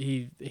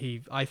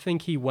 I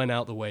think he went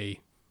out the way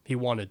he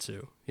wanted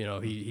to.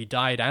 He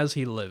died as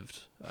he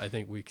lived, I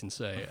think we can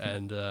say.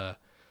 And I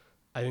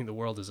think the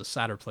world is a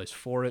sadder place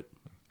for it.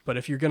 But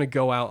if you're going to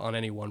go out on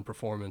any one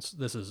performance,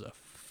 this is a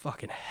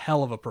fucking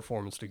hell of a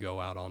performance to go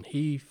out on.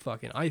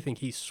 I think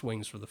he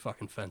swings for the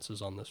fucking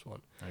fences on this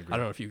one. I agree. I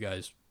don't know if you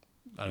guys...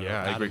 I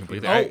agree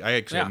completely. Oh, I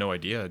actually yeah. had no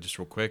idea, just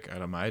real quick,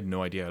 Adam, I had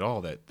no idea at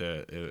all that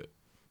the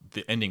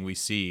ending we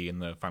see in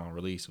the final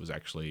release was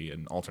actually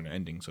an alternate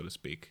ending, so to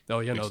speak. Oh,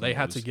 yeah, no, Based they on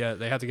had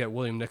those- to get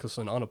William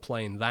Nicholson on a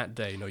plane that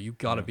day. No, you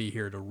got to be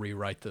here to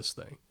rewrite this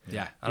thing.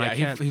 Yeah, And I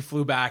can't- he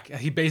flew back.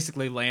 He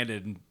basically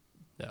landed and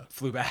Yeah.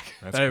 flew back.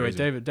 That's But anyway,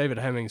 crazy. David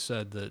Hemmings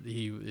said that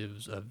it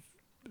was a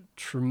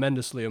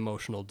tremendously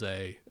emotional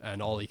day,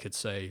 and all he could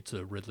say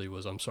to Ridley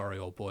was, "I'm sorry,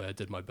 old boy, I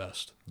did my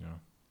best." Yeah.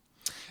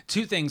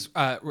 Two things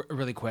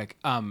really quick.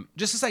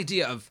 Just this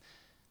idea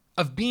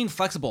of being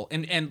flexible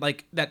and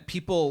like that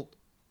people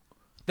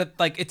that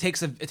like it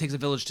takes a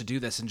village to do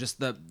this, and just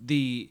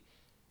the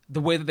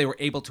way that they were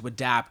able to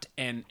adapt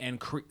and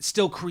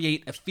still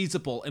create a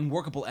feasible and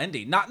workable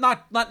ending.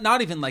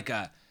 Not even like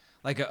a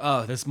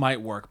oh, this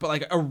might work, but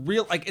like a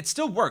real, like it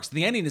still works.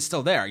 The ending is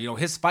still there.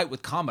 His fight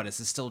with Commodus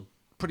is still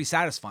pretty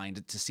satisfying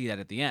to see that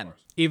at the end.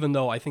 Even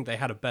though I think they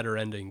had a better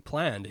ending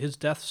planned, his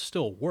death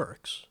still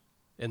works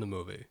in the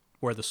movie,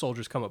 where the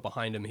soldiers come up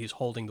behind him, he's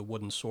holding the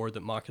wooden sword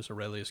that Marcus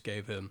Aurelius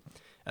gave him,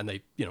 and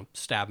they,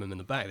 stab him in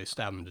the back. They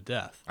stab him to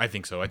death. I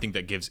think so. I think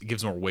that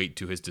gives more weight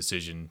to his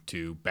decision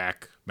to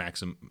back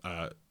Maxim,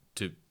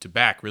 to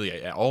back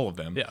really all of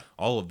them, Yeah.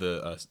 all of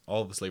the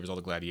slavers, all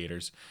the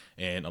gladiators,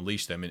 and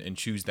unleash them and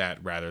choose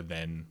that rather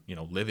than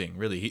living.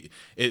 Really,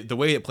 the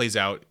way it plays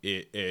out,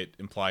 it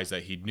implies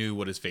that he knew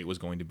what his fate was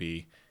going to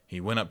be. He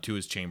went up to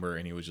his chamber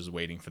and he was just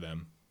waiting for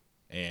them,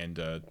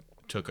 and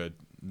took a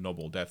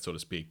noble death, so to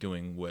speak,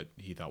 doing what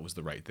he thought was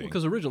the right thing.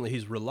 Because originally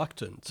he's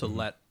reluctant to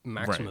let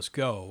Maximus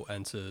go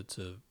and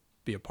to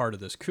be a part of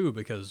this coup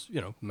because,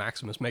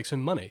 Maximus makes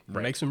him money,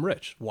 makes him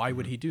rich. Why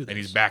would he do this? And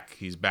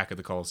he's back at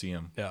the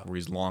Colosseum, Yeah. where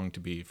he's longed to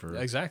be for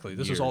Exactly.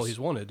 This years. is all he's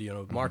wanted.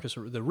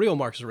 The real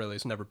Marcus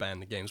Aurelius never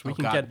banned the games. We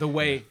can God, get the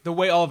way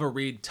Oliver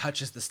Reed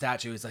touches the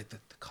statue is like the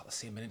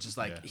Colosseum, and it's just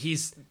like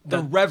he's the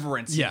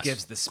reverence yes, he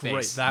gives the space.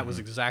 Great. That was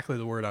exactly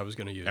the word I was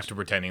going to use. After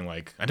pretending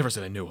like I never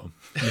said I knew him,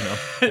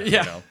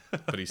 Yeah.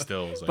 but he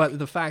still is like, But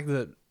the fact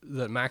that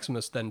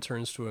Maximus then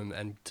turns to him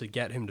and to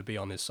get him to be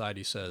on his side,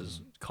 he says,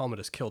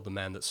 Commodus killed the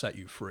man that set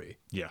you free.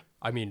 yeah,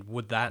 I mean,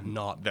 would that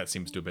not... that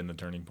seems to have been the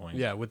turning point.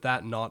 Yeah, would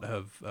that not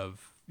have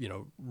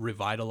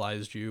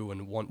revitalized you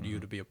and want you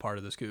to be a part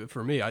of this?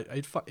 For me,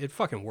 it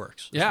fucking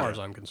works as Yeah. far as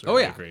I'm concerned. Oh,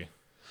 I yeah. agree.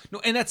 No,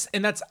 and that's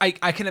I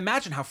can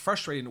imagine how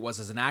frustrating it was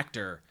as an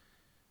actor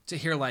to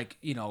hear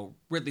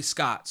Ridley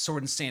Scott,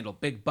 sword and sandal,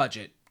 big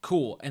budget,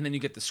 cool, and then you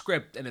get the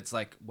script and it's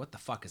like, what the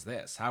fuck is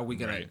this? How are we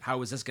gonna? Right.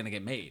 How is this gonna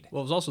get made?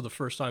 Well, it was also the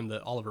first time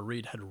that Oliver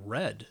Reed had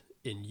read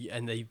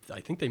and I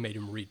think they made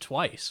him read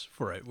twice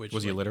for it. Which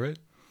Was he illiterate?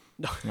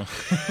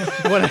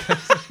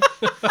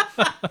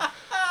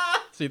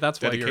 See,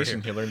 that's why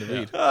Dedication. you're He learned to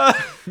read.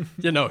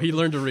 here. He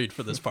learned to read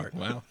for this part.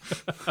 Wow.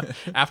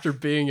 After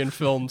being in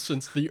film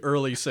since the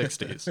early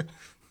 60s.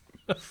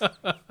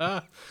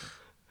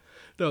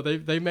 No,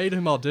 they made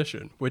him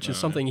audition, which is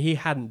something he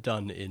hadn't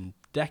done in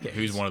decades.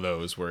 He was one of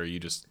those where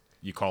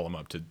you call him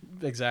up to.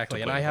 Exactly,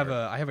 to and play I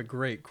the have a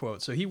great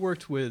quote. So he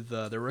worked with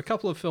there were a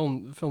couple of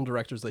film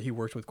directors that he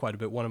worked with quite a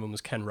bit. One of them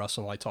was Ken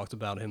Russell. I talked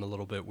about him a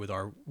little bit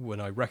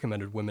when I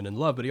recommended Women in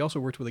Love, but he also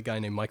worked with a guy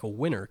named Michael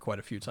Winner quite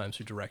a few times,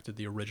 who directed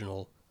the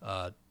original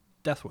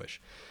Death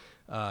Wish.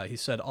 He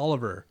said,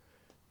 "Oliver,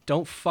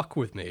 don't fuck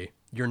with me.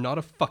 You're not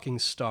a fucking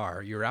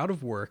star. You're out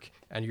of work,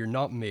 and you're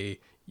not me.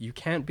 You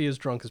can't be as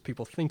drunk as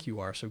people think you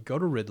are. So go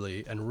to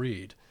Ridley and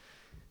read."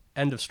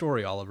 End of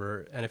story,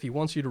 Oliver. And if he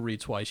wants you to read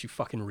twice, you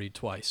fucking read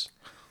twice.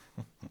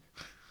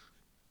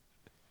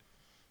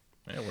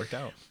 Yeah, it worked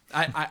out.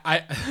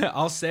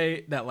 I'll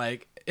say that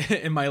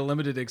in my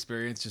limited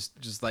experience,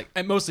 just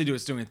I mostly do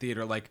it doing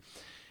theater.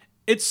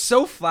 It's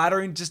so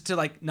flattering just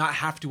to not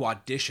have to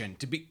audition,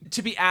 to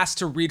be asked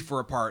to read for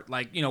a part.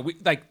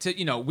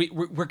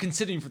 We're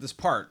considering for this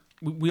part.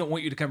 We don't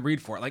want you to come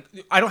read for it.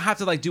 I don't have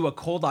to do a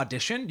cold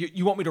audition.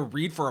 You want me to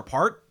read for a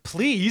part,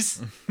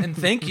 please, and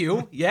thank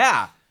you.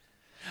 Yeah.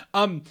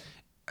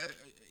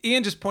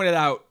 Ian just pointed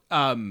out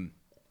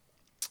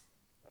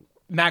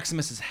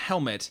Maximus's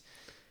helmet.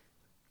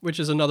 Which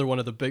is another one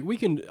of the big.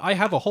 I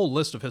have a whole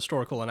list of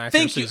historical Thank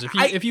you.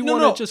 inaccuracies. If you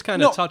want to just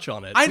kind of touch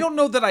on it. I don't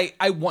know that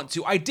I want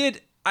to.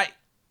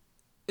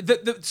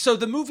 So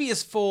the movie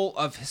is full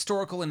of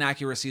historical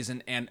inaccuracies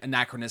and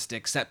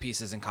anachronistic set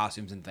pieces and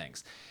costumes and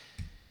things.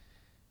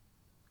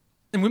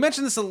 And we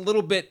mentioned this a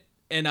little bit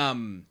in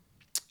when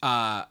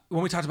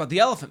we talked about The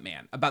Elephant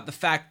Man, about the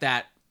fact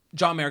that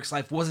John Merrick's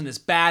life wasn't as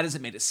bad as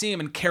it made it seem,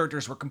 and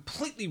characters were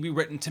completely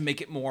rewritten to make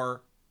it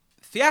more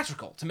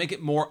theatrical, to make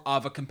it more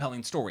of a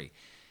compelling story.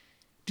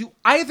 Do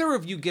either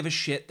of you give a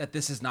shit that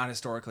this is not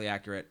historically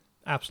accurate?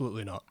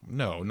 Absolutely not.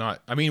 No,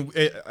 not. I mean,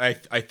 I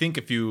think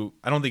if you,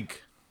 I don't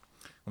think.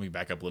 Let me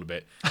back up a little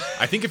bit.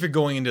 I think if you're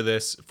going into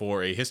this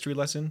for a history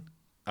lesson,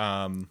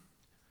 I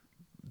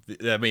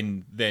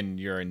mean, then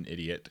you're an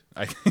idiot.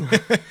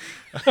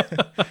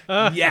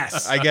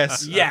 Yes. I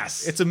guess.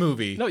 Yes. It's a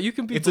movie. No, you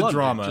can be It's blunt, a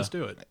drama. Just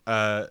do it.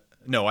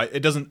 No, it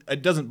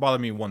doesn't bother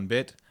me one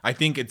bit. I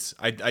think it's.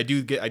 I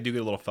do get a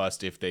little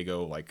fussed if they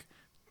go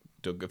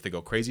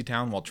crazy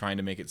town while trying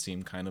to make it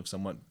seem kind of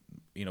somewhat,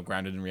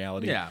 grounded in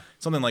reality. Yeah.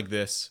 Something like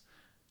this.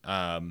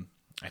 I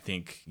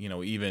think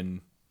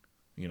even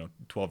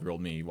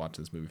 12-year-old me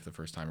watching this movie for the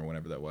first time or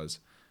whenever that was.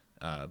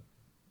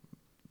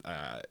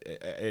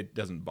 It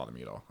doesn't bother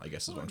me at all, I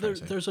guess is what I'm trying to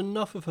say. There's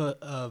enough of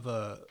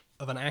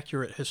an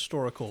accurate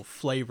historical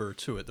flavor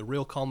to it. The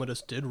real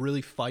Commodus did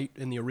really fight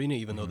in the arena,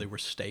 even though they were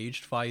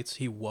staged fights.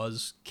 He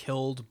was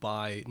killed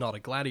by, not a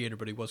gladiator,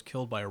 but he was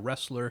killed by a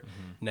wrestler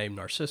named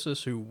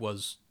Narcissus, who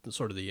was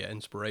sort of the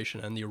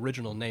inspiration. And the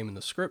original name in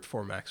the script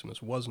for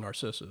Maximus was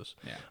Narcissus.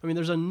 Yeah. I mean,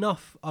 there's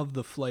enough of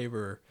the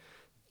flavor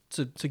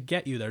to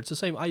get you there. It's the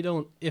same.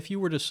 If you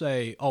were to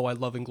say, oh, I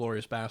love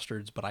Inglourious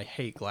Bastards, but I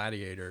hate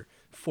Gladiator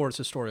for its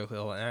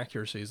historical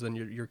inaccuracies, then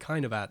you're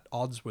kind of at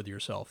odds with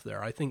yourself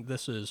there. I think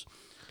this is,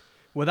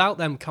 without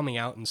them coming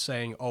out and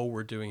saying, oh,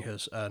 we're doing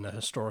a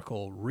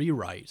historical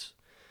rewrite,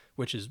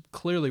 which is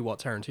clearly what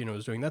Tarantino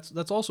was doing.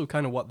 That's also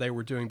kind of what they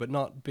were doing, but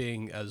not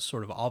being as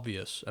sort of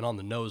obvious and on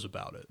the nose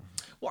about it.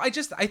 Well, I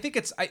think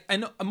it's I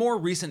know a more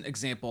recent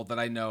example that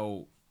I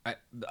know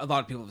a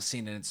lot of people have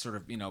seen, and it's sort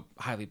of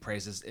highly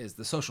praised, is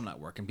The Social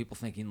Network, and people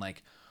thinking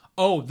like,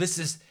 oh, this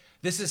is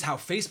how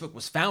Facebook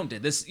was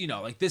founded. This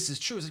this is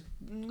true. It's like,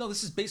 no,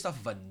 this is based off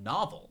of a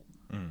novel.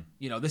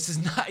 This is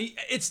not.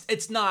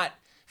 It's not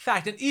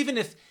fact. And even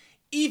if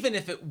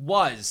it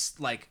was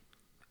like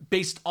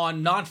based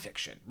on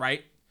nonfiction,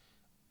 right?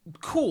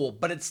 Cool,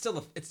 but it's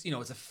still it's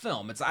a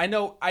film.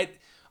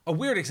 A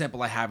weird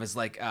example I have is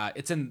like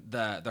it's in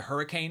the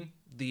Hurricane,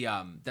 the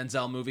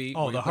Denzel movie.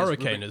 Oh, where the he plays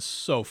Hurricane Ruben. is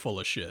so full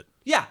of shit.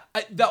 Yeah,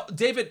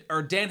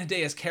 Dan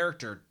Hidea's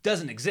character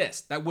doesn't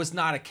exist. That was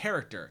not a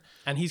character.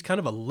 And he's kind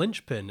of a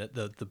linchpin at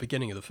the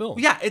beginning of the film.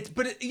 Yeah,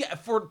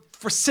 for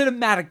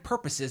cinematic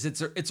purposes,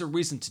 it's a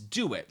reason to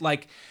do it.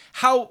 Like,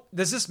 how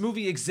does this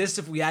movie exist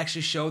if we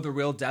actually show the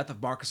real death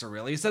of Marcus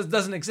Aurelius? It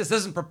doesn't exist. It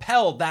doesn't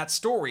propel that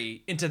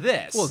story into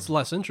this. Well, it's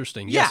less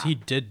interesting. Yeah. Yes, he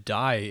did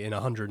die in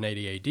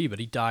 180 AD, but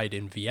he died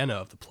in Vienna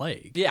of the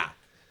plague. Yeah.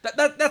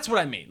 That's what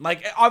I mean.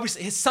 Like,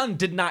 obviously, his son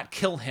did not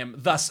kill him,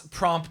 thus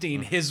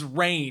prompting his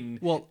reign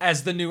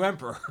as the new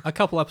emperor. A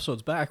couple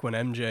episodes back, when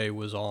MJ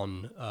was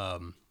on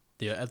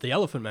the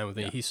Elephant Man with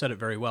me, he said it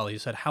very well. He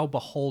said, "How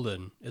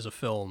beholden is a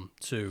film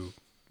to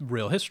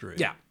real history?"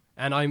 Yeah.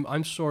 And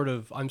I'm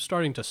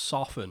starting to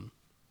soften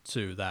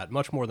to that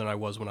much more than I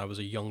was when I was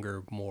a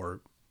younger,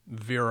 more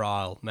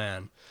virile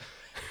man.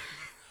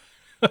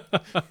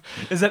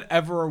 Is that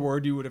ever a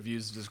word you would have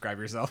used to describe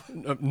yourself?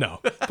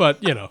 No,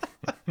 but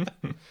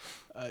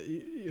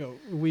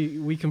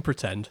we can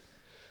pretend.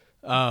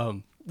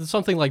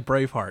 Something like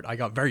Braveheart, I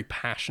got very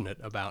passionate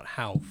about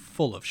how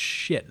full of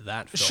shit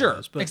that film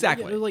is. But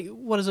exactly. like,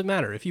 what does it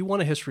matter? If you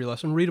want a history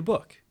lesson, read a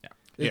book.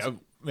 Yeah,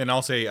 and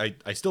I'll say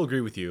I still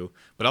agree with you,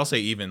 but I'll say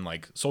even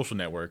like Social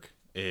Network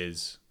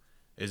is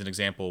an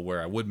example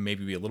where I would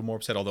maybe be a little more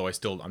upset, although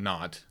I'm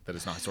not, that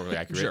it's not historically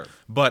accurate. Sure.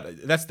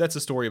 But that's a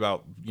story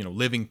about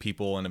living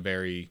people in a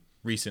very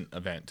recent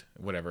event,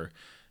 whatever,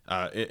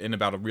 and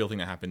about a real thing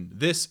that happened.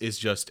 This is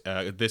just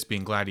this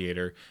being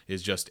Gladiator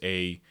is just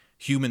a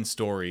human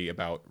story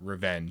about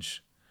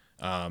revenge,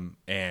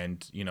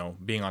 and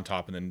being on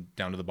top and then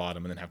down to the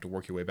bottom and then have to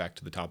work your way back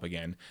to the top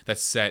again.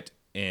 That's set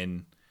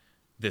in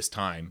this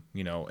time,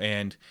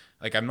 and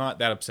like I'm not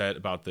that upset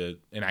about the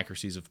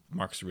inaccuracies of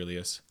Marcus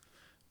Aurelius.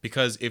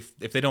 Because if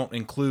they don't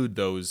include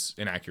those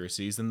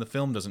inaccuracies, then the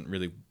film doesn't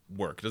really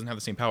work. It doesn't have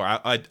the same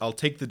power. I'll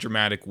take the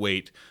dramatic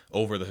weight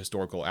over the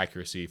historical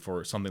accuracy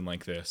for something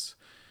like this,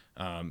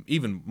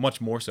 even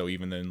much more so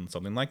even than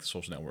something like The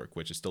Social Network,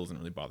 which it still doesn't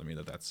really bother me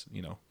that's.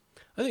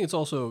 I think it's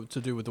also to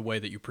do with the way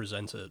that you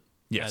present it.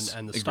 Yes,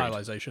 and the agreed.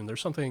 stylization.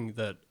 There's something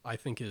that I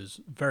think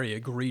is very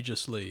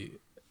egregiously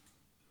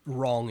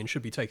wrong and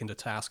should be taken to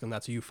task, and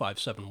that's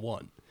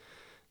U-571,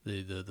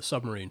 the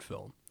submarine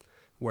film,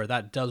 where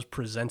that does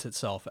present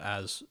itself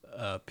as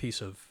a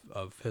piece of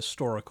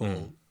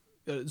historical,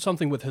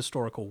 something with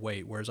historical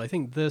weight. Whereas I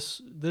think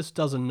this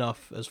does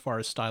enough as far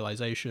as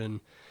stylization,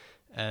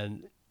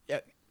 and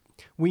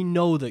we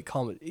know that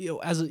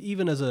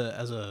even as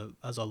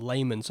a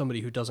layman,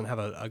 somebody who doesn't have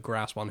a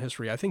grasp on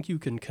history, I think you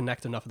can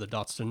connect enough of the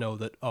dots to know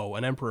that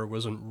an emperor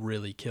wasn't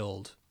really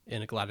killed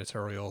in a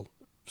gladiatorial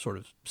sort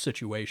of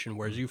situation,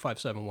 whereas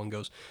U-571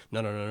 goes,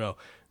 no.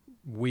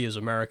 We as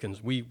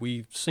Americans,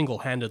 we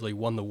single-handedly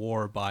won the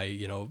war by,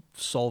 you know,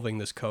 solving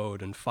this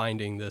code and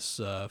finding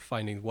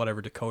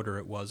whatever decoder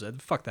it was.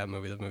 Fuck that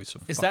movie. That movie's so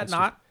Is fucking that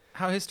not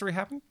how history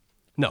happened?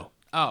 No,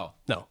 Oh,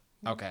 no.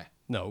 okay.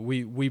 No,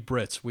 we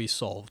Brits, we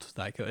solved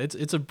that code.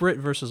 It's a Brit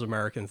versus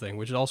American thing,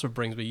 which also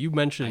brings me. You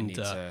mentioned need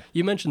to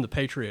you mentioned the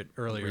Patriot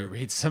earlier.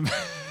 Read some.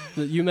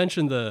 You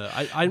mentioned the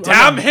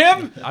Damn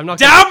him! I'm not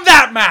Damn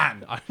that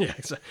man!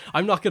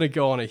 I'm not going to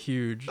go on a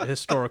huge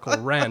historical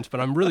rant,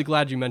 but I'm really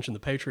glad you mentioned the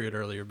Patriot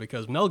earlier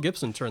because Mel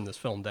Gibson turned this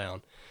film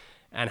down,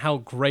 and how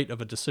great of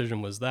a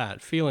decision was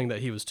that? Feeling that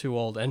he was too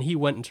old, and he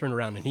went and turned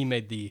around and he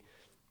made the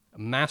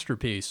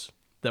masterpiece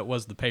that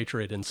was the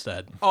Patriot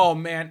instead. Oh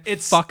man,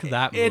 it's Fuck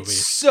that movie. It's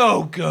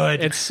so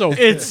good. It's so.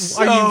 It's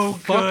so Are you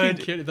fucking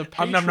good. kidding? The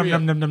Nom, nom, Patriot.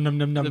 nom, nom, nom, nom,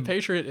 nom, nom. The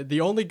Patriot.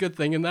 The only good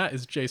thing in that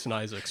is Jason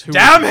Isaacs. Who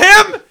Damn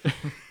him!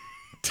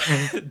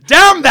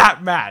 Damn that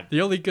man!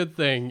 The only good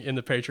thing in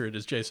the Patriot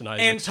is Jason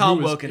Isaacs, And Tom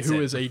who is- Wilkinson.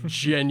 who is a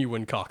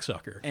genuine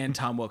cocksucker. And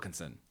Tom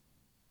Wilkinson.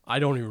 I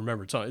don't even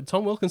remember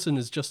Tom Wilkinson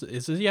is just.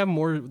 Does he have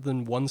more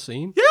than one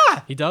scene?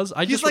 Yeah, He does.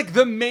 he's like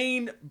the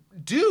main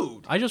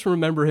dude. I just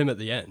remember him at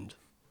the end.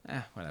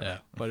 Whatever. Yeah,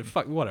 but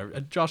fuck whatever.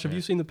 Josh, have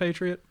you seen The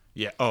Patriot?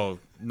 Yeah. Oh,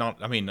 not.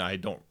 I mean, I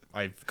don't.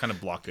 I've kind of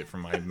blocked it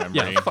from my memory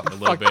Yeah, fuck- a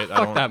little fuck- bit. fuck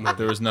I don't. that movie.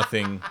 There was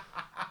nothing.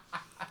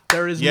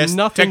 There is Yes,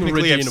 nothing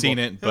technically redeemable. I've seen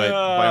it, but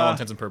by all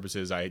intents and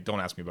purposes, I don't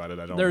ask me about it.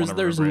 I don't. There's wanna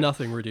there's remember it.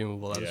 nothing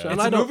redeemable. About it. Yeah. And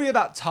It's I a don't. movie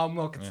about Tom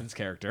Wilkinson's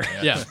character.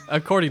 Yeah,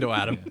 according to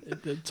Adam,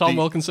 Tom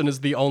Wilkinson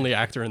is the only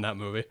actor in that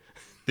movie.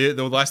 The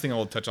last thing I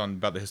will touch on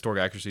about the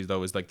historic accuracies,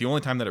 though, is like the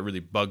only time that it really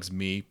bugs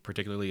me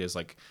particularly is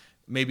like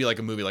maybe like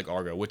a movie like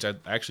Argo, which I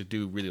actually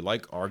do really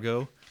like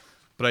Argo,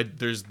 but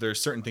there's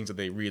certain things that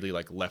they really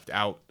like left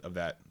out of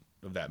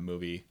that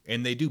movie,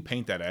 and they do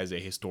paint that as a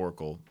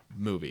historical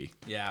movie.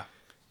 Yeah.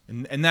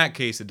 In that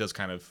case, it does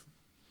kind of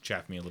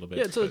chaff me a little bit.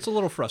 Yeah, it's a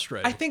little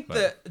frustrating. I think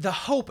the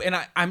hope, and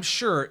I'm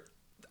sure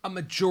a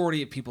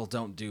majority of people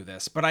don't do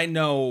this, but I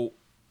know,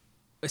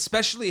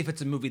 especially if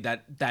it's a movie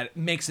that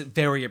makes it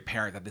very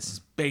apparent that this is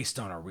based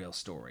on a real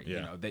story. Yeah.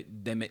 You know,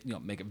 they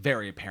make it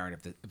very apparent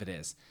if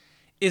it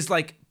is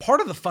like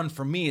part of the fun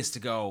for me is to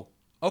go,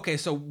 okay,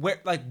 so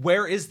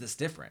where is this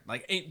different?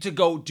 Like to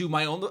go do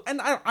my own,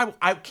 and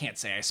I can't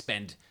say I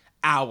spend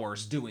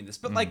hours doing this,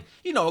 but like,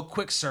 you know, a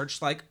quick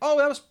search, like, oh,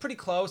 that was pretty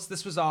close,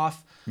 this was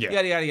off,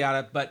 yada yada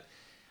yada. But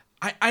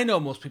I know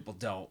most people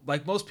don't.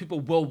 Like, most people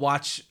will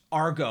watch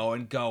Argo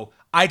and go,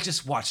 I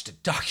just watched a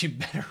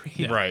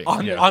documentary Right,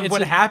 on yeah.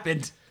 what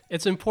happened.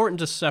 it's important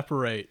to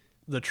separate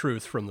the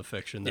truth from the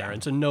fiction there,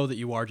 and to know that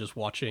you are just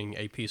watching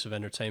a piece of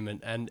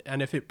entertainment. And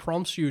if it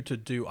prompts you to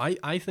do,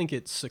 I think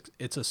it's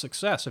a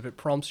success if it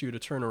prompts you to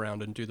turn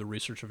around and do the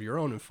research of your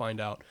own and find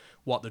out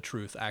what the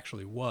truth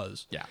actually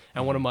was. Yeah.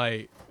 And one of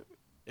my,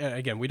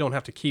 again, we don't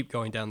have to keep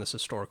going down this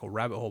historical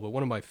rabbit hole, but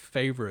one of my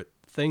favorite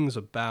things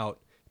about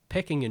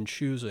picking and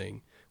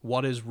choosing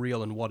what is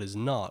real and what is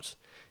not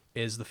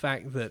is the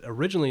fact that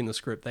originally in the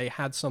script they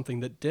had something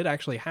that did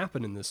actually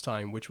happen in this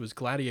time, which was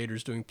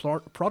gladiators doing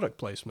product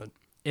placement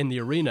in the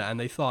arena, and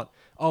they thought,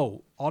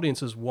 oh,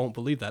 audiences won't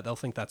believe that. They'll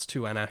think that's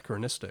too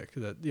anachronistic,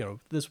 that, you know,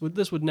 this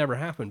would never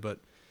happen, but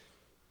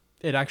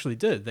it actually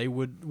did. They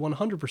would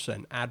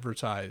 100%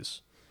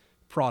 advertise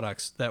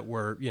products that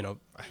were, you know,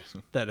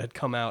 that had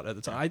come out at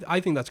the time. I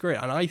think that's great,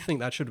 and I think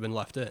that should have been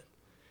left in.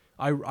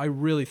 I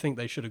really think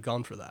they should have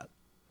gone for that.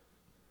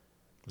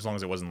 As long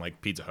as it wasn't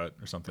like Pizza Hut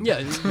or something.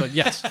 Yeah, but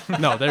yes.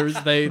 No,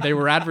 they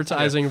were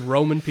advertising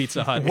Roman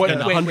Pizza Hut in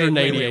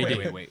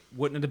 180 AD. Wait.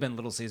 Wouldn't it have been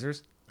Little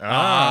Caesars? Shut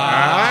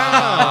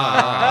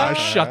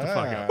the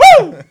fuck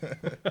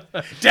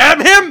up. Damn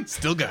him!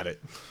 Still got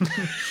it.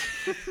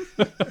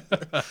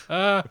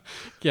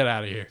 Get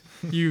out of here.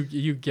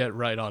 You get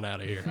right on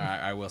out of here.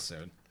 I will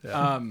soon.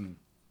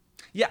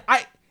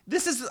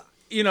 This is,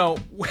 you know,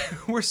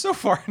 we're so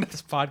far into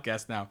this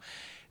podcast now.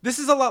 This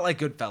is a lot like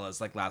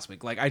Goodfellas, like last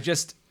week. Like,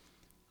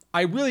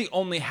 I really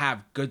only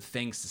have good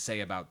things to say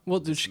about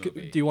this do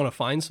movie. you want to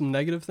find some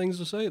negative things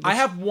to say? I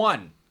have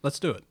one. Let's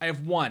do it. I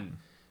have one.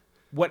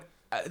 What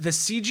the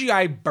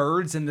CGI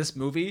birds in this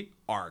movie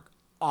are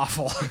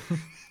awful.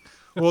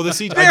 Well, the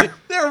CGI.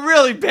 They're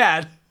really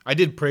bad. I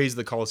did praise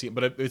the Coliseum,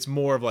 but it's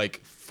more of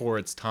like for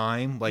its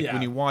time. Like Yeah.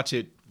 when you watch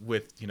it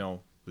with, you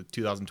know, the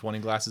 2020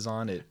 glasses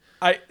on, it.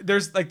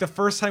 There's like the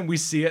first time we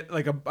see it,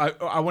 like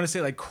I want to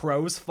say like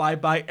crows fly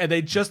by and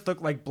they just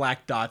look like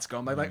black dots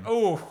going like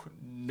oh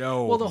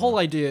no. Well, the whole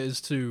idea is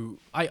to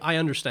I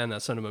understand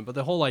that sentiment, but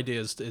the whole idea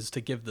is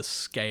to give the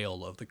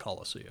scale of the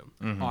Colosseum.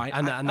 Oh,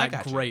 I that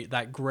got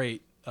you.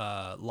 great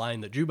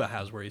line that Juba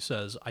has where he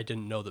says, "I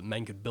didn't know that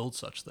men could build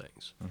such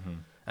things,"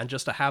 and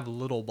just to have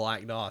little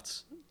black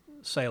dots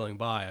sailing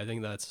by, I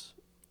think that's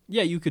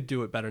you could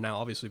do it better now,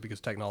 obviously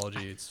because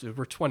technology.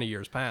 We're 20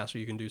 years past, so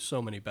you can do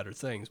so many better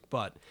things,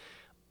 but.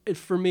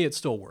 For me, it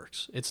still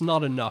works. It's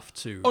not enough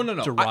to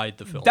to ride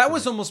the film. That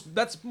was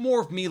that's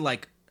more of me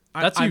like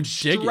That's I'm you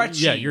digging.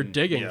 stretching Yeah, you're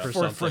digging for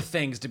for something.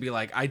 things to be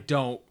like I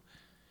don't,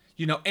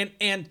 you know,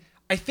 and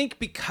I think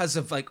because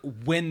of like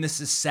when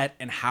this is set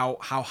and how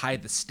high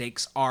the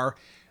stakes are,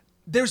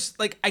 there's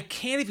like I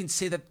can't even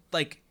say that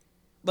like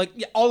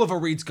yeah, Oliver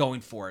Reed's going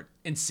for it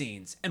in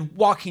scenes and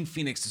Joaquin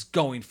Phoenix is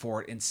going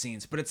for it in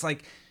scenes, but it's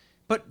like,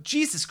 but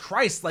Jesus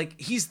Christ, like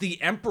he's the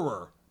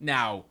emperor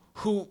now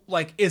who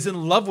like is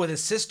in love with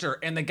his sister,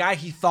 and the guy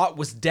he thought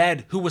was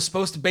dead, who was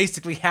supposed to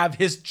basically have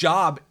his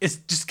job, is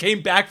just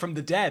came back from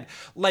the dead.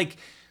 Like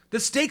the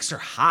stakes are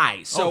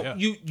high, so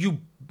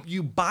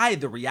you buy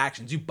the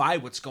reactions, you buy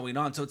what's going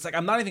on. So it's like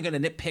I'm not even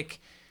going to nitpick,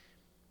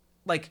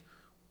 like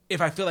if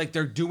I feel like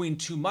they're doing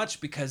too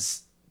much,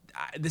 because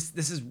this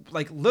is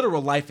like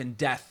literal life and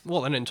death.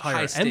 Well, an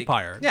entire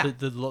empire. Yeah.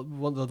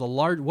 One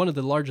of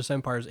the largest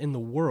empires in the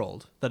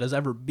world that has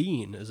ever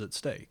been is at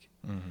stake.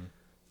 Mm-hmm.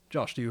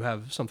 Josh, do you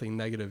have something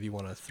negative you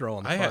want to throw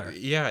on the fire?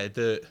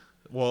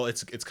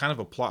 It's kind of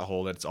a plot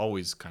hole that's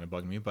always kind of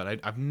bugged me, but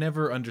I've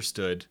never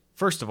understood.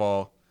 First of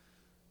all,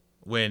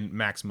 when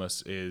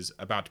Maximus is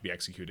about to be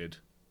executed,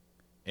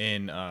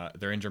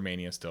 they're in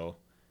Germania still,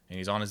 and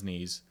he's on his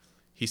knees.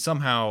 He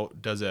somehow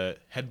does a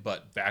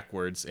headbutt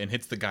backwards and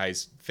hits the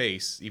guy's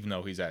face, even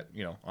though he's at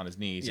on his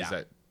knees. Yeah. He's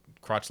at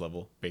crotch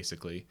level,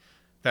 basically.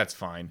 That's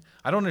fine.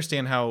 I don't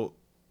understand how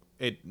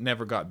it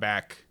never got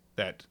back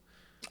that.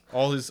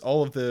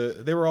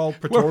 They were all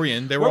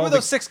Praetorian. Where were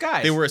those 6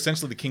 guys? They were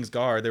essentially the King's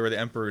Guard. They were the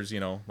Emperor's,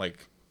 and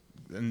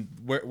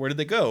where did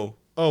they go?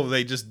 Oh,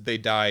 they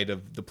died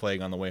of the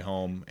plague on the way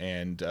home,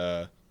 and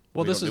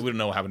we don't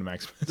know what happened to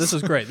Maximus. This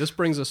is great. This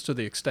brings us to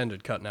the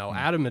extended cut now.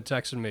 Adam had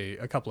texted me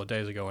a couple of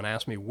days ago and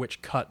asked me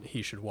which cut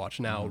he should watch.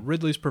 Now,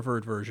 Ridley's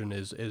preferred version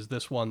is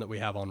this one that we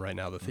have on right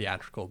now, the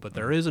theatrical, but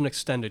there is an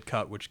extended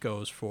cut which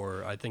goes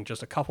for, I think,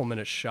 just a couple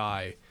minutes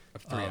shy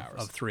of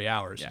 3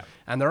 hours. Yeah.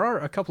 And there are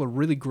a couple of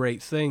really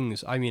great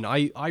things. I mean,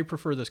 I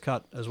prefer this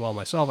cut as well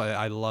myself.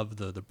 I love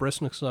the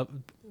briskness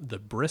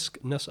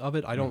of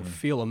it. I don't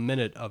feel a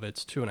minute of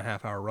its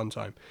 2.5 hour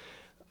runtime.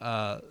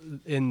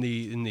 In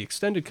the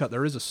extended cut,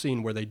 there is a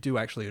scene where they do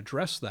actually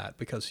address that,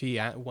 because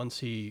once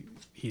he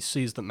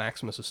sees that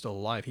Maximus is still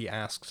alive, he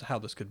asks how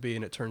this could be,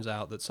 and it turns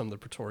out that some of the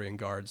Praetorian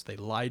guards, they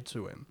lied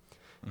to him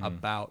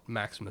about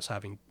Maximus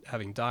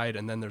having died,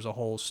 and then there's a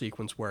whole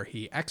sequence where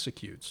he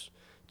executes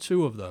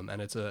 2 of them,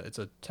 and it's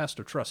a test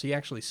of trust. He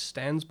actually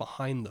stands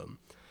behind them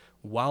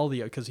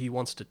because he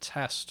wants to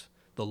test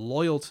the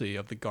loyalty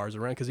of the guards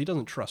around, because he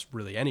doesn't trust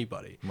really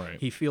anybody. Right.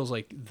 He feels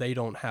like they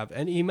don't have,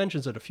 and he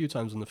mentions it a few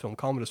times in the film,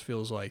 Commodus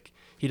feels like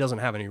he doesn't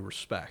have any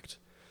respect,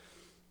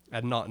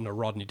 and not in a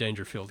Rodney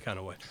Dangerfield kind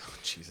of way. Oh,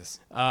 Jesus.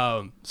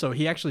 So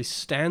he actually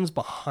stands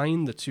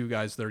behind the 2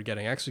 guys that are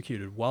getting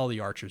executed while the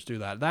archers do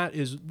that. That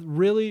is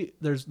really,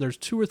 there's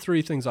 2 or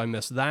 3 things I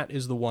miss. That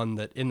is the one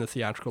that in the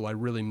theatrical I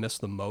really miss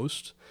the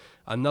most.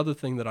 Another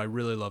thing that I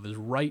really love is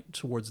right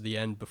towards the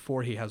end,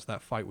 before he has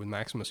that fight with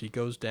Maximus, he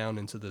goes down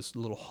into this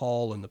little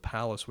hall in the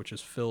palace, which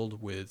is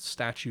filled with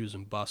statues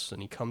and busts,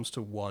 and he comes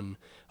to one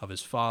of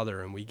his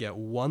father, and we get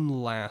one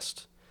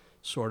last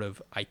sort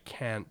of, I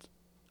can't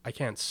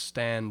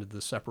stand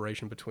the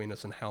separation between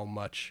us and how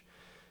much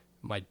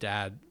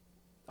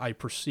I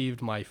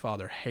perceived my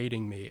father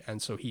hating me,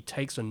 and so he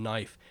takes a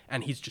knife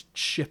and he's just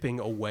chipping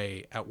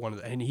away at one of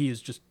the, and he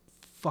is just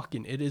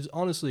fucking, it is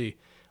honestly,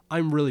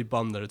 I'm really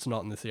bummed that it's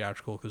not in the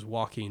theatrical, because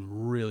Joaquin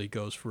really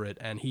goes for it,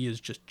 and he is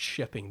just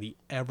chipping the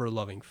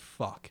ever-loving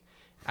fuck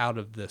out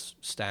of this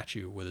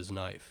statue with his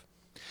knife.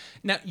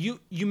 Now, you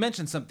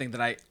mentioned something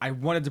that I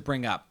wanted to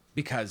bring up,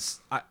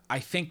 because I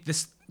think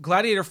this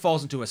Gladiator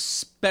falls into a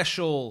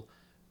special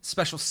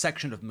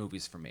section of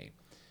movies for me.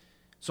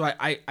 So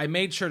I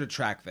made sure to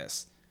track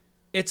this.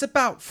 It's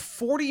about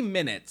 40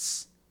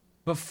 minutes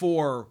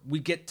before we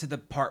get to the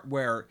part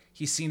where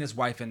he's seen his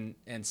wife and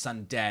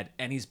son dead,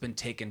 and he's been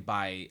taken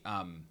by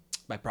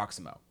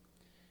Proximo.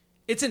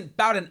 It's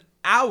about an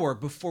hour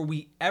before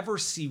we ever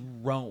see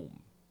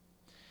Rome.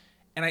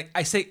 And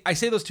I say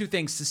those 2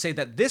 things to say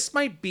that this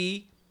might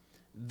be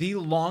the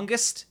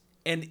longest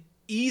and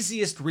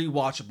easiest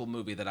rewatchable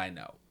movie that I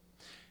know.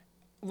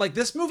 Like,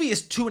 this movie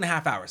is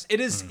 2.5 hours. It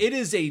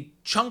is a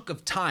chunk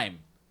of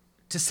time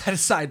to set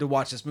aside to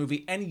watch this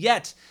movie, and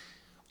yet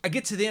I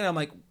get to the end, I'm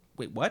like,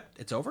 wait, what?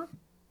 It's over?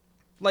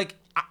 Like,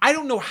 I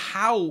don't know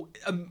how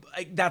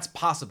that's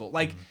possible.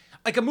 Like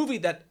a movie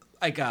that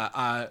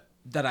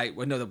that I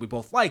know that we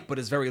both like, but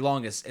is very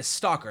long, is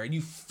Stalker, and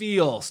you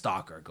feel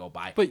Stalker go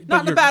by, but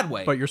not in a bad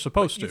way. But you're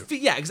supposed to.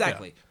 Yeah,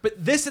 exactly. Yeah.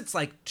 But this, it's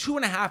like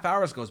 2.5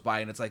 hours goes by,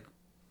 and it's like,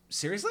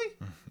 seriously?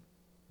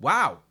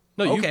 Wow.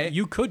 No, okay.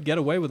 You could get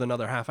away with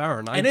another half hour,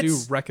 and I do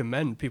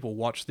recommend people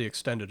watch the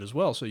extended as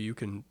well, so you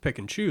can pick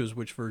and choose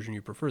which version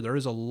you prefer. There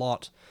is a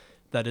lot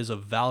that is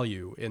of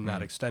value in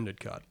that extended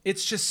cut.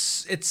 It's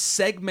just it's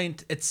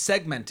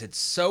segmented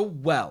so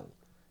well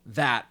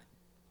that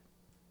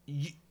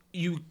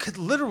you could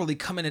literally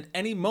come in at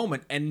any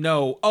moment and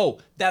know, oh,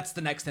 that's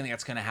the next thing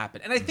that's going to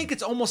happen. And I think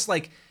it's almost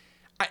like,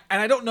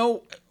 I don't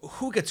know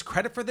who gets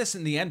credit for this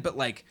in the end, but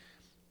like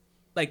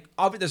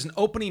there's an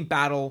opening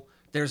battle.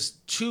 There's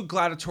 2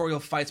 gladiatorial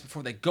fights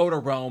before they go to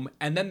Rome,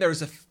 and then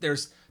there's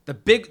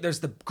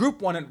the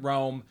group one at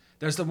Rome.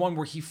 There's the one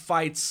where he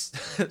fights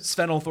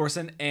Sven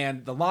Thorson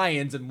and the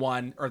lions in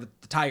one, or the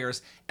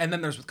tigers, and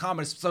then there's with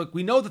Commodus. So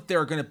we know that there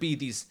are going to be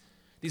these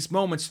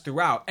moments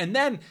throughout, and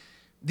then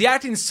the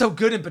acting is so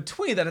good in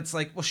between that it's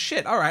like, well,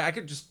 shit, all right, I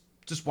could just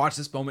watch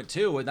this moment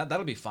too, and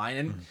that'll be fine.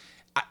 And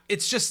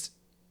it's just,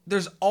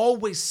 there's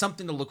always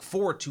something to look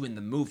forward to in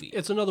the movie.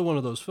 It's another one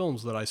of those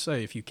films that I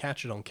say, if you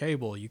catch it on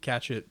cable, you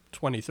catch it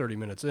 20, 30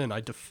 minutes in, I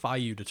defy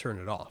you to turn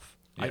it off.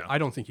 Yeah. I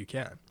don't think you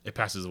can. It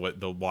passes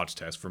the watch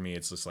test for me.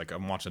 It's just like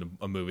I'm watching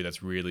a movie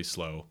that's really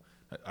slow.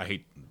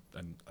 I'm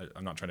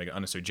not trying to get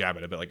unnecessary jab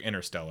at it, but like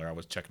Interstellar, I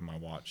was checking my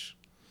watch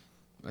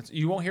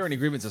You won't hear any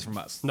grievances from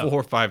us. 4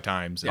 or 5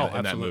 times in that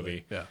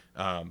absolutely. movie.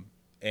 Yeah.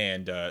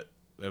 And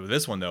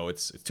this one though,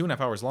 it's 2.5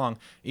 hours long.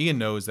 Ian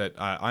knows that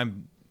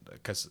I'm,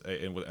 because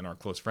in our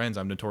close friends,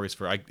 I'm notorious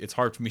for it's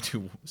hard for me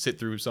to sit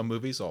through some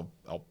movies. So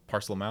I'll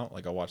parcel them out.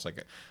 Like I'll watch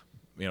like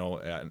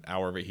an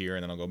hour of it here,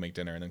 and then I'll go make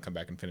dinner, and then come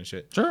back and finish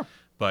it. Sure.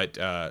 But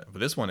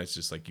this one, it's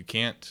just like you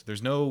can't.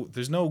 There's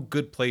no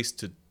good place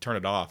to turn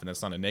it off, and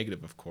that's not a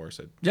negative, of course.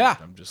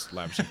 I'm just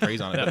lavishing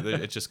praise on it. But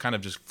it just kind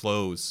of just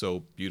flows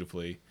so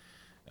beautifully,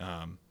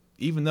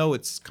 even though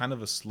it's kind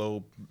of a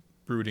slow,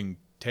 brooding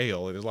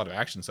tale. There's a lot of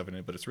action stuff in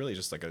it, but it's really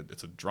just like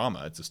it's a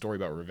drama. It's a story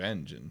about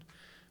revenge,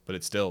 but you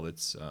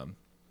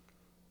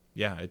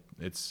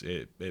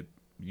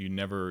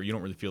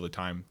don't really feel the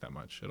time that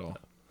much at all.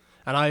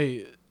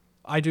 And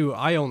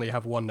I only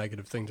have one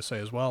negative thing to say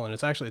as well, and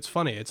it's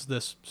funny. It's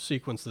this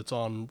sequence that's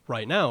on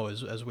right now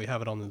as we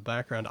have it on in the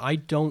background. I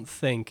don't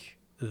think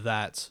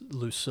that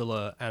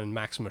Lucilla and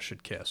Maximus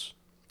should kiss.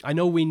 I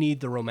know we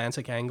need the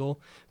romantic angle,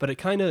 but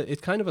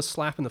it's kind of a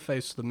slap in the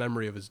face to the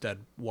memory of his dead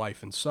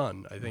wife and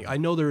son. I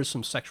know there is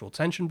some sexual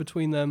tension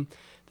between them.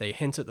 They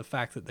hint at the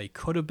fact that they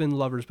could have been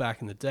lovers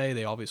back in the day.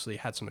 They obviously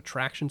had some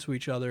attraction to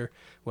each other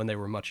when they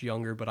were much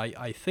younger, but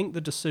I think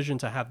the decision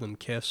to have them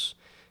kiss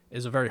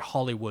is a very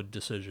Hollywood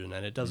decision,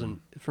 and it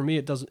doesn't. For me,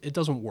 it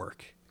doesn't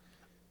work.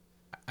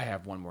 I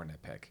have one more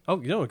nitpick. Oh,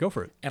 go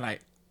for it. And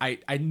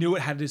I knew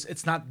it had to.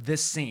 It's not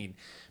this scene,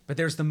 but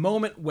there's the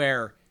moment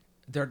where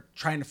they're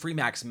trying to free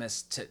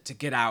Maximus to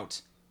get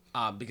out,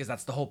 because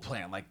that's the whole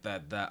plan. Like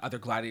the other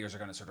gladiators are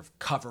going to sort of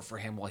cover for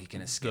him while he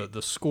can escape.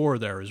 The score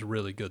there is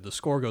really good. The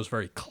score goes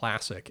very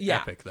classic,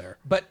 epic there.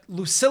 But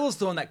Lucilla's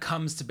the one that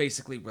comes to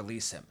basically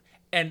release him.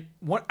 And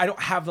I don't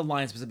have the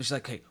lines, but she's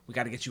like, "Okay, we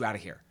got to get you out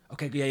of here."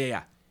 Okay,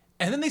 yeah.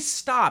 And then they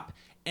stop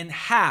and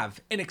have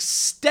an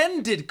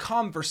extended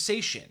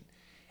conversation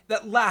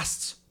that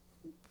lasts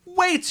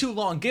way too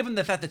long, given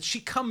the fact that she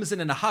comes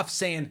in a huff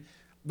saying,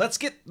 let's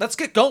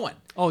get going.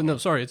 Oh no,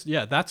 sorry.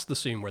 That's the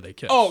scene where they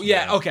kiss. Oh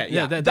yeah, okay,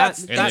 yeah.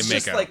 That's And they make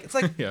just out. like, it's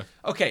like, Yeah.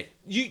 Okay,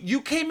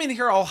 you came in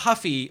here all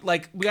huffy,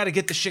 like we got to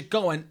get the shit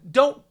going.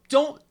 Don't.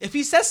 If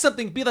he says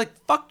something, be like,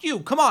 fuck you.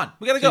 Come on,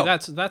 we gotta go.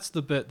 That's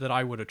the bit that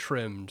I would have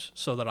trimmed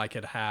so that I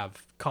could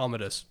have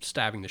Commodus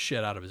stabbing the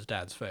shit out of his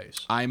dad's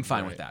face. I'm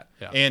fine with that.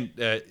 Yeah. And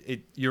I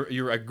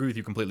agree with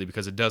you completely,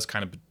 because it does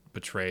kind of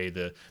betray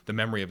the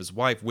memory of his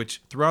wife,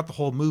 which throughout the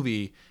whole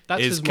movie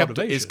That's is his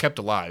motivation. kept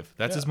alive.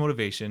 That's his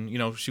motivation.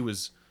 She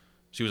was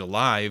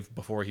alive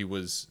before he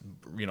was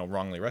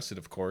wrongly arrested,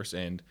 of course,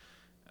 and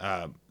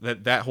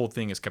that whole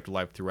thing is kept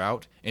alive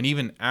throughout. And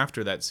even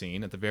after that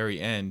scene at the very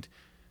end,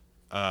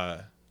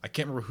 I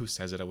can't remember who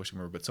says it. I wish I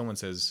remember, but someone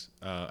says,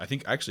 I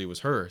think actually it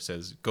was her,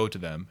 says, "Go to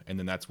them," and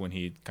then that's when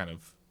he kind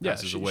of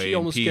passes away. She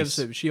almost in peace.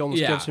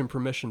 gives him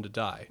permission to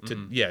die. To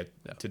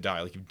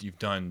die. Like you've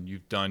done what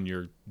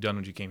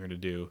you came here to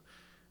do,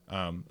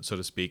 so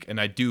to speak. And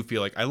I do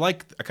feel like I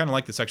kind of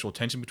like the sexual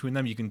tension between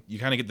them. You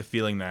kind of get the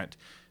feeling that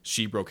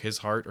she broke his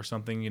heart or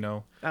something, in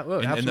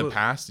the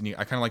past. And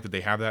I kind of like that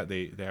they have that.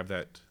 They have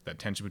that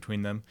tension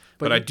between them.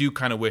 But I do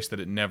kind of wish that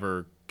it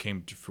never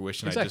came to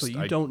fruition. Exactly.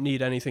 You don't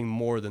need anything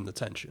more than the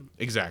tension.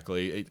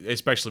 Exactly.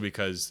 Especially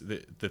because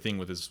the thing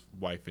with his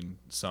wife and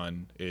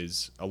son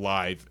is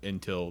alive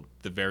until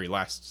the very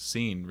last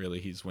scene.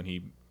 Really, he's when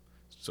he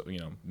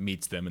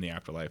meets them in the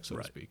afterlife, so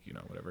to speak.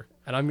 Whatever.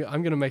 And I'm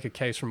going to make a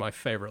case for my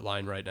favorite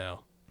line right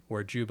now,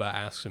 where Juba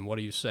asks him, "What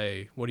do you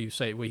say? What do you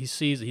say?" Well, he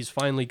sees he's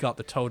finally got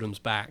the totems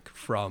back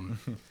from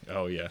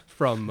Oh yeah.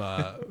 from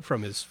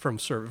Tommy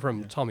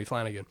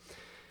Flanagan.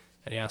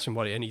 And he asks him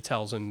and he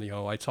tells him,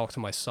 I talked to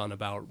my son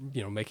about,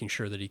 making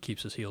sure that he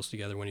keeps his heels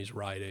together when he's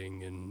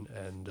riding,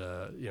 and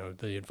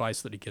the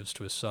advice that he gives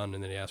to his son.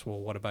 And then he asks, "Well,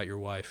 what about your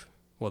wife?"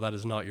 "Well, that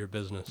is not your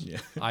business." Yeah.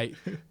 I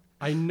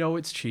know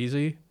it's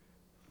cheesy,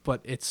 but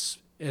it's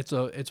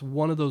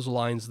one of those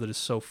lines that is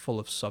so full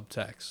of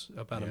subtext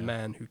about a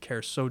man who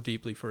cares so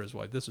deeply for his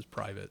wife. This is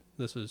private.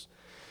 This is,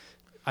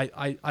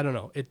 I don't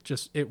know.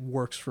 It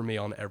works for me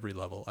on every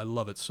level. I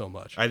love it so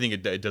much. I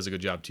think it does a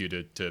good job too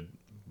to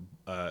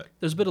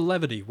There's a bit of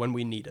levity when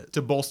we need it.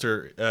 to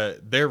bolster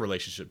their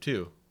relationship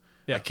too.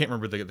 Yeah. I can't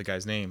remember the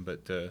guy's name,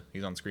 but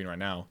he's on screen right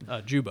now.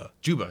 Juba.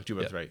 Juba,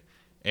 that's right.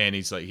 And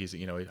he's I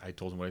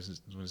told him what I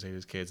was going to say to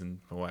his kids and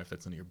my wife,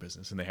 that's none of your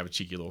business. And they have a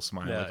cheeky little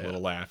smile, a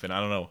little laugh. And I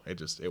don't know,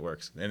 it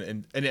works.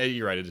 And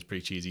you're right, it is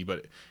pretty cheesy,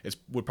 but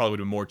would have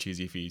been more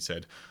cheesy if he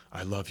said,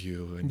 "I love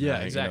you." And Yeah,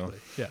 exactly.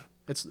 Yeah.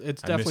 It's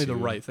definitely the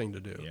right thing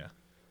to do. Yeah.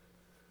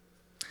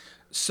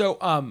 So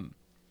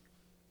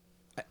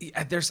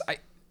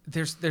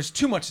there's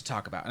too much to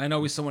talk about, and I know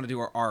we still want to do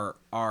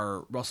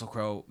our Russell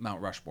Crowe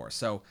Mount Rushmore.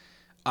 So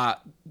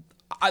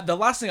the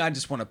last thing I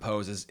just want to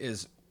pose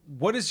is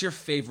what is your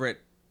favorite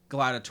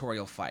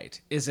gladiatorial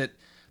fight? Is it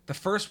the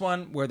first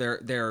one where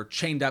they're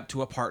chained up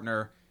to a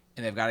partner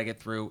and they've got to get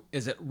through?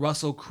 Is it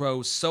Russell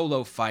Crowe's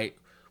solo fight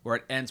where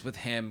it ends with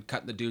him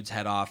cutting the dude's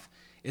head off?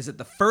 Is it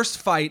the first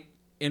fight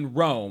in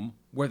Rome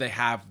where they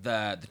have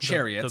the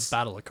chariots? The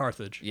Battle of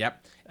Carthage.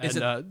 Yep.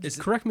 And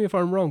correct me if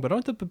I'm wrong, but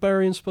aren't the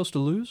barbarians supposed to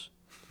lose?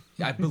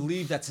 I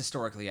believe that's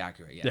historically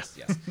accurate. Yes,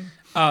 yes.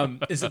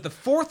 Is it the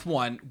fourth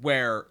one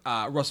where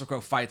Russell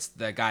Crowe fights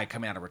the guy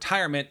coming out of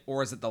retirement,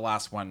 or is it the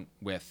last one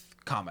with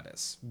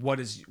Commodus? What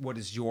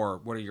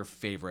are your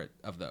favorite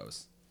of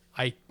those?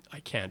 I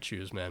can't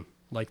choose, man.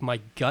 Like my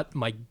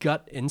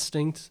gut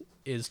instinct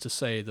is to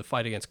say the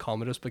fight against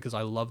Commodus, because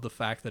I love the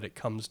fact that it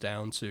comes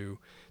down to,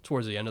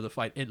 towards the end of the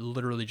fight, it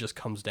literally just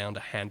comes down to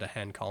hand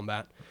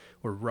combat,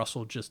 where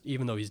Russell just,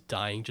 even though he's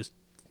dying, just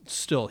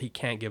still he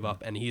can't give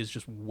up, and he is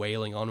just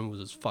wailing on him with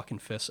his fucking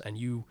fists. And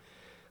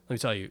let me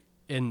tell you,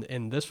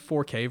 in this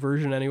 4K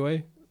version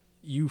anyway,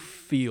 you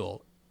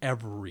feel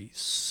every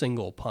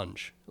single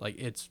punch. Like,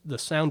 the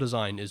sound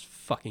design is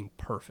fucking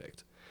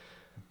perfect.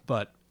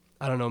 But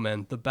I don't know,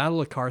 man. The Battle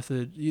of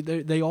Carthage,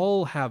 they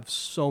all have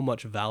so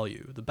much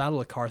value. The Battle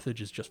of Carthage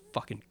is just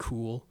fucking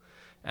cool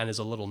and is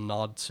a little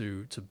nod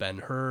to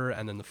Ben-Hur.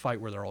 And then the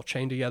fight where they're all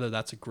chained together,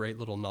 that's a great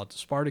little nod to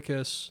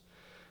Spartacus.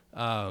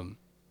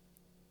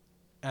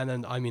 And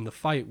then, I mean, the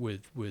fight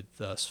with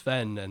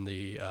Sven and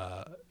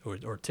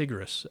or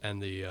Tigris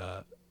and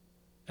the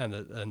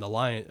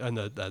lion and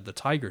the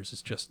tigers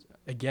is just,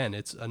 again,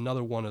 it's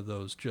another one of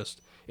those,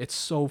 just, it's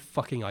so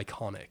fucking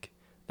iconic.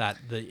 That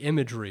the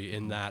imagery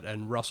in that,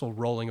 and Russell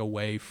rolling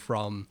away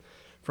from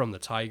the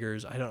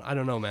tigers. I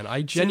don't know, man.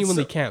 I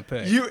genuinely can't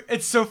pick.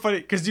 It's so funny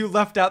because you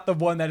left out the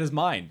one that is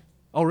mine.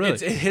 Oh, really?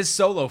 His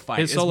solo fight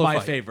is my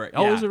favorite.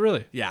 Oh, Yeah. is it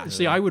really? Yeah.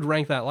 See, I would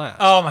rank that last.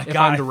 Oh my if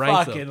god, I'm to I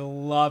rank fucking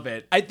them. love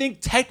it. I think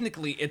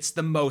technically it's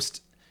the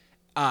most.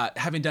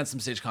 Having done some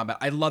stage combat,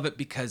 I love it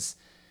because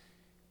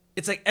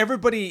it's like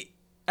everybody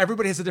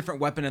has a different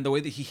weapon, and the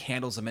way that he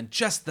handles them, and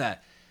just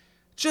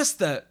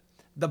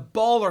the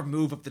baller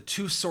move of the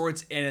two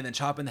swords in and then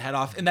chopping the head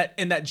off. In that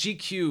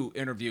GQ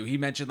interview, he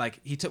mentioned like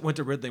he went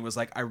to Ridley and was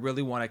like, I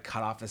really want to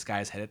cut off this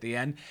guy's head at the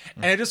end.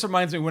 And it just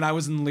reminds me when I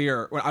was in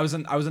Lear, when I was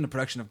in a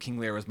production of King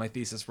Lear, was my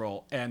thesis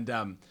role, and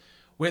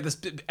we had this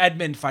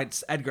Edmund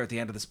fights Edgar at the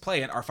end of this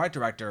play, and our fight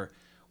director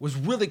was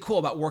really cool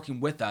about working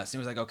with us. And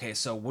he was like, okay,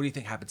 so what do you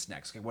think happens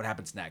next? Okay, what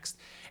happens next?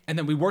 And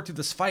then we worked through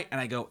this fight, and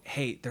I go,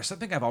 hey, there's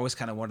something I've always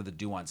kind of wanted to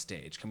do on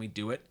stage. Can we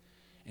do it?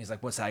 And he's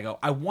like, what's that? I go,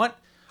 I want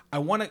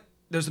to.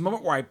 There's a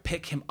moment where I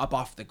pick him up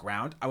off the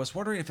ground. I was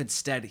wondering if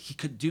instead he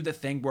could do the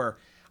thing where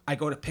I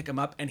go to pick him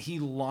up and he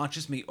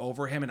launches me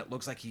over him, and it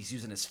looks like he's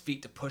using his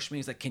feet to push me.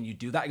 He's like, can you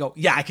do that? I go,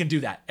 yeah, I can do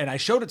that. And I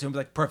showed it to him. He's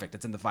like, perfect.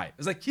 It's in the fight. I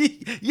was like,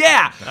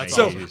 yeah. Nice.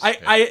 So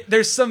Nice.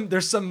 there's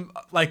some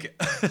like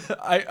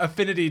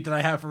affinity that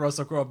I have for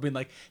Russell Crowe being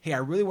like, hey, I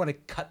really want to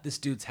cut this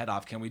dude's head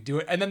off. Can we do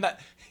it? And then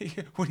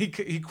when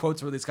he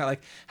quotes Ridley Scott,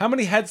 like, how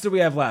many heads do we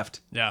have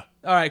left? Yeah.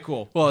 All right,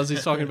 cool. Well, as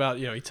he's talking about,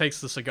 he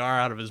takes the cigar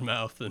out of his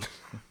mouth and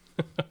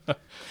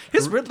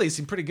His Ridley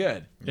seemed pretty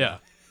good. yeah,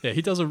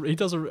 he does a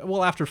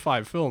well, after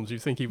 5 films, you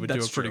think he would do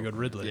That's a pretty true. good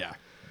Ridley.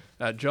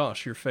 Yeah.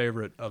 Josh, your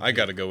favorite of I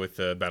got to go with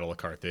the Battle of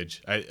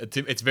Carthage.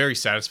 It's very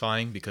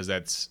satisfying because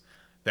that's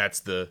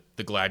the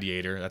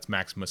gladiator. That's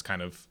Maximus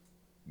kind of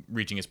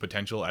reaching his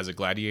potential as a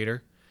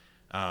gladiator.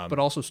 but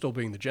also still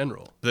being the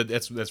general.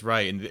 That's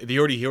right. And he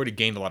already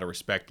gained a lot of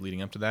respect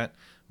leading up to that.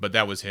 But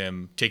that was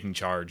him taking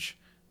charge,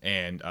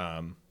 and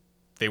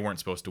they weren't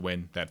supposed to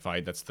win that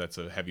fight. That's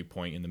a heavy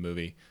point in the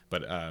movie.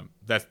 But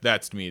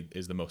that's to me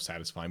is the most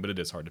satisfying. But it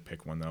is hard to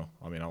pick one though.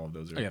 I mean, all of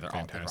those are they're all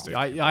fantastic.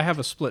 I have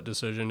a split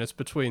decision. It's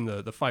between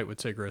the fight with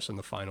Tigris and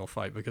the final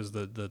fight, because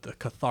the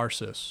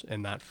catharsis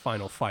in that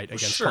final fight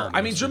against Sure. Commodus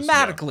I mean, is-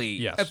 dramatically,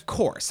 Yes. of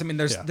course. I mean,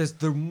 there's Yeah. there's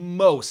the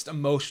most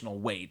emotional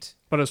weight.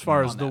 But as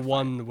far as on the that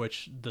one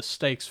which the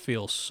stakes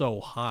feel so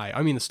high,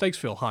 I mean, the stakes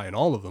feel high in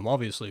all of them,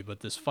 obviously,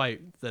 but this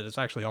fight that is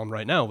actually on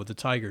right now with the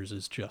Tigers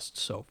is just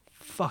so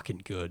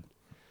fucking good.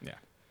 Yeah.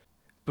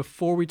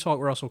 Before we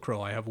talk Russell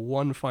Crowe, I have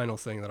one final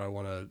thing that I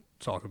want to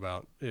talk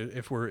about.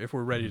 If we're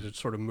ready to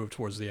sort of move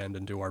towards the end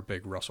and do our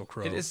big Russell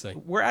Crowe It is.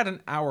 thing, We're at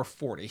an hour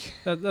 40.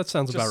 that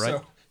sounds about Just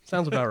right. so-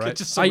 Sounds about right.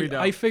 Just so we know.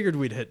 I figured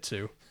we'd hit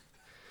 2.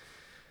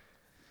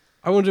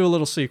 I want to do a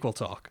little sequel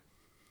talk.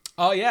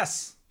 Oh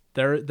yes.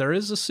 There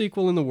is a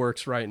sequel in the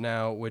works right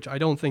now, which I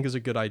don't think is a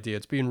good idea.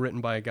 It's being written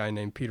by a guy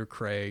named Peter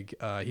Craig.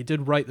 He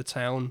did write The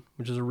Town,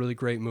 which is a really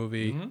great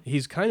movie. Mm-hmm.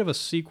 He's kind of a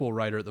sequel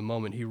writer at the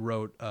moment. He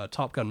wrote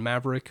Top Gun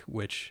Maverick,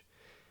 which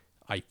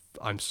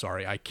I'm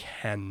sorry, I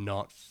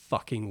cannot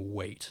fucking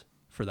wait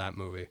for that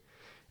movie.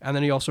 And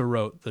then he also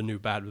wrote the new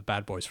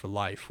Bad Boys for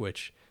Life,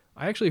 which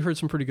I actually heard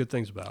some pretty good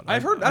things about.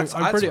 I've heard- that's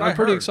I'm what I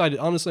pretty heard. excited.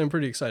 Honestly, I'm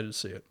pretty excited to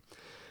see it.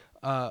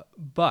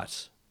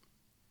 But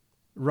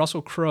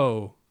Russell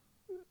Crowe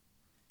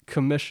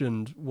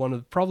commissioned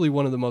probably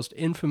one of the most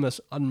infamous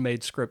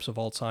unmade scripts of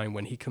all time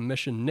when he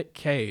commissioned Nick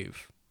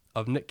Cave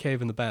of Nick Cave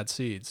and the Bad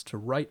Seeds to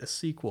write a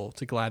sequel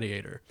to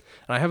Gladiator.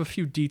 And I have a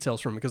few details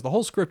from it because the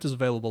whole script is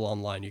available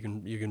online. You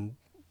can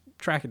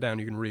track it down.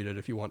 You can read it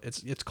if you want.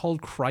 It's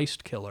called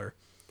Christ Killer,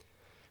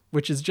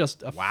 which is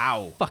just a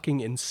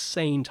fucking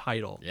insane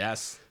title.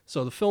 Yes.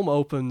 So the film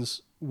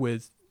opens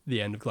with the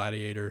end of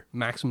Gladiator.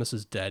 Maximus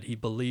is dead. He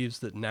believes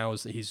that now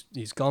he's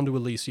gone to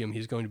Elysium.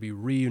 He's going to be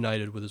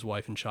reunited with his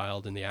wife and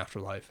child in the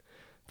afterlife.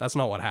 That's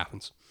not what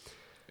happens.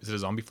 Is it a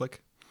zombie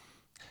flick?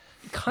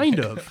 Kind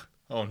of.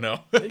 Oh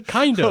no.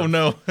 Kind of. Oh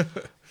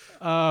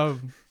no.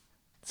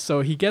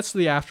 So he gets to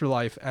the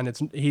afterlife,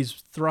 and he's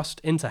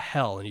thrust into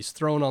hell, and he's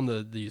thrown on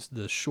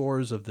the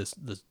shores of this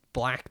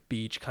black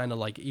beach, kind of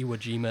like Iwo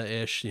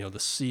Jima-ish. The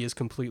sea is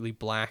completely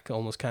black,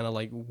 almost kind of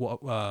like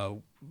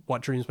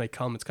What Dreams May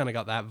Come. It's kind of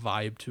got that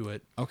vibe to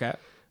it. Okay.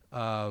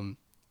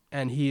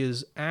 And he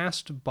is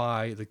asked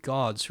by the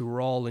gods, who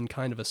are all in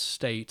kind of a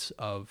state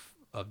of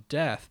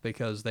death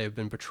because they have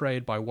been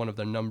betrayed by one of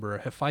their number,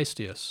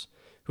 Hephaestus,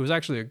 who is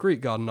actually a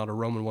Greek god, not a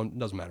Roman one.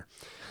 Doesn't matter.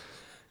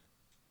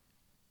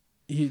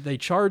 They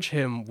charge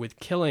him with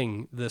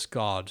killing this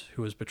god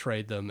who has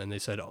betrayed them, and they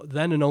said,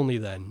 then and only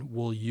then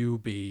will you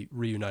be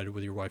reunited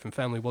with your wife and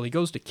family. Well, he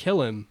goes to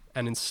kill him,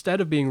 and instead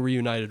of being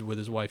reunited with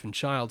his wife and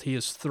child, he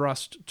is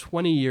thrust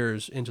 20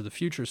 years into the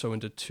future, so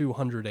into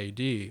 200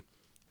 AD,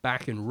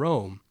 back in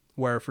Rome,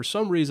 where for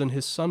some reason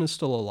his son is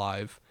still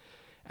alive,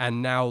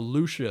 and now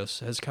Lucius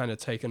has kind of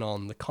taken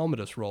on the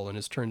Commodus role and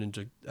has turned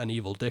into an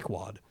evil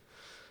dickwad.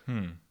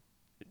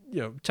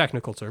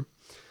 Technical term.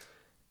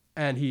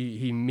 And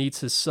he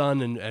meets his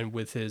son and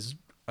with his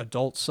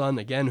adult son,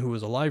 again, who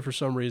is alive for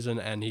some reason,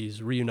 and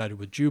he's reunited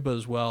with Juba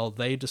as well.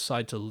 They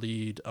decide to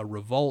lead a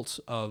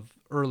revolt of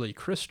early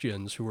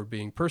Christians who were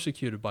being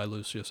persecuted by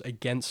Lucius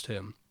against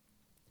him.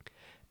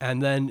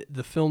 And then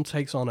the film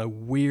takes on a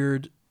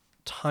weird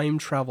time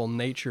travel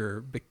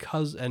nature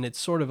and it's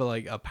sort of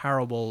like a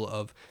parable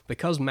of,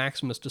 because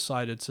Maximus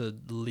decided to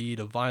lead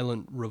a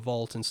violent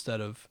revolt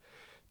instead of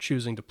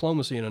choosing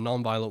diplomacy in a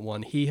nonviolent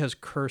one, he has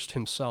cursed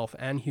himself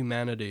and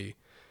humanity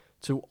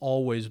to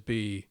always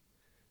be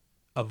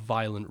a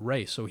violent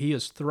race. So he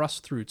is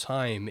thrust through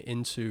time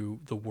into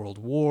the world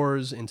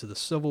wars, into the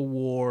Civil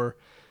War,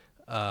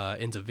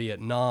 into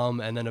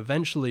Vietnam, and then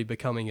eventually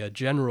becoming a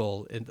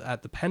general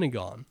at the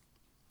Pentagon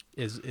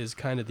is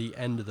kind of the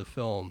end of the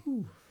film.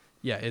 Ooh.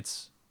 Yeah,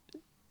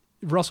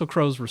 Russell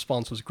Crowe's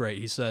response was great.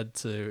 He said,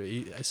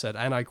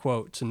 and I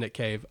quote to Nick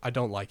Cave, "I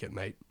don't like it,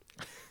 mate."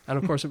 And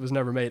of course it was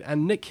never made.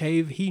 And Nick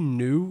Cave,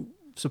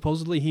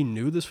 supposedly he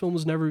knew this film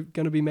was never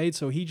going to be made,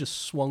 so he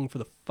just swung for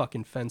the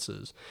fucking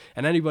fences.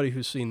 And anybody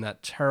who's seen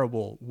that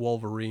terrible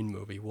Wolverine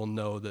movie will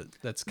know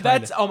that's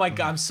oh my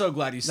God, I'm so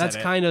glad you said that's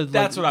kind of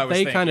that's what I was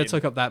thinking. They kind of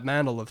took up that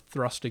mantle of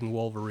thrusting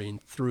Wolverine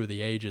through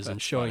the ages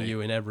and showing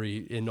you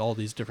in all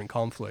these different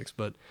conflicts.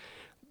 But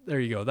there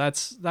you go.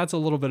 That's a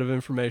little bit of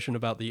information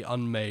about the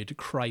unmade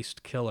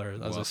Christ Killer.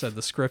 As I said,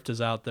 the script is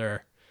out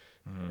there.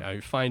 You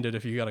find it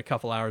if you got a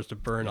couple hours to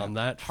burn on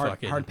that.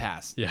 Hard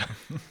pass. Yeah.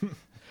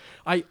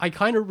 I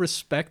kind of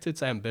respect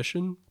its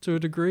ambition to a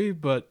degree,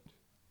 but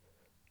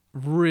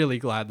really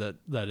glad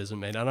that isn't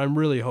made. And I'm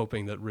really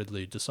hoping that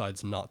Ridley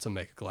decides not to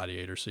make a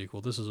Gladiator sequel.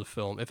 This is a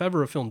film. If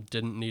ever a film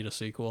didn't need a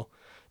sequel,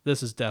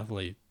 this is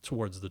definitely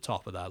towards the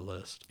top of that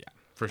list. Yeah,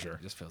 for sure.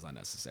 It just feels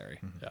unnecessary.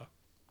 Yeah.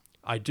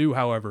 I do,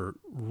 however,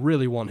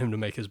 really want him to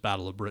make his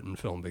Battle of Britain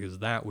film because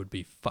that would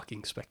be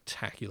fucking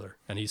spectacular.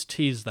 And he's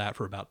teased that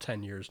for about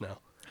 10 years now.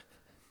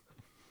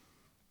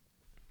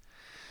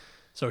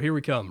 So here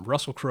we come,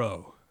 Russell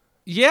Crowe.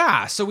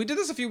 Yeah, so we did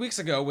this a few weeks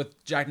ago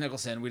with Jack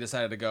Nicholson. We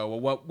decided to go,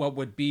 well, what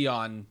would be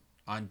on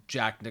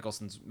Jack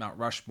Nicholson's Mount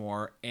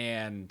Rushmore?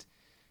 And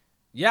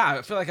yeah,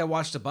 I feel like I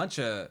watched a bunch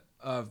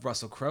of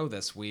Russell Crowe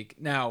this week.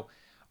 Now,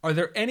 are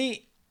there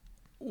any...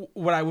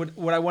 What I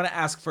want to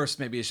ask first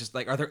maybe is just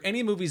like, are there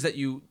any movies that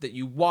you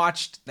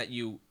watched that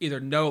you either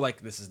know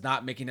like this is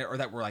not making it, or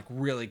that were like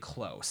really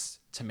close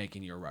to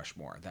making your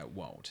Rushmore that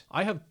won't?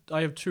 I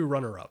have two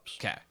runner-ups.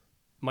 Okay.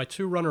 My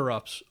two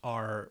runner-ups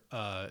are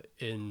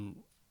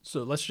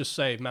so let's just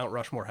say Mount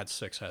Rushmore had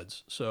 6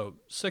 heads. So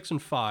 6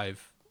 and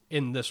 5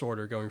 in this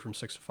order, going from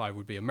 6 to 5,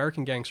 would be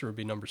American Gangster would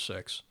be number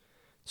 6,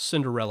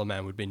 Cinderella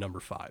Man would be number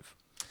 5.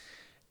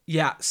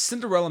 Yeah,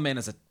 Cinderella Man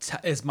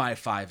is my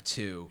 5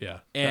 too. Yeah,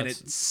 and it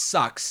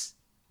sucks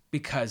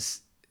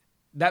because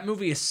that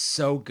movie is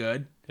so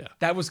good. Yeah,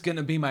 that was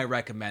gonna be my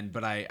recommend,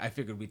 but I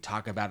figured we'd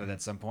talk about it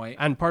at some point.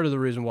 And part of the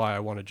reason why I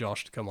wanted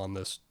Josh to come on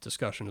this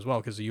discussion as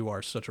well, because you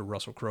are such a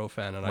Russell Crowe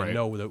fan, and right. I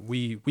know that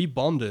we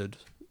bonded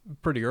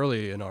pretty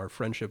early in our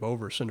friendship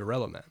over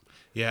Cinderella Man.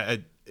 Yeah,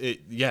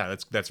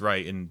 that's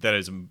right, and that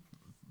is.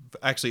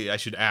 Actually, I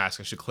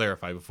should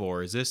clarify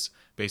before, is this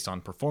based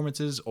on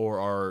performances or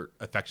our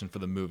affection for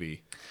the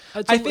movie?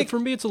 I think for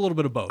me, it's a little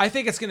bit of both. I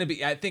think it's going to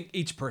be, I think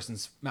each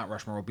person's Mount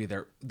Rushmore will be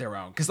their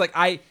own. Because like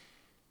I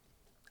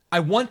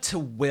want to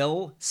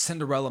will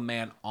Cinderella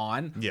Man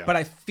on, but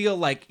I feel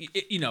like,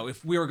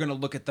 if we were going to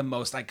look at the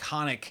most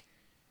iconic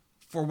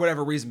for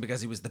whatever reason,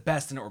 because he was the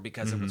best in it or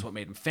because it was what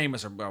made him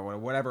famous or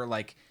whatever,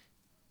 like,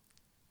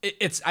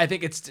 I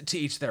think it's to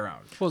each their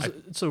own. Well,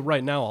 so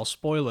right now I'll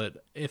spoil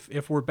it.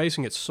 If we're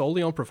basing it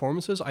solely on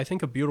performances, I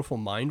think A Beautiful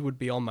Mind would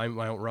be on my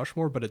Mount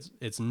Rushmore, but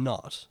it's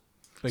not.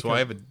 So I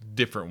have a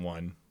different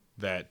one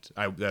that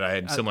I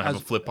had similar have a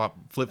flip flop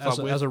with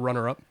as a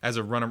runner-up. As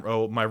a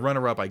runner, my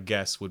runner-up, I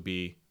guess, would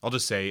be. I'll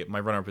just say my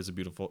runner-up is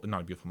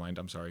not a beautiful mind.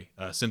 I'm sorry,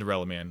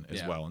 Cinderella Man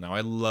as well. Now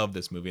I love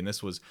this movie, and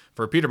this was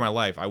for a period of my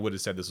life. I would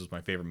have said this was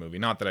my favorite movie.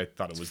 Not that I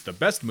thought it was the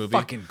best movie,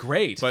 Fucking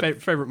great.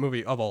 but Favorite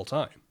movie of all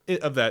time.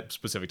 of that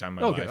specific time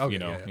in my life. You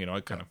know,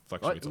 it kind of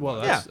fluctuates. Well, a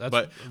lot. that's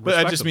but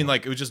I just mean respectable.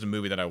 like it was just a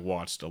movie that I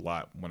watched a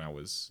lot when I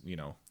was,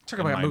 Talk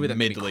in about a my movie that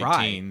made mid me to late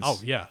cry. teens. Oh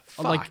yeah,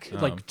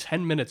 like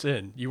 10 minutes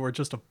in, you were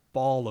just a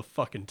ball of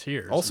fucking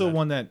tears. Also, And that-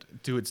 one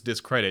that, to its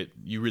discredit,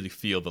 you really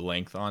feel the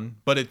length on,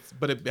 but it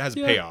has a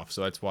payoff,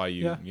 so that's why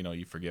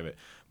you forgive it.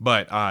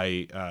 But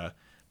I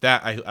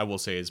will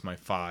say is my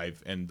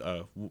 5, and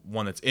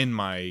one that's in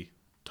my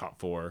top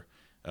 4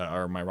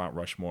 or my Mount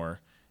Rushmore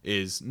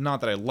is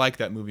not that I like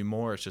that movie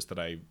more. It's just that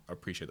I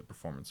appreciate the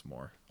performance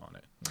more on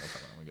it. We'll talk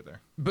about it when we get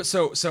there. But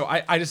so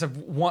I just have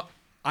one.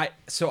 I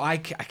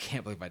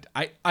can't believe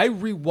I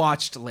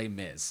rewatched Les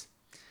Mis.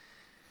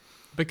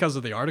 because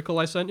of the article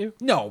I sent you.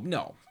 No,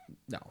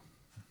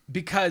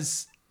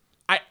 because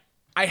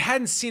I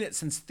hadn't seen it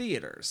since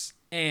theaters,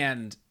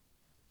 and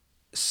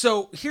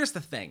so here's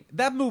the thing: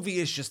 that movie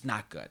is just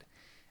not good.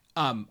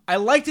 I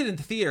liked it in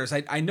the theaters.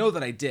 I know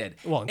that I did.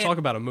 Well, and talk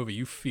about a movie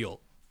you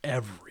feel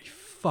every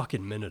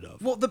fucking minute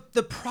of. Well,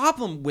 the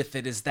problem with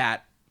it is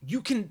that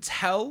you can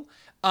tell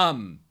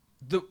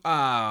the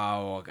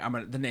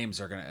names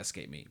are gonna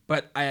escape me,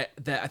 but I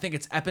think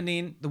it's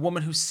Eponine, the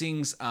woman who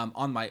sings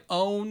 "On My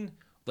Own"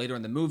 later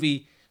in the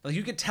movie. Like,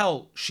 you could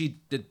tell she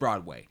did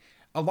Broadway.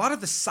 A lot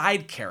of the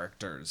side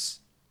characters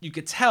you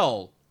could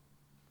tell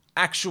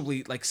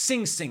actually like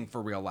sing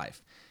for real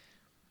life.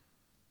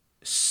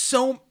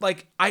 So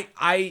like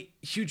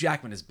Hugh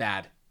Jackman is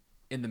bad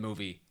in the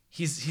movie.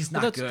 He's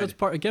not good. That's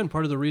part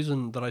of the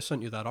reason that I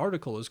sent you that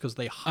article is because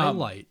they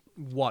highlight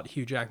what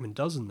Hugh Jackman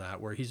does in that,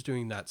 where he's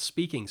doing that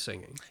speaking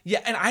singing.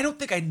 Yeah, and I don't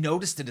think I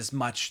noticed it as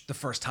much the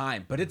first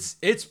time, but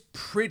it's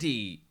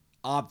pretty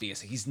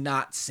obvious he's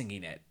not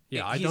singing it.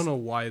 Yeah, I don't know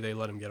why they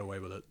let him get away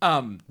with it.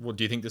 Well,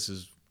 do you think this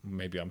is,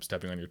 maybe I'm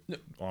stepping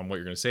on what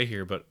you're going to say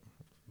here, but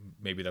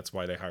maybe that's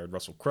why they hired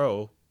Russell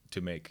Crowe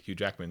to make Hugh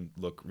Jackman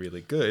look really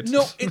good?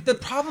 No, the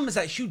problem is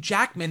that Hugh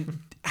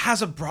Jackman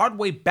has a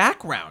Broadway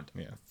background.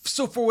 Yeah.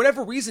 So for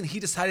whatever reason, he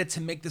decided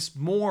to make this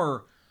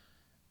more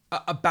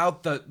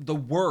about the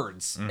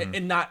words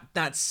and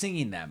not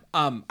singing them.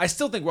 I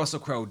still think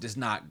Russell Crowe is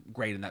not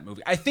great in that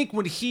movie. I think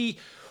when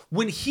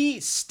he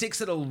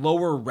sticks at a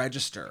lower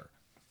register,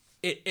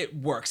 it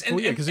works. And,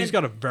 because he's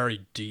got a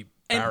very deep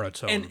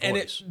baritone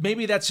voice.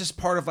 Maybe that's just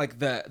part of like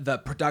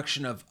the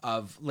production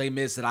of Les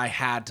Mis that I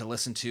had to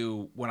listen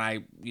to when I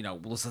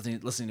was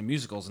listening to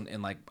musicals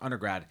in like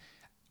undergrad.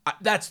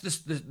 That's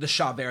the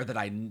Javert that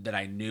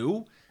I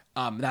knew.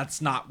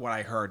 That's not what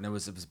I heard, and it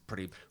was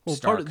pretty. Well,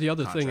 stark part of the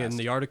other thing in contrast.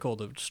 the article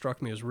that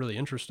struck me as really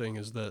interesting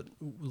is that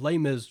Les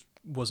Mis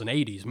was an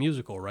 80s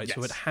musical, right?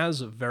 So Yes. it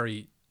has a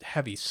very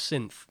heavy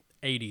synth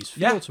 80s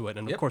feel Yeah. to it.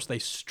 And Yep. of course, they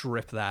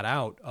strip that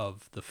out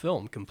of the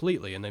film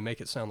completely and they make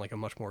it sound like a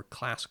much more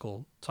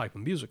classical type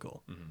of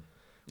musical,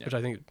 which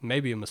I think may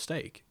be a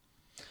mistake.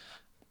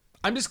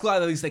 I'm just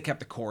glad at least they kept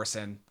the chorus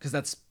in, because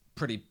that's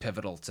pretty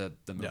pivotal to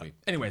the movie. Yeah.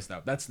 Anyways,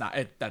 though, that's not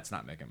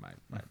making my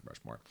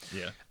Rushmore.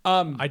 Yeah.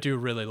 I do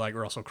really like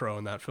Russell Crowe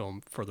in that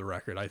film, for the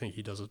record. I think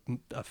he does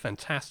a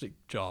fantastic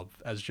job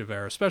as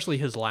Javert, especially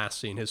his last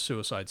scene, his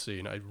suicide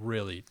scene. I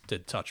really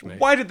did touch me.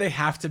 Why did they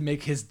have to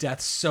make his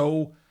death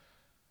so?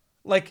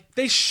 Like,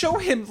 they show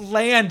him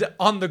land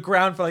on the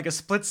ground for like a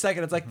split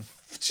second. It's like,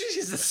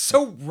 Jesus, it's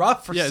so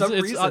rough for some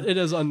reason. It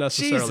is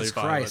unnecessarily Jesus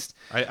violent.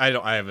 Christ.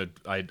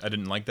 I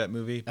didn't like that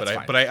movie, That's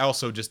fine. but I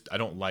also I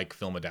don't like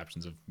film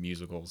adaptations of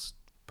musicals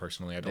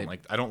personally. I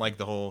don't like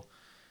the whole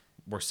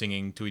we're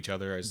singing to each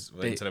other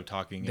instead of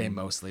talking. They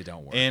mostly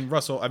don't work. And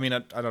Russell, I mean,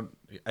 I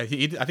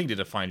think he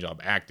did a fine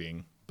job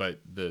acting,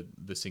 but the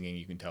singing,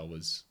 you can tell,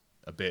 was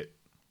a bit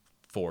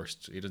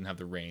forced. He doesn't have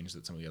the range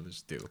that some of the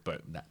others do.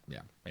 But Yeah.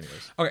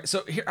 anyways, Okay,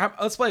 so here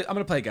let's play. I'm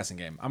gonna play a guessing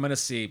game. I'm gonna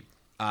see.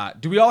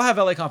 Do we all have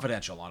LA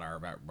Confidential on our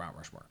Mount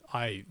Rushmore?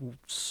 I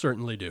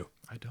certainly do.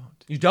 I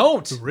don't. You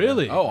don't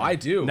Really? Oh, I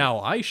do. Now,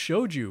 I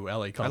showed you L.A.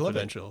 love it.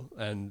 Confidential,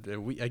 and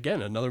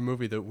another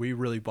movie that we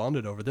really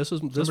bonded over. This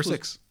was Number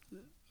 6.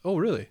 Oh,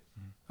 really?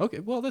 Okay,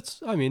 well,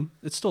 it's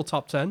still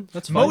top 10.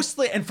 That's fine.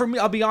 Mostly, and for me,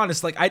 I'll be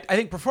honest. Like, I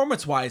think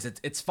performance-wise,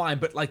 it's fine.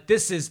 But like,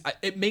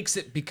 it makes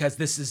it because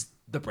this is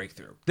the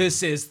breakthrough.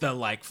 This is the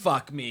like,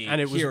 fuck me.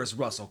 And here's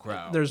Russell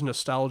Crowe. There's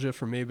nostalgia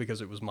for me because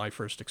it was my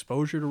first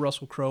exposure to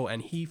Russell Crowe,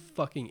 and he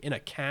fucking in a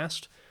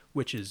cast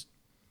which is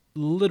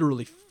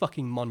literally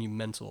fucking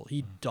monumental.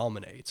 He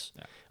dominates.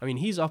 Yeah. I mean,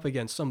 he's up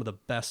against some of the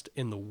best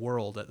in the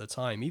world at the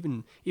time.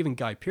 Even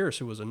Guy Pearce,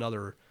 who was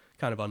another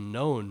kind of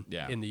unknown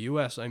in the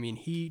U.S. I mean,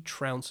 he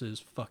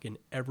trounces fucking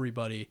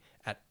everybody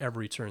at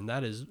every turn.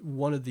 That is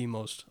one of the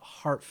most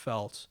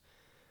heartfelt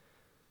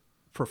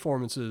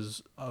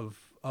performances of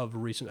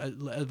recent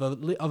of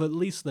at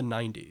least the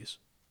 90s.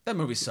 That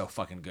movie's so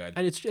fucking good.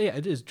 And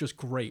it is just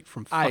great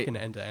from fucking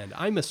end to end.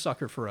 I'm a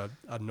sucker for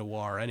a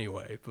noir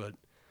anyway, but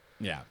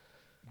Yeah.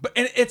 But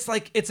and it's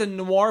like it's a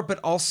noir, but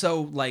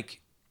also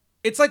like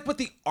it's like what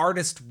the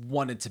artist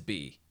wanted to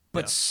be,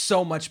 but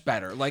so much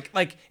better.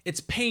 Like it's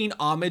paying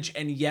homage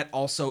and yet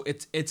also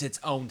it's its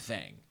own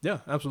thing. yeah,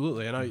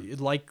 absolutely. And I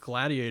like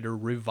Gladiator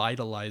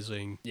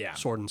revitalizing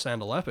Sword and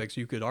Sandal epics.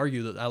 You could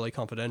argue that LA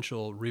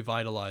Confidential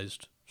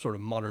revitalized sort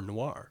of modern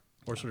noir,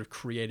 or sort of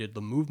created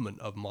the movement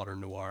of modern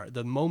noir.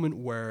 The moment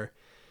where,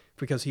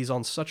 because he's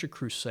on such a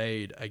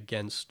crusade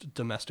against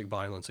domestic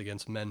violence,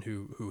 against men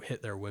who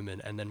hit their women,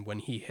 and then when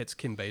he hits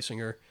Kim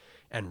Basinger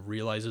and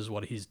realizes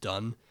what he's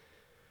done,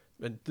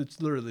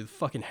 it's literally the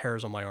fucking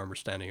hairs on my arm are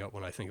standing up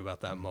when I think about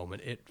that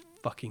moment. It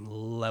fucking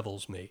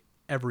levels me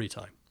every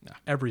time,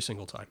 every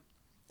single time.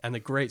 And the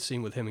great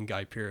scene with him and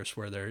Guy Pearce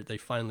where they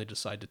finally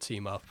decide to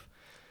team up.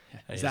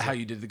 Is that how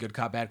you did the good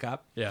cop, bad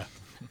cop? Yeah.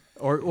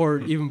 Or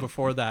even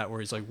before that, where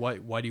he's like, why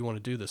do you want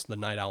to do this? The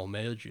Night Owl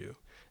made you.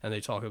 And they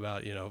talk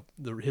about,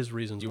 his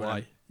reasons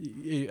why.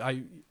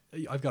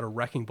 I've got a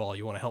wrecking ball.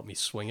 You want to help me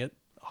swing it?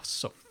 Oh,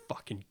 so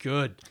fucking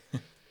good.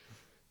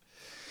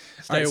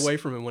 Stay away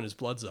from him when his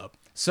blood's up.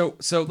 So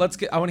let's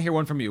get. I want to hear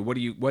one from you.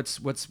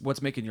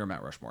 What's making your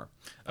Mount Rushmore?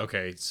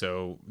 Okay,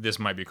 so this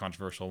might be a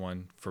controversial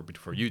one for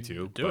you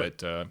two,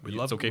 but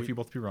it's okay for you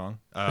both to be wrong.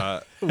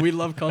 We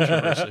love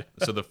controversy.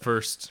 So the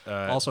first,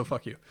 Also,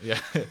 fuck you. yeah,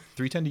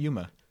 310 to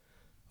Yuma.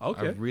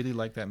 Okay. I really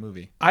like that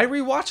movie. I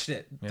rewatched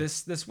it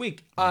this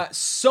week.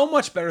 So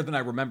much better than I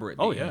remember it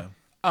being. Oh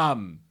yeah.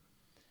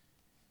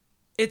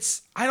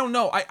 It's I don't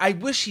know. I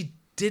wish he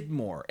did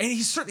more, and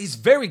he's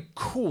very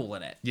cool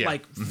in it. Yeah.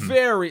 Like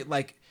very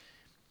like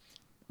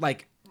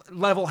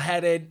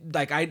level-headed.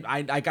 Like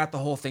I got the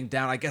whole thing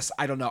down. I guess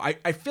I don't know.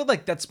 I feel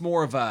like that's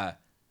more of a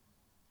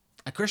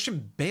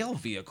Christian Bale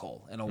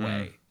vehicle in a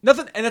way.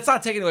 Nothing, and it's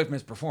not taking away from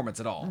his performance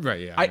at all.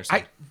 Right, yeah, I I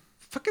understand.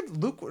 fucking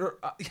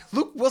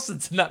Luke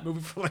Wilson's in that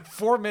movie for like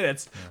 4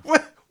 minutes.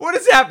 What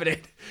is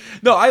happening?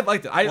 No, I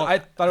liked it. I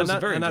thought it was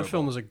very and that enjoyable.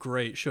 film was a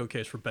great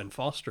showcase for Ben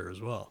Foster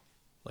as well.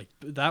 Like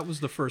that was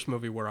the first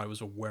movie where I was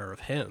aware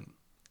of him.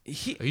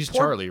 He's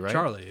Charlie, right?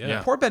 Charlie,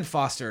 yeah. Poor Ben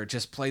Foster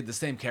just played the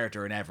same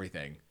character in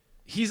everything.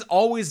 He's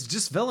always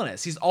just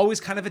villainous. He's always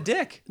kind of a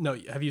dick. No,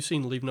 have you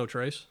seen Leave No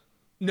Trace?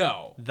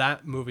 No.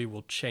 That movie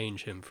will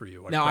change him for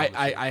you. No, promise you.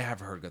 I have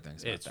heard good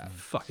things about It's that.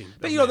 fucking.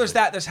 But there's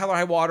that. There's Hell or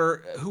High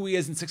Water, Who He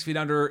Is in 6 Feet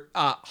Under,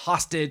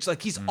 Hostage.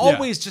 Like he's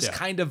always just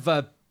kind of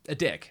a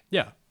dick.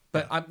 Yeah,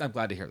 But I'm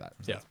glad to hear that.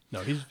 yeah.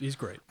 No, he's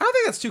great. I don't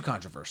think that's too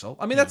controversial.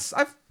 I mean,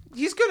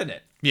 he's good in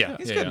it. Yeah,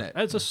 He's yeah, good in yeah. it.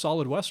 And it's a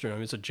solid Western. I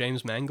mean, it's a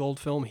James Mangold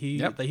film.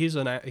 He's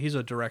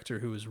a director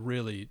who is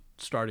really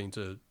starting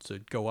to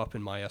go up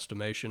in my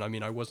estimation. I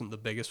mean, I wasn't the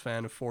biggest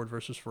fan of Ford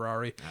versus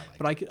Ferrari,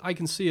 but I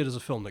can see it as a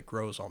film that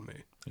grows on me.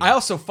 I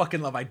also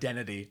fucking love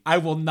Identity. I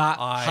will not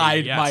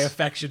hide yes. my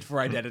affection for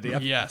Identity.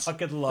 I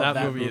fucking love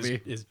that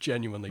movie. Is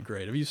genuinely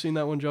great. Have you seen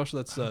that one, Josh?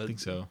 That's a think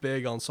so.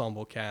 big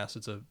ensemble cast.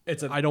 It's a I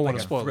like don't want a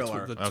to spoil the,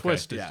 thriller. the Okay.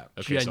 twist. Yeah.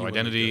 Is Okay, so genuinely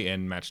Identity good.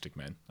 and Matchstick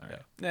Men. All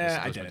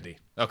right. Identity.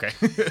 Okay.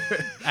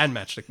 And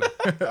Matchstick Men.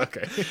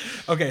 Okay.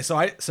 Okay,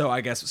 so I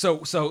guess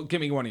so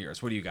give me one of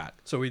yours. What do you got?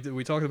 So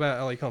we talked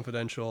about LA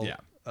Confidential. Yeah.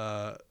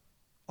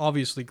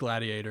 Obviously,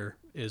 Gladiator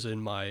is on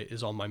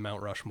my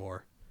Mount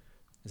Rushmore.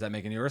 Is that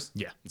making yours?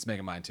 Yeah. It's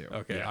making mine too.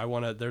 Okay, Yeah. I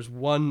want to. There's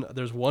one. Do we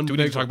big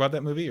need to talk one. about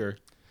that movie or?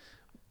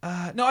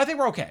 No, I think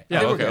we're okay. Yeah,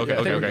 I think okay, we're good. okay, I think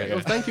okay, we're okay, good.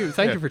 Well,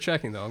 thank you for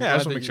checking though. I'm Yeah, I glad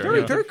just wanna that make you- sure,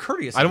 Very, yeah. very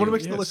courteous. I don't of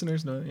want to you. make the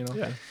listeners know,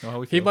 know how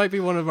we He feel. might be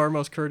one of our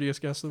most courteous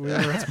guests that we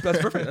ever had. That's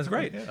perfect. That's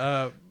great.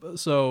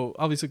 So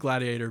obviously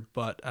Gladiator,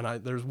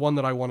 there's one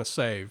that I want to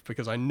save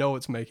because I know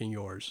it's making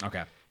yours.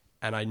 Okay.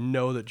 And I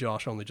know that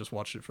Josh only just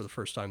watched it for the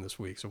first time this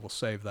week, so we'll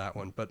save that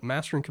one. But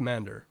Master and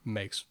Commander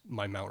makes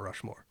my Mount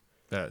Rushmore.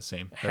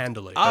 Same.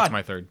 Handily. That's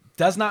my third.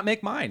 Does not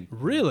make mine.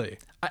 Really?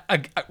 I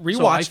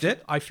rewatched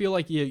it. I feel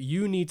like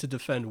you need to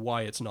defend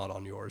why it's not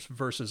on yours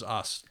versus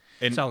us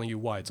telling you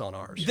why it's on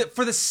ours.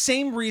 For the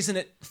same reason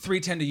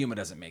 310 to Yuma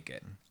doesn't make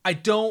it. I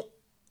don't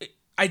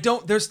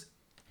this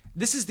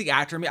is the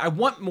actor in me. I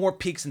want more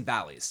peaks and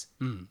valleys.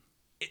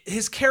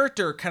 His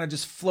character kind of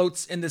just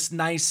floats in this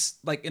nice,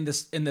 like in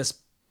this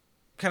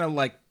kind of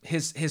like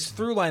his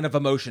through line of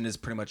emotion is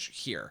pretty much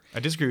here. I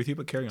disagree with you,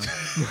 but carry on.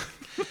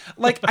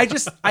 Like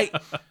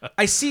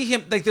I see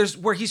him like there's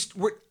where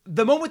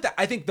the moment that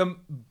I think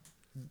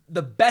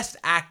the best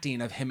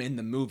acting of him in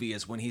the movie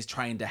is when he's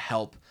trying to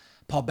help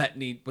Paul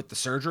Bettany with the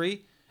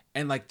surgery,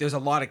 and like there's a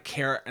lot of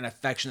care and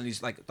affection, and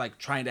he's like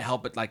trying to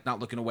help but like not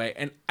looking away.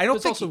 And I don't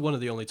It's think also one of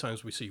the only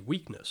times we see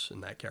weakness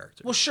in that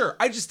character. well, sure.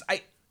 I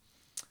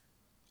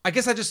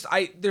guess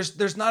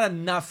there's not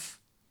enough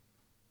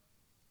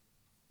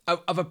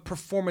of a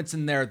performance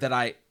in there that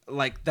I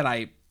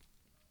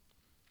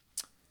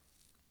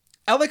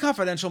LA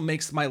Confidential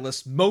makes my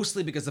list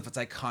mostly because of its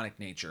iconic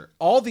nature.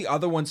 All the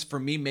other ones for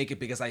me make it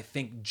because I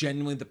think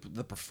genuinely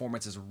the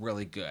performance is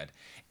really good.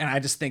 And I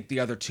just think the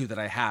other two that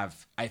I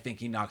have, I think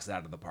he knocks it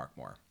out of the park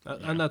more.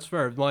 And that's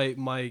fair.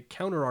 My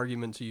counter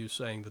argument to you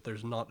saying that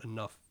there's not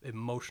enough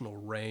emotional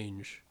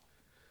range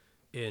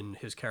in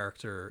his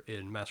character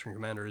in Master and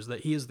Commander is that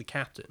he is the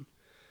captain.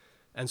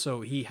 And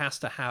so he has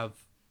to have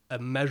a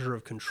measure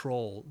of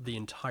control the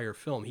entire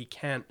film. He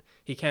can't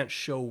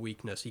show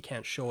weakness. He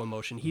can't show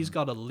emotion. He's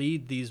got to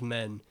lead these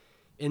men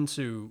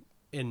into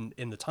in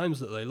the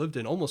times that they lived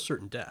in almost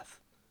certain death.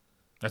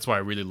 That's why I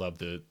really love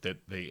that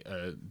they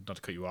not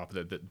to cut you off,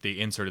 that they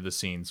inserted the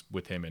scenes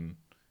with him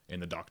in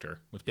The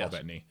Doctor with Paul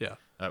Bettany. Yeah.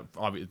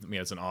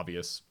 It's an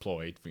obvious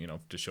ploy,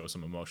 to show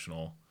some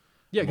emotional.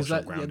 Yeah, because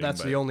emotional that's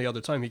grounding, the only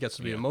other time he gets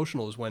to be Yeah.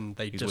 emotional is when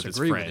they he's with his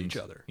disagree with friend. each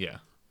other. Yeah.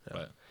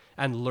 But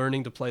And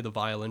learning to play the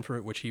violin for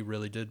it, which he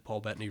really did.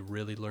 Paul Bettany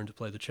really learned to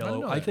play the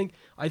cello. know I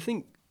that.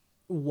 think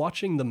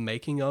watching the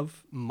making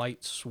of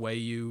might sway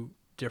you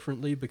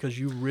differently because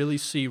you really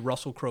see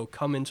Russell Crowe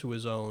come into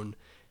his own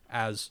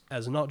as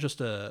not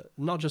just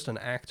an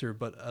actor,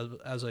 but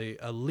as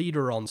a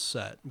leader on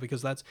set,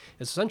 because that's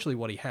essentially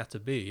what he had to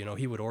be.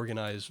 He would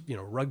organize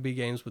rugby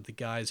games with the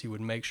guys. He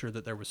would make sure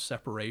that there was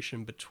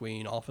separation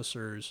between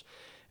officers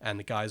and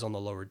the guys on the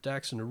lower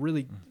decks,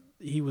 and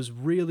he was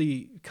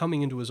really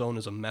coming into his own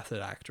as a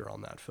method actor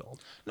on that film.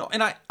 No,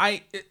 and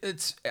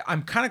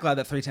I'm kind of glad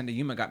that 310 to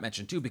Yuma got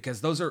mentioned too,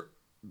 because those are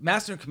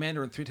Master and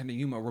Commander and 310 to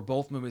Yuma were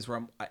both movies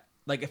where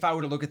if I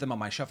were to look at them on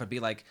my shelf, I'd be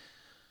like,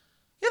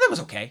 yeah, that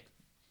was okay.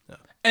 Yeah.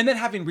 And then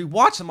having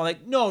rewatched them, I'm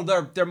like, no,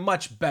 they're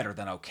much better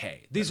than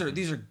okay. These are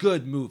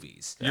good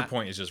movies. your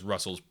point is just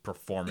Russell's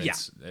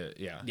performance.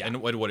 Yeah.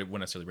 And what it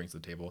necessarily brings to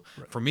the table.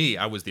 Right. For me,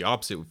 I was the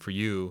opposite for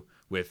you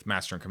with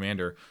Master and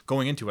Commander.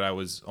 Going into it, I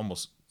was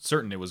almost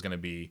certain it was going to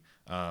be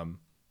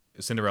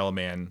Cinderella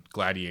Man,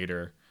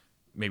 Gladiator,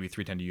 maybe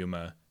 310 to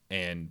Yuma,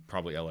 and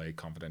probably LA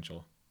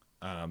Confidential.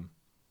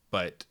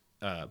 But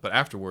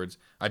afterwards,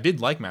 I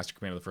did like Master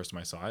Commander the first time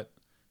I saw it.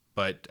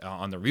 But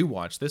on the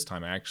rewatch this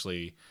time, I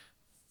actually,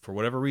 for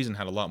whatever reason,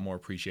 had a lot more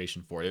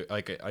appreciation for it.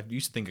 I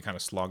used to think it kind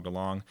of slogged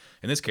along.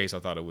 In this case, I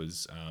thought it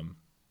was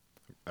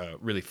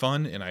really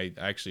fun, and I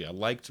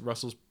liked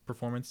Russell's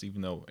performance,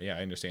 even though I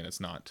understand it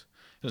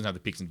doesn't have the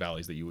peaks and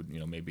valleys that you would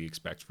maybe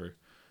expect for.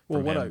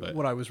 Well,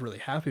 what I was really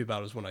happy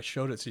about is when I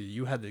showed it to you,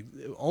 you had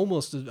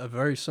almost a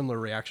very similar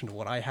reaction to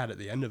what I had at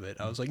the end of it.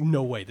 I was like,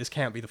 no way, this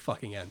can't be the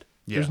fucking end.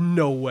 Yeah. There's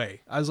no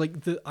way. I was like,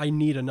 I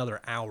need another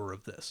hour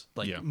of this,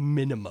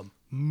 minimum,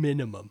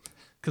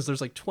 because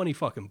there's 20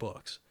 fucking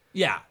books.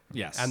 Yeah.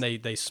 Yes. And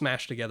they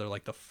smashed together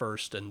the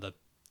first and the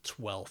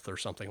 12th or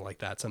something like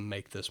that to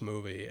make this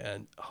movie.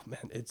 And oh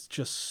man, it's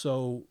just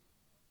so,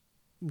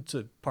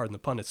 to pardon the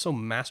pun, it's so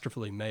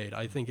masterfully made.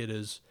 I think it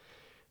is.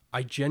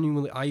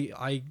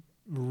 I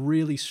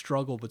really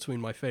struggle between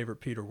my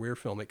favorite Peter Weir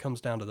film. It comes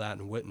down to that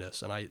and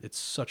Witness, and it's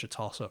such a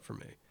toss-up for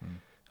me.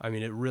 I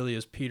mean, it really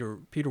is Peter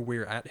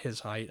Weir at his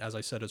height. As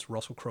I said, it's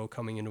Russell Crowe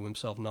coming into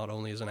himself not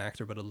only as an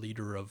actor, but a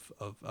leader of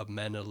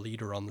men, a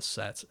leader on the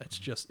sets. It's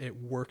just, it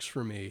works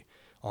for me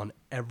on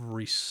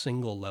every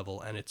single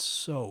level, and it's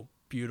so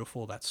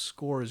beautiful. That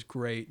score is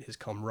great. His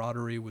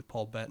camaraderie with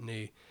Paul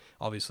Bettany.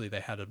 Obviously,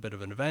 they had a bit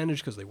of an advantage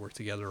because they worked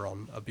together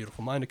on A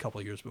Beautiful Mind a couple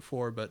of years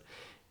before, but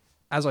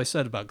as I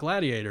said about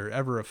Gladiator,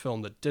 ever a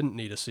film that didn't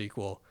need a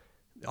sequel,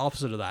 the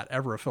opposite of that,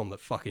 ever a film that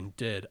fucking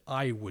did,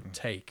 I would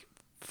take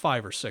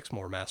 5 or 6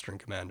 more Master and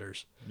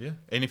Commanders. Yeah,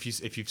 and if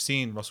you've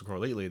seen Russell Crowe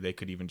lately, they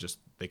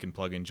can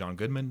plug in John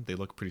Goodman. They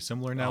look pretty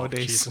similar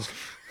nowadays,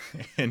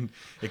 and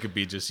it could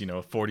be just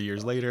 40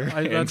 years later.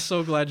 I'm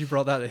so glad you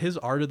brought that. His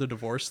Art of the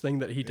Divorce thing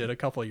that he did a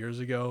couple of years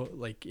ago,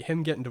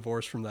 him getting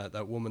divorced from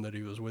that woman that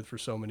he was with for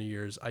so many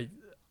years.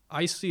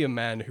 I see a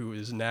man who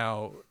is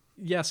now.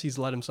 Yes, he's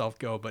let himself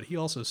go, but he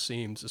also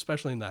seems,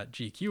 especially in that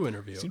GQ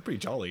interview, Seemed pretty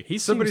jolly.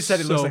 Somebody said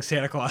he looks like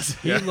Santa Claus.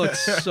 He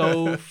looks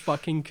so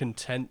fucking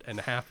content and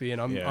happy, and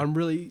I'm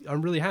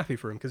really happy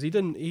for him because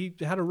he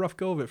had a rough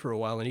go of it for a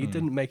while, and he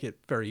didn't make it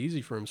very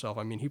easy for himself.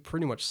 I mean, he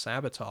pretty much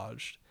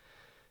sabotaged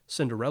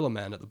Cinderella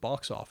Man at the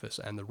box office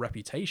and the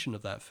reputation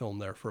of that film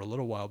there for a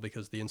little while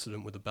because the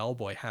incident with the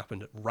bellboy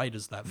happened right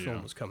as that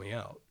film was coming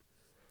out.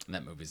 And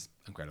that movie's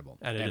incredible.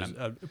 And it is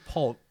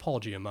Paul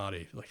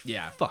Giamatti.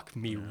 Fuck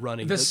me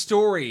running. The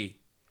story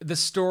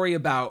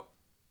about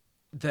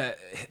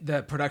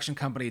the production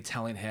company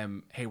telling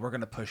him, "Hey, we're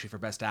going to push you for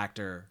Best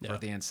Actor for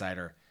The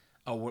Insider."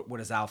 Oh, what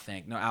does Al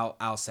think? No,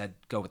 Al said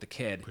go with the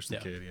kid. Push the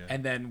kid, yeah.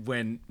 And then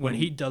when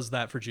he does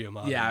that for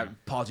Giamatti,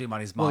 Paul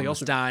Giamatti's mom was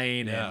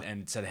dying yeah.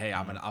 and said, "Hey,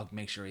 I'll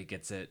make sure he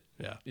gets it."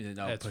 Yeah,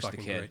 push the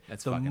kid. Great.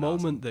 That's the fucking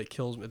moment awesome. that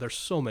kills me. There's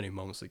so many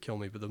moments that kill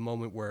me, but the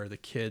moment where the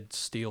kid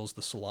steals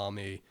the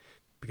salami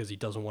because he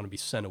doesn't want to be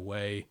sent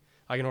away,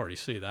 I can already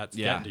see that.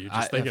 Yeah, you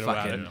just thinking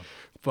about it.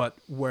 But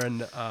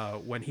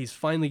when he's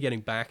finally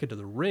getting back into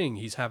the ring,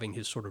 he's having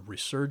his sort of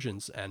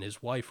resurgence, and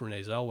his wife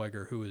Renee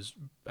Zellweger, who is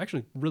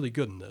actually really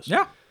good in this.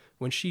 Yeah.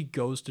 When she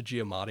goes to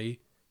Giamatti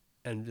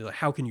and like,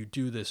 how can you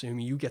do this? I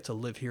mean, you get to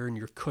live here in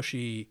your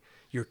cushy,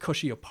 your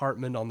cushy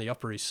apartment on the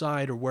Upper East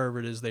Side or wherever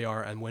it is they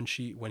are, and when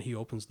he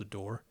opens the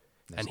door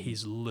and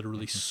he's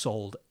literally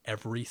sold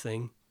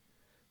everything,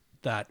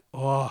 that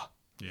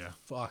Yeah.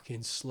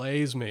 fucking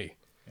slays me.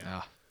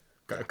 Yeah.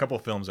 A couple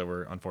of films that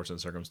were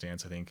unfortunate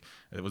circumstance. I think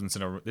it wasn't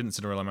didn't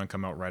Cinderella Man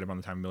come out right around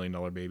the time $1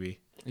 Million Baby?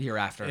 A year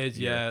after.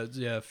 Yeah,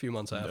 a few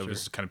months after. It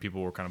was kind of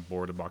people were kind of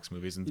bored of box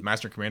movies, and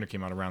Master and Commander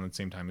came out around the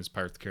same time as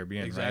Pirates of the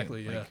Caribbean.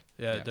 Exactly. Right?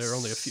 Yeah. They're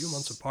only a few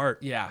months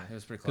apart. Yeah, it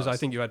was pretty close. Because I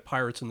think you had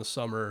Pirates in the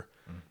summer,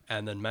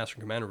 and then Master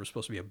and Commander was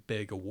supposed to be a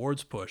big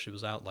awards push. It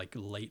was out like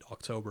late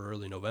October,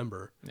 early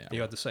November. Yeah. And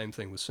you had the same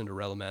thing with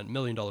Cinderella Man. $1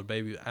 Million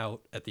Baby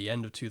out at the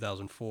end of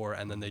 2004,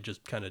 and then they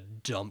just kind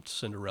of dumped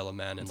Cinderella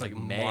Man in like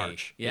May.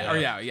 March. Yeah.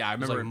 I It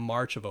was remember. like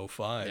March of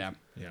 05. Yeah.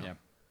 Yeah.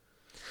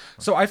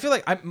 So I feel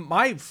like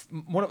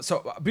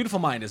Beautiful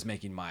Mind is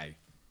making my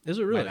Is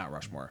it really? my Mount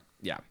Rushmore.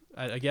 Yeah.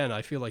 Again,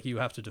 I feel like you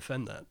have to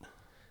defend that.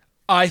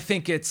 I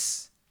think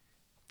it's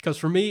Because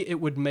for me, it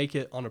would make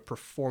it on a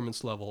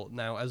performance level.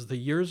 Now, as the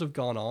years have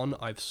gone on,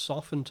 I've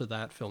softened to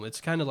that film. It's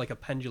kind of like a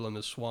pendulum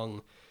has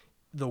swung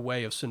the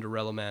way of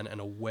Cinderella Man and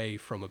away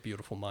from A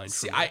Beautiful Mind.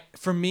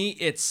 for me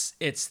it's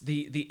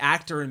the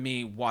actor in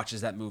me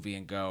watches that movie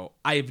and go,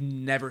 I've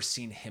never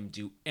seen him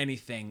do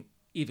anything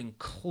even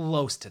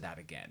close to that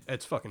again.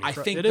 It's fucking I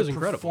incredible. think It the is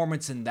incredible.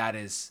 performance in that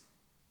is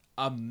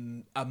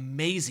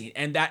amazing,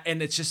 and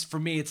it's just, for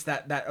me, it's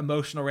that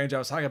emotional range I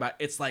was talking about.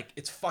 It's like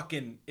it's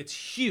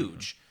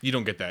huge. You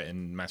don't get that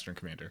in Master and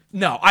Commander.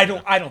 No, I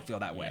don't feel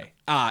that way.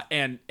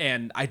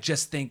 And I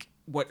just think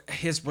what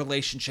his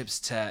relationships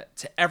to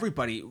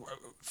everybody,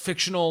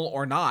 fictional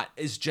or not,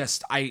 is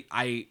just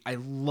I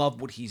love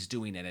what he's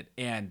doing in it,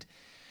 and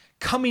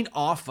coming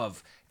off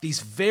of these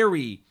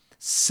very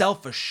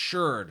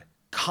self-assured,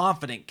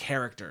 confident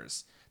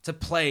characters to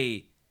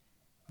play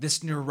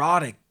this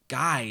neurotic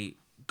guy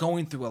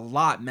going through a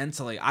lot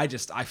mentally. I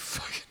just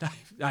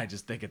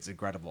think it's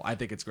incredible. I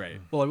think it's great.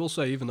 Well, I will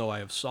say, even though I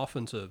have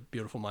softened to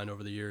Beautiful Mind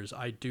over the years,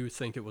 I do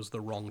think it was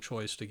the wrong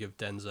choice to give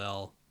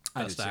Denzel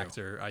Best do too.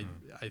 Actor.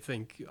 I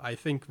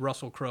think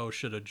Russell Crowe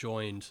should have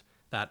joined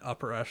that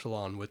upper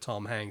echelon with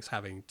Tom Hanks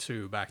having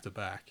 2 back to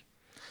back.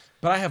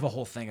 But I have a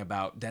whole thing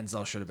about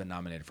Denzel should have been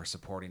nominated for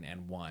supporting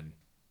and won.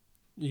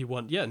 He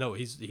won. Yeah, no,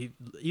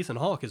 Ethan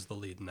Hawke is the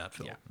lead in that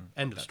film. Yeah.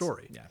 End of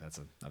story. Yeah, that's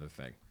another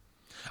thing.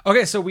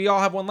 Okay, so we all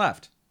have one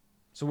left.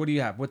 So what do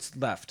you have? What's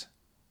left?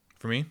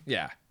 For me,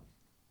 Yeah.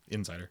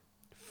 Insider.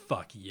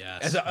 Fuck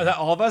yes. Is that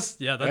all of us?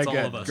 Yeah, that's all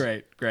of us.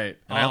 Great.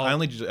 And I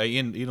only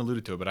Ian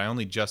alluded to it, but I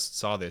only just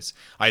saw this.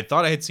 I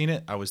thought I had seen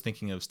it. I was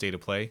thinking of State of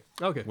Play,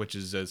 Okay. which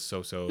is so.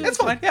 It's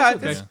fine. Yeah,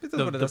 Okay. it's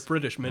The, what it the is.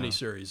 British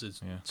miniseries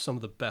is some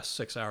of the best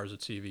 6 hours of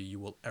TV you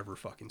will ever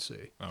fucking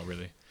see. Oh,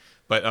 really?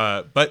 But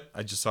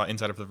I just saw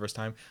Insider for the first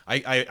time. I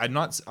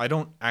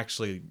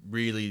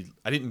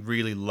didn't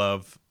really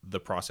love the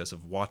process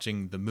of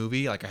watching the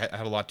movie. Like, I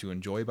had a lot to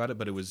enjoy about it,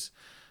 but it was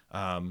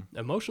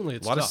Emotionally,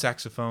 it's a lot of tough.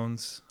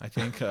 saxophones, I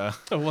think.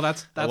 Well,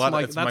 that's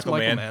Michael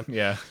Mann.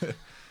 Yeah.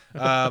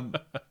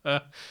 But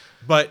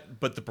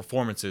the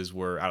performances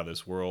were out of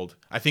this world.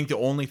 I think the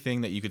only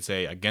thing that you could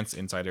say against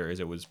Insider is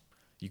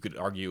you could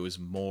argue it was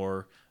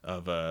more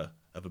of a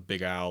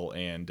Big Al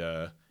and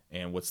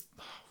what's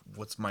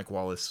Mike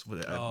Wallace,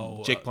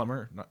 Jake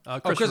Plummer,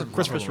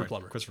 Christopher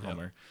Plummer. Christopher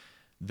Plummer.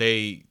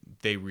 They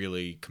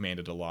really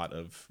commanded a lot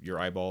of your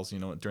eyeballs,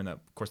 during that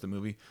course of the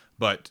movie.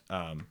 But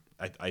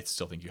I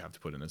still think you have to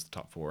put in as the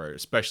top 4,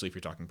 especially if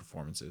you're talking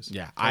performances.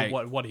 Yeah,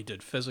 What he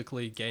did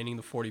physically, gaining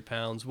the 40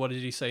 pounds. What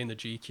did he say in the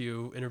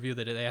GQ interview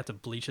that they had to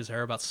bleach his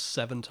hair about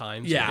 7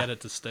 times to get it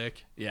to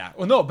stick? Yeah.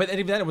 Well, no, but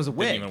even then it was a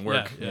wig. Didn't even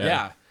work.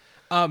 Yeah.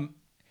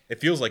 It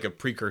feels like a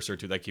precursor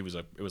to like it was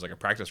like a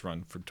practice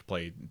run to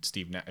play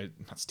John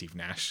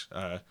Nash.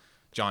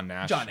 John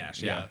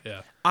Nash. Yeah.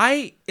 Yeah.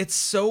 I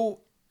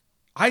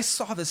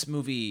saw this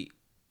movie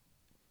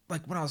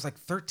like when I was like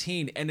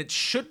 13, and it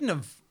shouldn't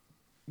have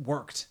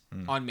worked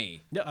on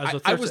me. Yeah, as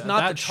a I was 13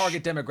 not the that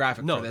target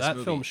demographic No, for this that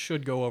movie. film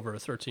should go over a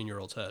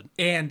 13-year-old's head.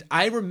 And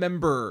I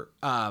remember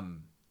the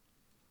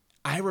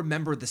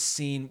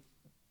scene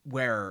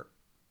where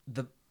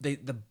the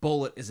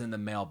bullet is in the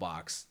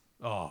mailbox.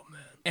 Oh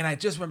man. And I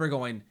just remember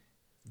going,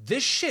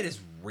 this shit is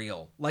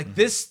real. Like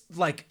this,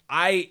 like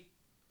I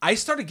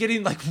started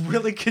getting like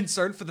really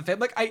concerned for the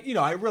family. Like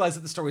I realized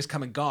that the story's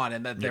come and gone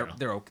and that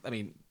they're I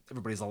mean,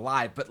 everybody's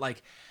alive, but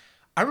like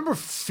I remember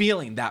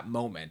feeling that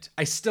moment.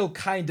 I still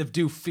kind of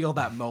do feel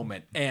that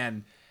moment.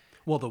 And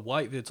Well, the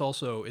wife. It's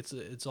also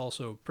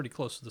pretty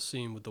close to the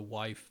scene with the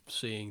wife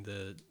seeing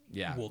the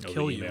 "will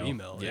kill the you"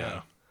 email.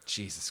 Yeah.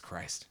 Jesus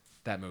Christ,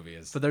 that movie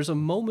is. But there's a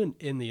moment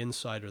in The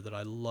Insider that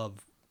I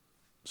love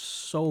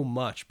so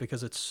much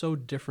because it's so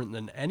different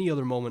than any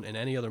other moment in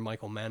any other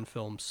Michael Mann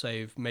film,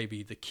 save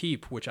maybe The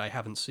Keep, which I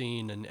haven't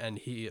seen, and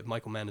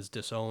Michael Mann is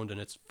disowned, and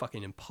it's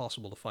fucking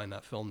impossible to find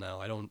that film now.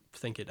 I don't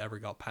think it ever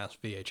got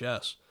past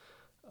VHS.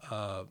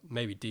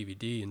 Maybe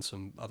DVD in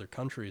some other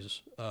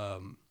countries.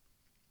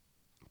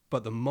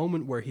 But the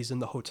moment where he's in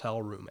the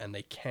hotel room and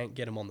they can't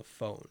get him on the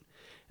phone,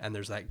 and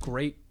there's that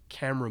great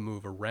camera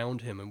move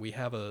around him, and we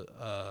have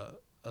a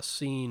a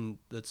scene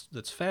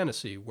that's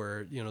fantasy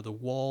where, you know, the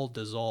wall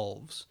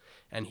dissolves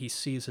and he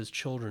sees his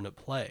children at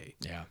play.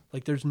 Yeah.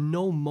 Like, there's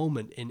no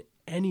moment in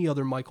any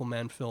other Michael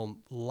Mann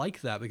film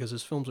like that, because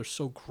his films are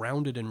so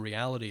grounded in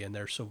reality and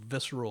they're so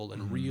visceral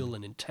and real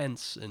and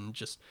intense and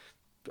just,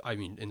 I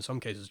mean, in some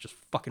cases, just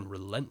fucking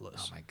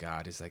relentless. Oh my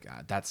God, he's like,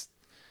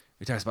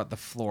 he talks about the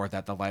floor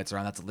that the lights are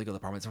on. That's the legal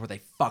department. It's where they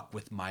fuck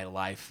with my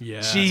life.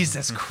 Yeah.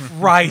 Jesus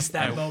Christ,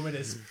 that moment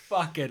is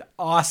fucking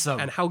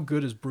awesome. And how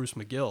good is Bruce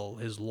McGill,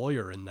 his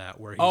lawyer, in that?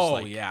 Where he's oh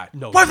like, yeah,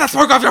 no, wipe that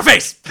smoke off your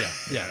face.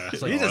 yeah,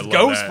 it's like, He just I love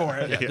goes that. for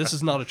it. yeah, this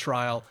is not a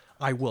trial.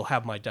 I will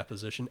have my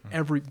deposition.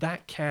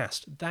 That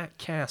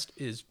cast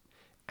is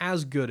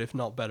as good, if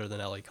not better, than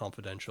LA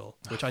Confidential,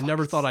 which I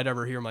never thought I'd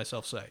ever hear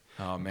myself say.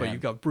 Oh, But man.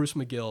 you've got Bruce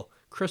McGill,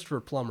 Christopher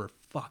Plummer,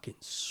 fucking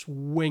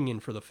swinging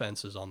for the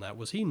fences on that.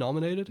 Was he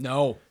nominated?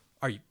 No,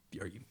 Are you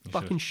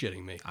fucking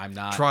shitting me? I'm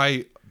not.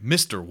 Try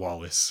Mr.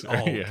 Wallace.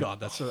 Oh Yeah. God,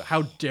 that's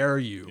how dare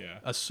you Yeah.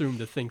 assume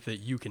to think that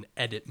you can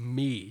edit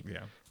me?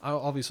 Yeah.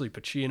 Obviously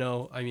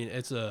Pacino. I mean,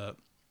 it's a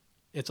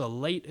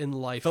late in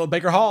life Philip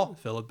Baker Hall.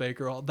 Philip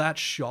Baker Hall. That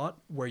shot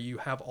where you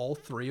have all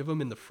three of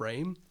them in the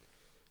frame,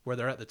 where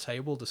they're at the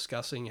table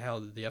discussing how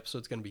the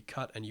episode's going to be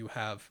cut, and you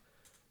have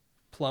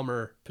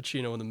Plummer,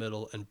 Pacino in the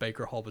middle, and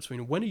Baker Hall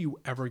between. When are you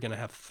ever going to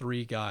have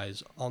three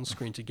guys on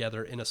screen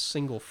together in a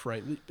single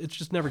frame? It's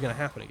just never going to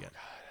happen again.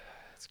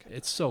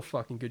 It's so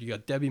fucking good. You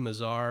got Debbie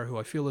Mazar, who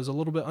I feel is a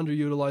little bit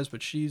underutilized,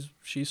 but she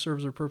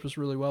serves her purpose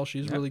really well.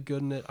 She's really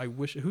good in it. I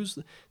wish.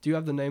 Do you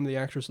have the name of the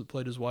actress that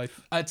played his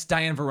wife? It's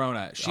Diane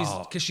Verona.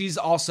 She's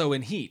also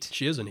in Heat.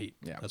 She is in Heat.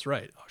 Yeah. That's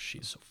right. Oh,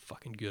 she's so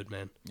fucking good,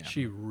 man.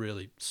 She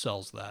really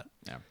sells that.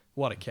 Yeah.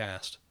 What a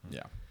cast.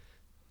 Yeah.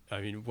 I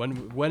mean,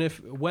 when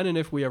and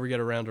if we ever get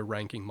around to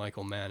ranking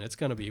Michael Mann, it's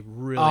going to be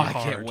really Oh, I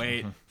hard. can't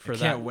wait. For I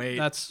that. can't wait.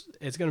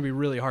 It's going to be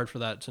really hard for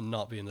that to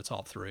not be in the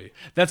top three.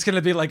 That's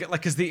gonna be like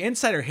because the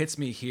Insider hits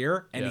me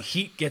here and Yeah.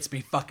 Heat gets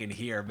me fucking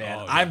here, man.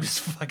 Oh, yeah. I'm just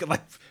fucking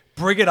like,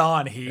 bring it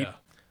on, Heat. Yeah.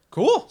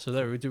 Cool.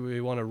 So do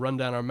we want to run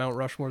down our Mount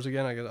Rushmores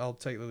again? I'll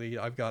take the lead.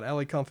 I've got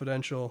LA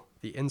Confidential,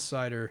 The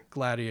Insider,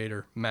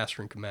 Gladiator,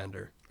 Master and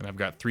Commander. And I've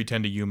got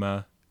 310 to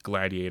Yuma,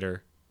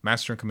 Gladiator,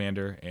 Master and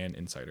Commander, and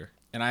Insider.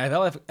 And I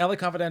have LA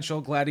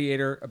Confidential,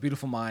 Gladiator, A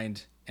Beautiful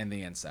Mind, and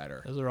The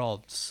Insider. Those are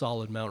all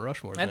solid Mount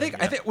Rushmores. I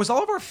think was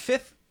all of our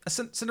fifth a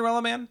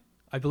Cinderella Man.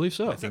 I believe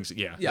so. I think so,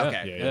 yeah. Yeah.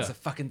 Okay. Yeah. It's a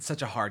fucking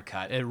such a hard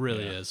cut. It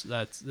really is.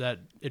 That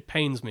it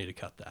pains me to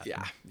cut that.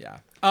 Yeah.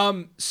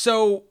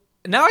 So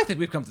now I think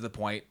we've come to the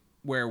point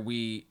where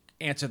we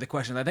answer the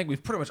question that I think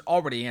we've pretty much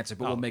already answered,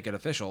 but we'll make it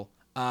official.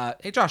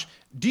 Hey, Josh,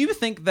 do you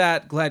think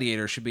that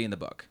Gladiator should be in the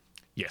book?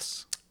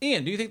 Yes.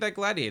 Ian, do you think that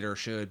Gladiator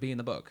should be in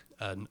the book?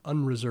 An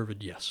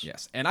unreserved yes.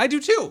 Yes, and I do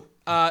too.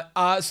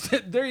 So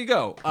there you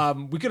go.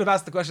 We could have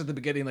asked the question at the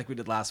beginning like we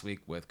did last week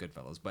with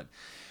Goodfellas, but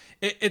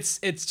it's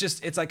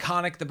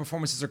iconic. The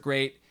performances are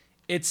great.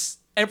 It's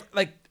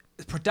like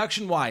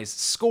production wise,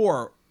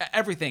 score,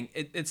 everything.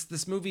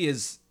 This movie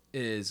is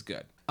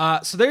good.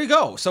 So there you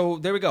go. So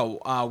there we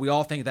go. We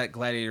all think that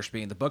Gladiator should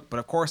be in the book, but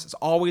of course, as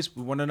always,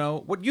 we want to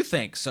know what you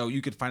think. So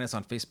you could find us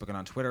on Facebook and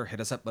on Twitter. Hit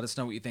us up. Let us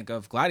know what you think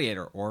of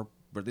Gladiator or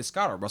Ridley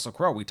Scott or Russell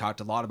Crowe. We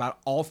talked a lot about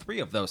all three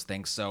of those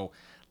things. So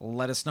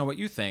let us know what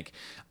you think.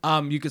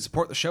 You can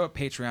support the show at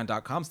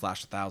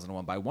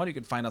patreon.com/1001by1. You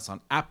can find us on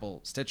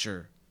Apple,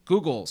 Stitcher,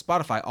 Google,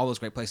 Spotify, all those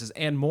great places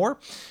and more.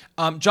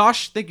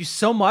 Josh, thank you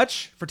so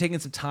much for taking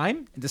some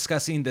time and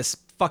discussing this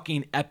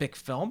fucking epic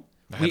film.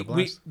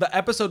 The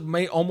episode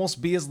may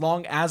almost be as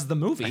long as the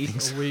movie.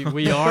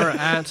 We are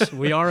at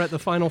the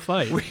final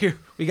fight.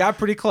 We got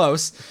pretty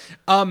close.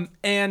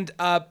 And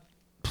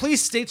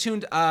please stay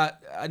tuned.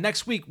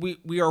 Next week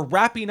we are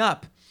wrapping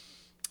up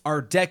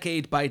our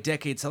decade by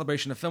decade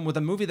celebration of film with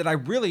a movie that I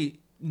really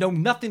know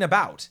nothing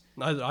about.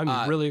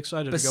 I'm really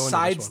excited to go into this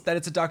Besides one. that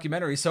it's a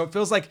documentary. So it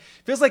feels like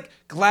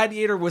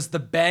Gladiator was the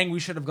bang we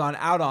should have gone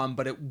out on,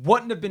 but it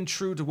wouldn't have been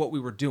true to what we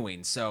were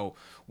doing. So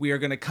we are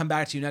going to come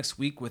back to you next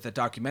week with a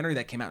documentary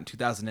that came out in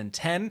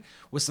 2010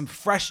 with some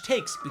fresh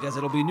takes because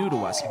it'll be new to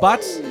us.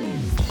 But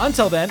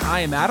until then,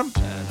 I am Adam.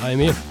 And I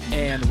am Ian.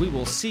 And we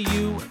will see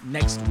you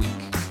next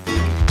week.